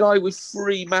the guy with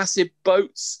 3 massive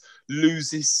boats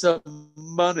loses some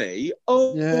money.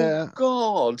 Oh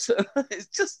God! It's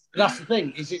just that's the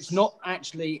thing. Is it's not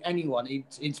actually anyone.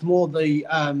 It's more the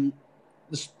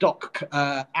stock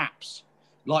apps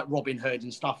like Robinhood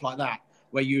and stuff like that,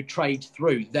 where you trade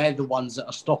through. They're the ones that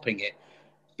are stopping it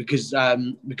because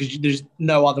there's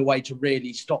no other way to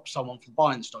really stop someone from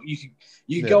buying stock. You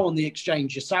can go on the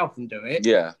exchange yourself and do it,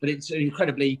 but it's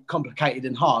incredibly complicated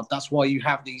and hard. That's why you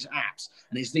have these apps,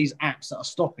 and it's these apps that are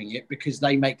stopping it because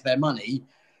they make their money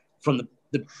from the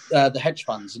hedge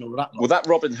funds and all of that. Well, that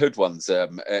Robin Hood one's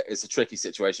is a tricky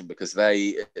situation because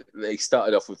they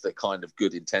started off with the kind of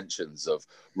good intentions of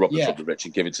robbing from the rich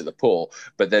and giving to the poor,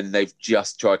 but then they've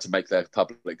just tried to make their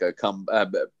make their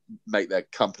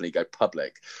company go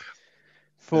public,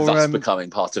 thus becoming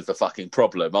part of the fucking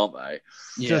problem, aren't they?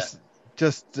 Yeah.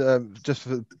 Just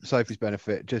for Sophie's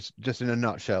benefit, just in a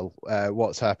nutshell,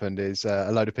 what's happened is a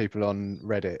load of people on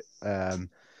Reddit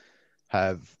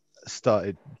have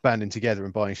started banding together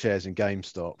and buying shares in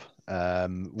GameStop,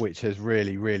 which has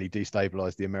really, really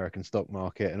destabilized the American stock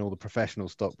market, and all the professional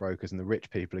stockbrokers and the rich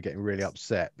people are getting really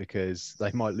upset because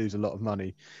they might lose a lot of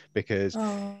money because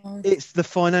it's the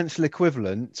financial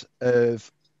equivalent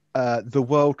of the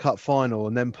World Cup final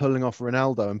and then pulling off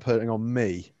Ronaldo and putting on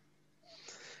me.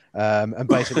 And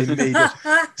basically me just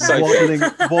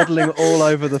waddling all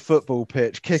over the football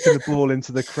pitch, kicking the ball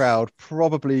into the crowd,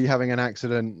 probably having an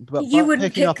accident, but you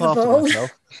wouldn't picking pick up the after ball.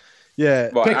 myself. Yeah,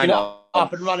 right, picking up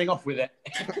and running off with it.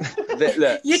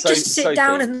 You just sit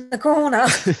down in the corner.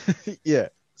 Yeah.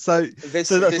 So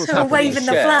that's what's happening. Waving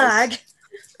the flag.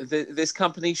 This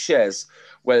company's shares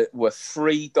were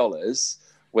 $3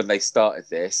 when they started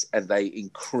this, and they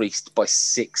increased by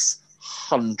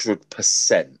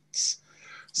 600%.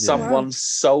 Someone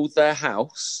sold their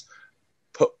house,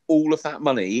 put all of that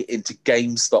money into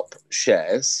GameStop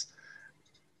shares.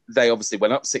 They obviously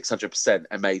went up 600%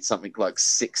 and made something like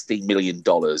 $60 million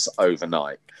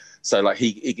overnight. So, like,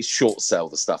 he short sell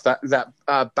the stuff.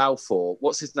 That Balfour,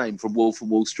 what's his name from Wolf of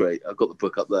Wall Street? I've got the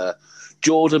book up there.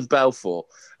 Jordan Balfour.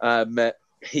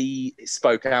 He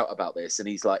spoke out about this, and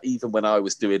he's like, even when I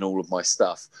was doing all of my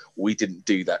stuff, we didn't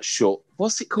do that short.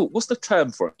 What's it called? What's the term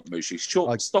for it, Mushu?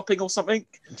 Short stopping or something?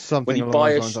 Something when you along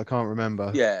buy those lines, I can't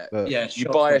remember. Yeah, you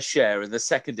buy a share, and the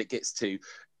second it gets to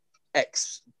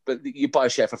X, but you buy a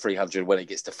share for $300. When it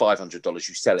gets to $500,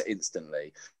 you sell it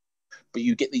instantly. But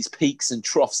you get these peaks and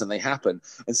troughs, and they happen.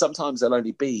 And sometimes they'll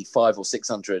only be $500 or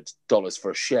 $600 for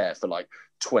a share for like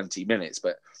 20 minutes,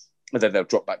 and then they'll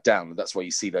drop back down, and that's why you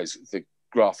see the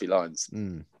graphy lines.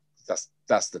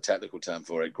 That's the technical term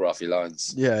for it, graphy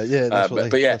lines. Yeah. That's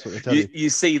what you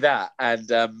see that, and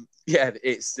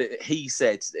he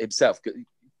said himself.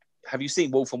 Have you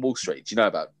seen Wolf on Wall Street? Do you know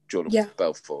about Jordan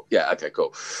Belfort? Yeah. Okay.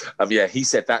 Cool. He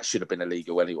said that should have been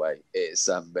illegal anyway. It's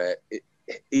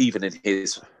even in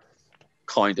his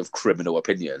kind of criminal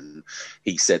opinion,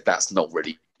 he said that's not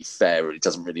really fair, and it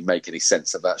doesn't really make any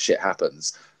sense that shit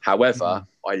happens. However,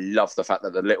 I love the fact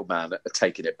that the little man are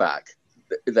taking it back.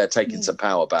 They're taking some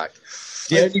power back.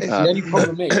 The only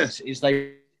problem is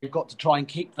they've got to try and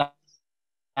keep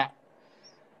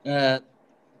that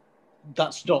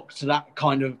stock to that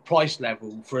kind of price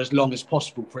level for as long as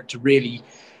possible for it to really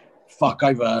fuck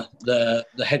over the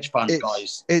hedge fund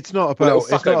guys. It's not about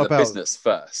business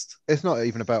first. It's not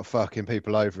even about fucking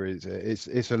people over, is it?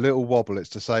 It's a little wobble. It's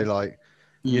to say, like,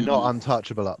 you're not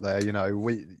untouchable up there. You know,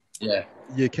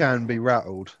 you can be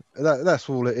rattled. That's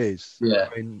all it is. Yeah.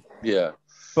 I mean,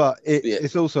 but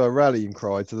it's also a rallying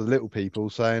cry to the little people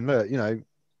saying, look, you know,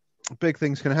 big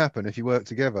things can happen if you work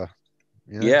together.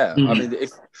 You know? Yeah, I mean,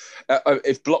 if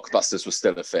Blockbusters was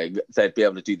still a thing, they'd be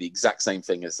able to do the exact same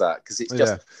thing as that, because it's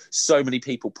just so many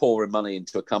people pouring money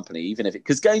into a company, even if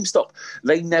because GameStop,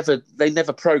 they never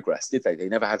progressed, did they? They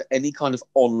never had any kind of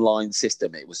online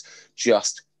system. It was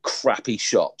just crappy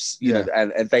shops, you know,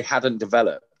 and they hadn't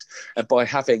developed. And by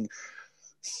having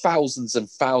thousands and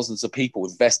thousands of people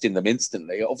invest in them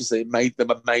instantly, obviously it made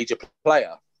them a major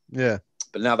player. Yeah.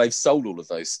 But now they've sold all of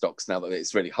those stocks. Now that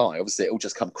it's really high, obviously it'll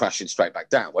just come crashing straight back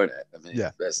down, won't it? I mean,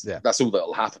 that's all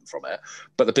that'll happen from it.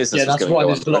 But the business is going to go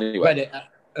there's a lot anyway.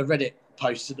 of Reddit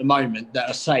posts at the moment that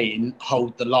are saying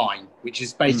hold the line, which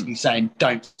is basically saying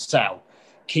don't sell,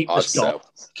 keep the stock,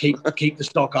 keep the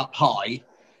stock up high,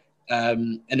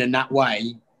 and in that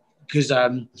way, because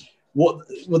what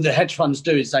the hedge funds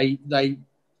do is they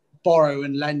borrow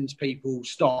and lend people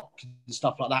stock and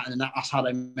stuff like that, and then that's how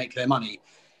they make their money.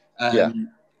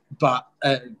 But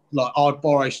like I'd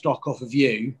borrow stock off of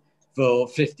you for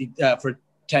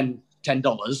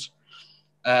 $10.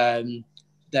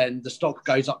 Then the stock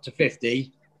goes up to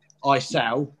 50. I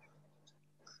sell.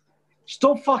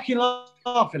 Stop fucking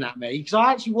laughing at me because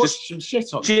I actually watched some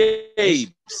shit on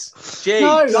Jeeves.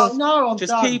 No, I'm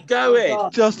just done. keep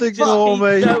going. Just ignore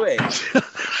me. Going.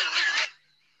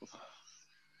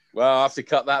 Well, I have to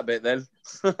cut that bit then.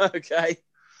 Okay.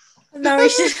 No,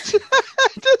 it's just...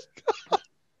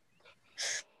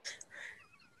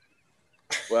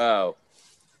 Wow.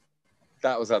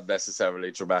 That was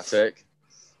unnecessarily dramatic.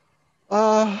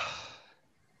 Yeah,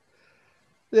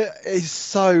 it's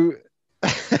so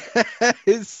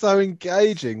it's so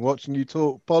engaging watching you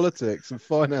talk politics and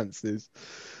finances.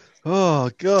 Oh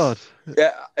God.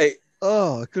 Yeah. I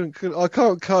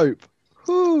can't cope.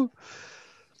 Whew.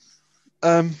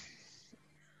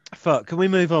 Fuck. Can we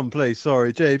move on, please?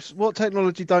 Sorry, Jeeves. What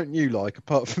technology don't you like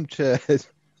apart from chairs?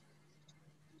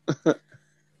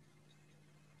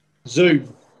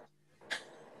 Zoom.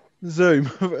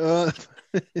 Yeah,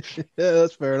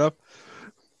 that's fair enough.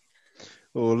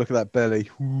 Oh, look at that belly.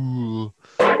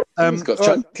 It's got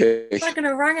chunky. It's like an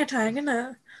orangutan, isn't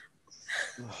it?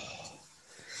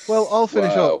 Well, I'll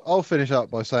finish up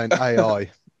by saying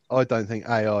AI. I don't think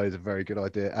AI is a very good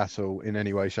idea at all in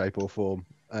any way, shape, or form,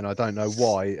 and I don't know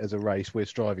why, as a race, we're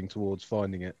striving towards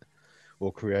finding it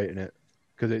or creating it,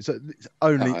 because it's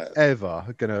only ever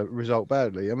going to result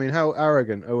badly. I mean, how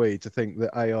arrogant are we to think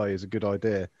that AI is a good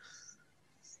idea?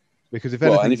 Because if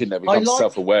anything that becomes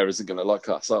self-aware isn't going to like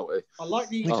us, aren't we? I like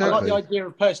the idea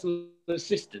of personal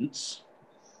assistance.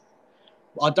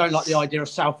 I don't like the idea of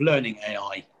self-learning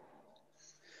AI.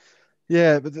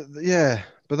 Yeah, but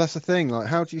that's the thing. Like,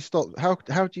 how do you stop?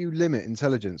 How do you limit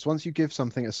intelligence? Once you give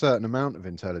something a certain amount of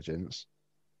intelligence,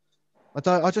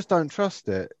 I just don't trust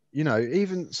it. You know,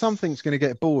 even something's going to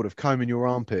get bored of combing your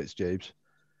armpits, Jeeves.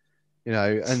 You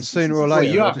know, and sooner or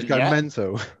later it'll just go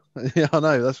mental. Yeah, I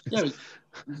know. That's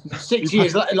 6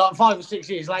 years, like 5 or 6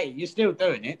 years later, you're still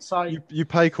doing it. So you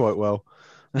pay quite well.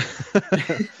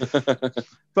 But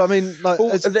I mean, like,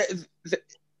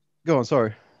 go on.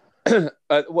 Sorry. So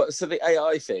the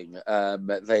AI thing,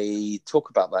 they talk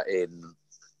about that in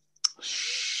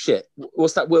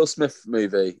what's that Will Smith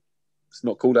movie? It's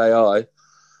not called AI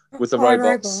with the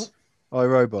robots.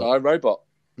 iRobot.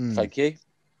 Thank you.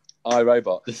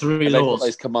 iRobot. The 3 laws.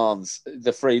 Those commands,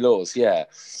 the 3 laws. Yeah.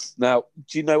 Now,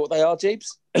 do you know what they are,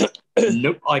 Jeeves?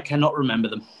 Nope, I cannot remember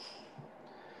them.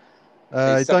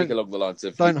 Something along the lines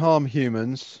of don't harm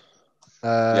humans.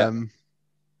 Yeah,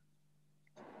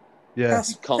 you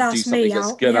can't do something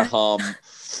that's going to harm.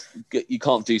 You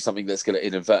can't do something that's going to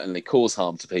inadvertently cause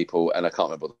harm to people. And I can't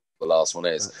remember what the last one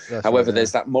is. However,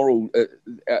 there's that moral.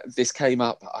 This came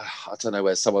up. I don't know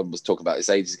where someone was talking about this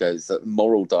ages ago. It's that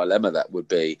moral dilemma that would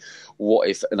be: what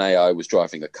if an AI was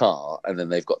driving a car, and then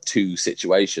they've got 2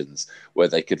 situations where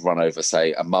they could run over,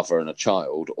 say, a mother and a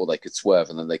child, or they could swerve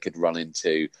and then they could run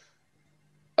into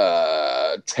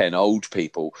 10 old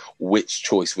people. Which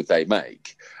choice would they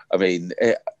make? I mean,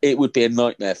 it would be a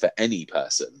nightmare for any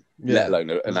person, let alone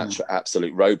an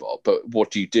absolute robot. But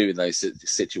what do you do in those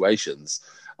situations?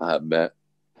 AI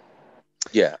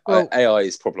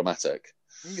is problematic.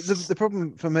 The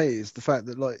problem for me is the fact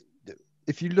that, like,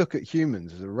 if you look at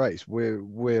humans as a race,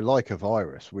 we're like a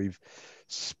virus. We've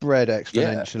spread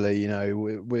exponentially. You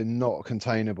know, we're not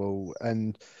containable,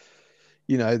 and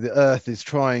you know, the Earth is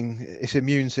trying, its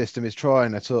immune system is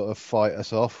trying to sort of fight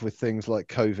us off with things like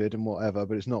COVID and whatever,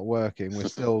 but it's not working. We're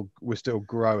still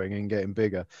growing and getting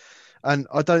bigger. And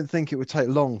I don't think it would take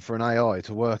long for an AI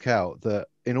to work out that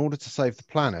in order to save the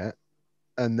planet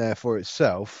and therefore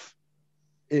itself,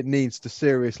 it needs to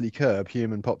seriously curb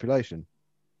human population.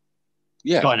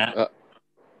 Yeah.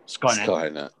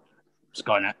 Skynet.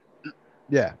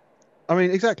 Yeah. I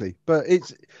mean, exactly. But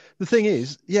the thing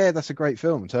is, that's a great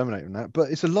film, Terminator and that, but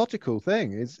it's a logical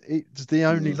thing. It's the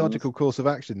only logical course of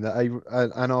action that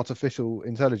an artificial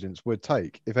intelligence would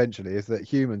take eventually, is that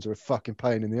humans are a fucking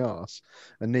pain in the arse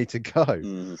and need to go.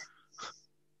 And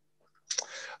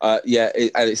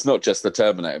it's not just the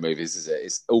Terminator movies, is it?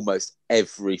 It's almost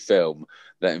every film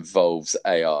that involves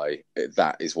AI.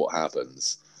 That is what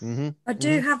happens. I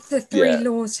do have the 3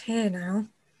 laws here now.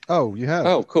 Oh, you have?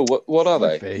 Oh, cool. What are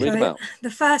they? Read them out.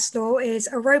 The first law is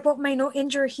a robot may not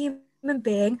injure a human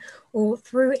being or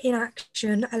through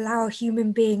inaction allow a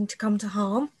human being to come to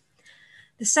harm.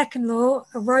 The second law,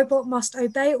 a robot must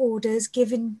obey orders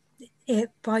given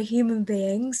it by human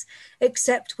beings,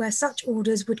 except where such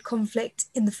orders would conflict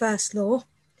in the first law.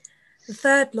 The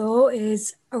third law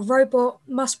is a robot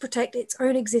must protect its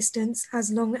own existence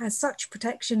as long as such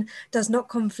protection does not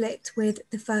conflict with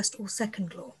the first or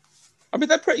second law. I mean,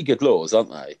 they're pretty good laws,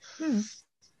 aren't they? Hmm.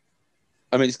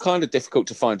 I mean, it's kind of difficult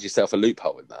to find yourself a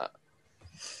loophole in that.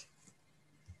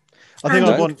 I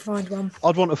think find one.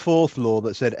 I'd want a fourth law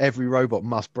that said every robot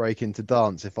must break into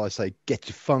dance if I say "get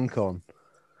your funk on."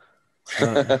 I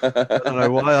don't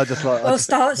know why. I'll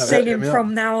start singing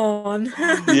from now on.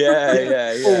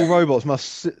 Yeah. All robots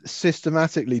must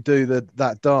systematically do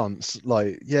that dance.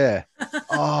 Like, yeah.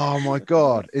 Oh my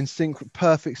god! In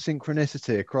perfect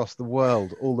synchronicity across the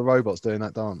world, all the robots doing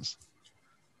that dance.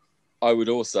 I would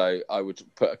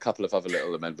put a couple of other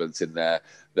little amendments in there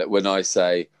that when I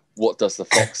say, "What does the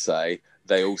fox say?"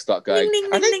 they all start going.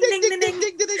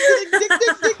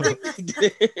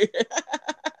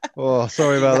 Oh,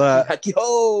 sorry about that.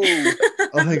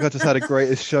 I think I just had a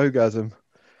greatest showgasm.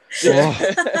 Do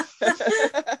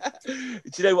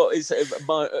you know what?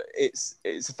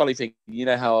 It's a funny thing. You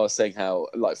know how I was saying how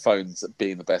like phones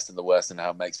being the best and the worst and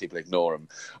how it makes people ignore them.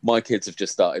 My kids have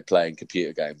just started playing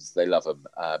computer games. They love them,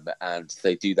 and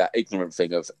they do that ignorant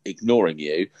thing of ignoring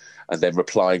you and then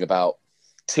replying about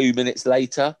 2 minutes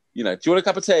later. You know, do you want a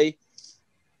cup of tea?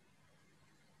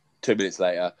 2 minutes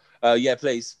later, yeah,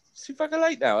 please. It's too fucking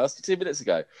late now. That's 2 minutes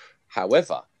ago.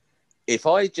 However, if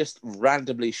I just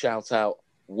randomly shout out,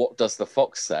 "What does the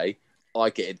fox say?" I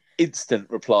get an instant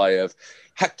reply of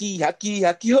 "Hacky, hacky,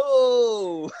 hacky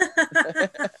ho!"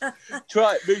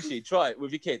 Try it, Mushi. Try it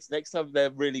with your kids. Next time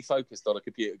they're really focused on a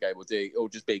computer game or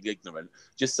just being ignorant,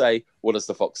 just say, "What does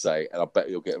the fox say?" And I bet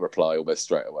you'll get a reply almost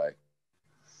straight away.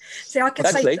 See, I could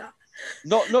say that.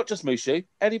 Not just Mushi.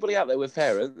 Anybody out there with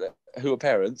parents who are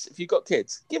parents, if you've got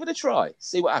kids, give it a try.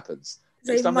 See what happens.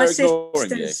 See,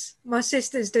 my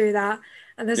sisters do that,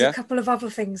 and there's a couple of other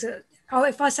things.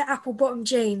 If I say apple bottom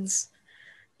jeans,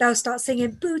 they'll start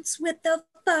singing "Boots with the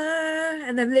Fur,"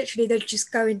 and then literally they'll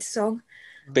just go into song.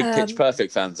 Big Pitch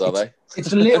Perfect fans, are they?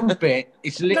 It's a little bit.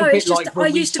 It's a little bit like when I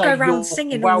used to go around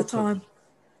singing all the time.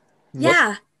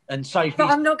 Yeah. And Sophie, but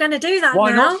I'm not going to do that now. Why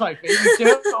now. not, Sophie? You do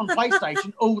it on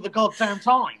PlayStation all the goddamn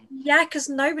time. Yeah, because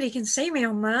nobody can see me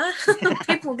on there.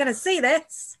 People are going to see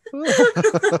this.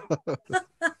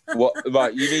 What?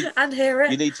 Right, you need and hear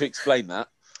it. You need to explain that.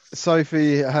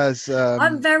 Sophie has.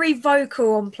 I'm very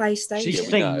vocal on PlayStation. She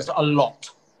sings a lot.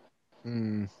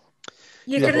 Mm.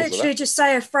 You can literally just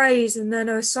say a phrase, and then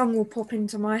a song will pop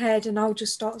into my head, and I'll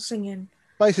just start singing.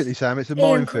 Basically, Sam, it's a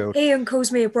minefield. Ian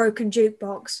calls me a broken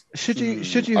jukebox. Should you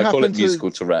I happen call it to musical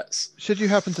Tourette's. Should you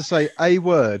happen to say a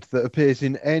word that appears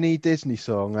in any Disney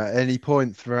song at any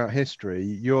point throughout history,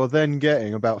 you're then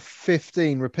getting about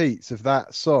 15 repeats of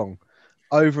that song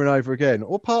over and over again,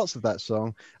 or parts of that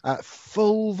song at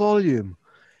full volume.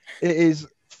 It is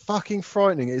fucking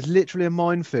frightening. It is literally a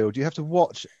minefield. You have to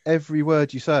watch every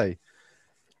word you say.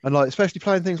 And like, especially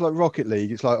playing things like Rocket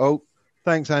League, it's like, "Oh,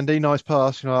 thanks, Andy. Nice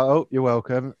pass." You're like, "Oh, you're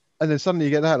welcome." And then suddenly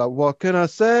you get that, like, "What can I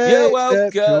say? You're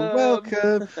welcome." You're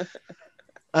welcome.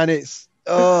 And it's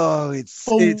full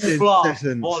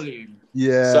incessant volume.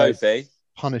 Yeah, Sophie,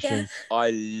 punishing. I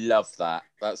love that.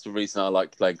 That's the reason I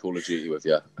like playing Call of Duty with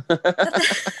you.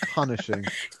 Punishing.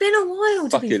 It's been a while,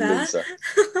 to be fair. Loser.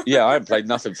 Yeah, I haven't played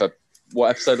nothing for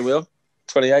what episode are we on?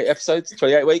 28 episodes,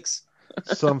 28 weeks.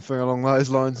 Something along those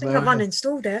lines. I think I've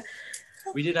uninstalled it.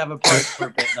 We did have a break for a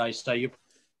bit though, so you're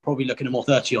probably looking at more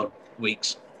 30 odd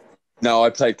weeks. No, I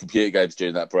played computer games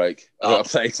during that break. I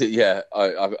played it. Yeah,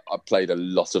 I played a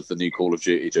lot of the new Call of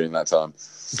Duty during that time,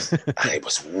 and it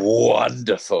was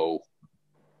wonderful.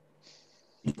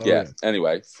 Yeah.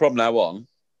 Anyway, from now on,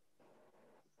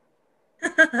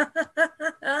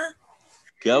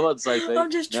 go on, Sophie.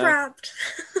 I'm just trapped.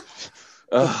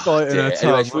 Anyway,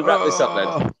 should we wrap this up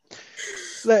then?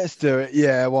 Let's do it.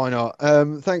 Yeah, why not?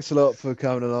 Thanks a lot for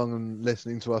coming along and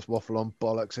listening to us waffle on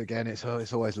bollocks again. It's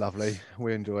always lovely.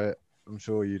 We enjoy it. I'm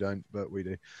sure you don't, but we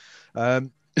do.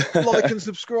 Like and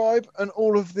subscribe and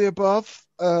all of the above.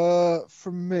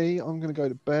 From me, I'm going to go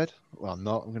to bed. Well, I'm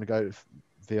not. I'm going to go to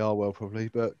VR world probably,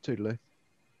 but toodaloo.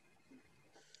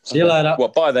 See you later. Well,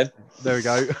 bye then. There we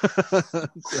go.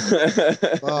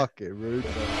 Fucking rude.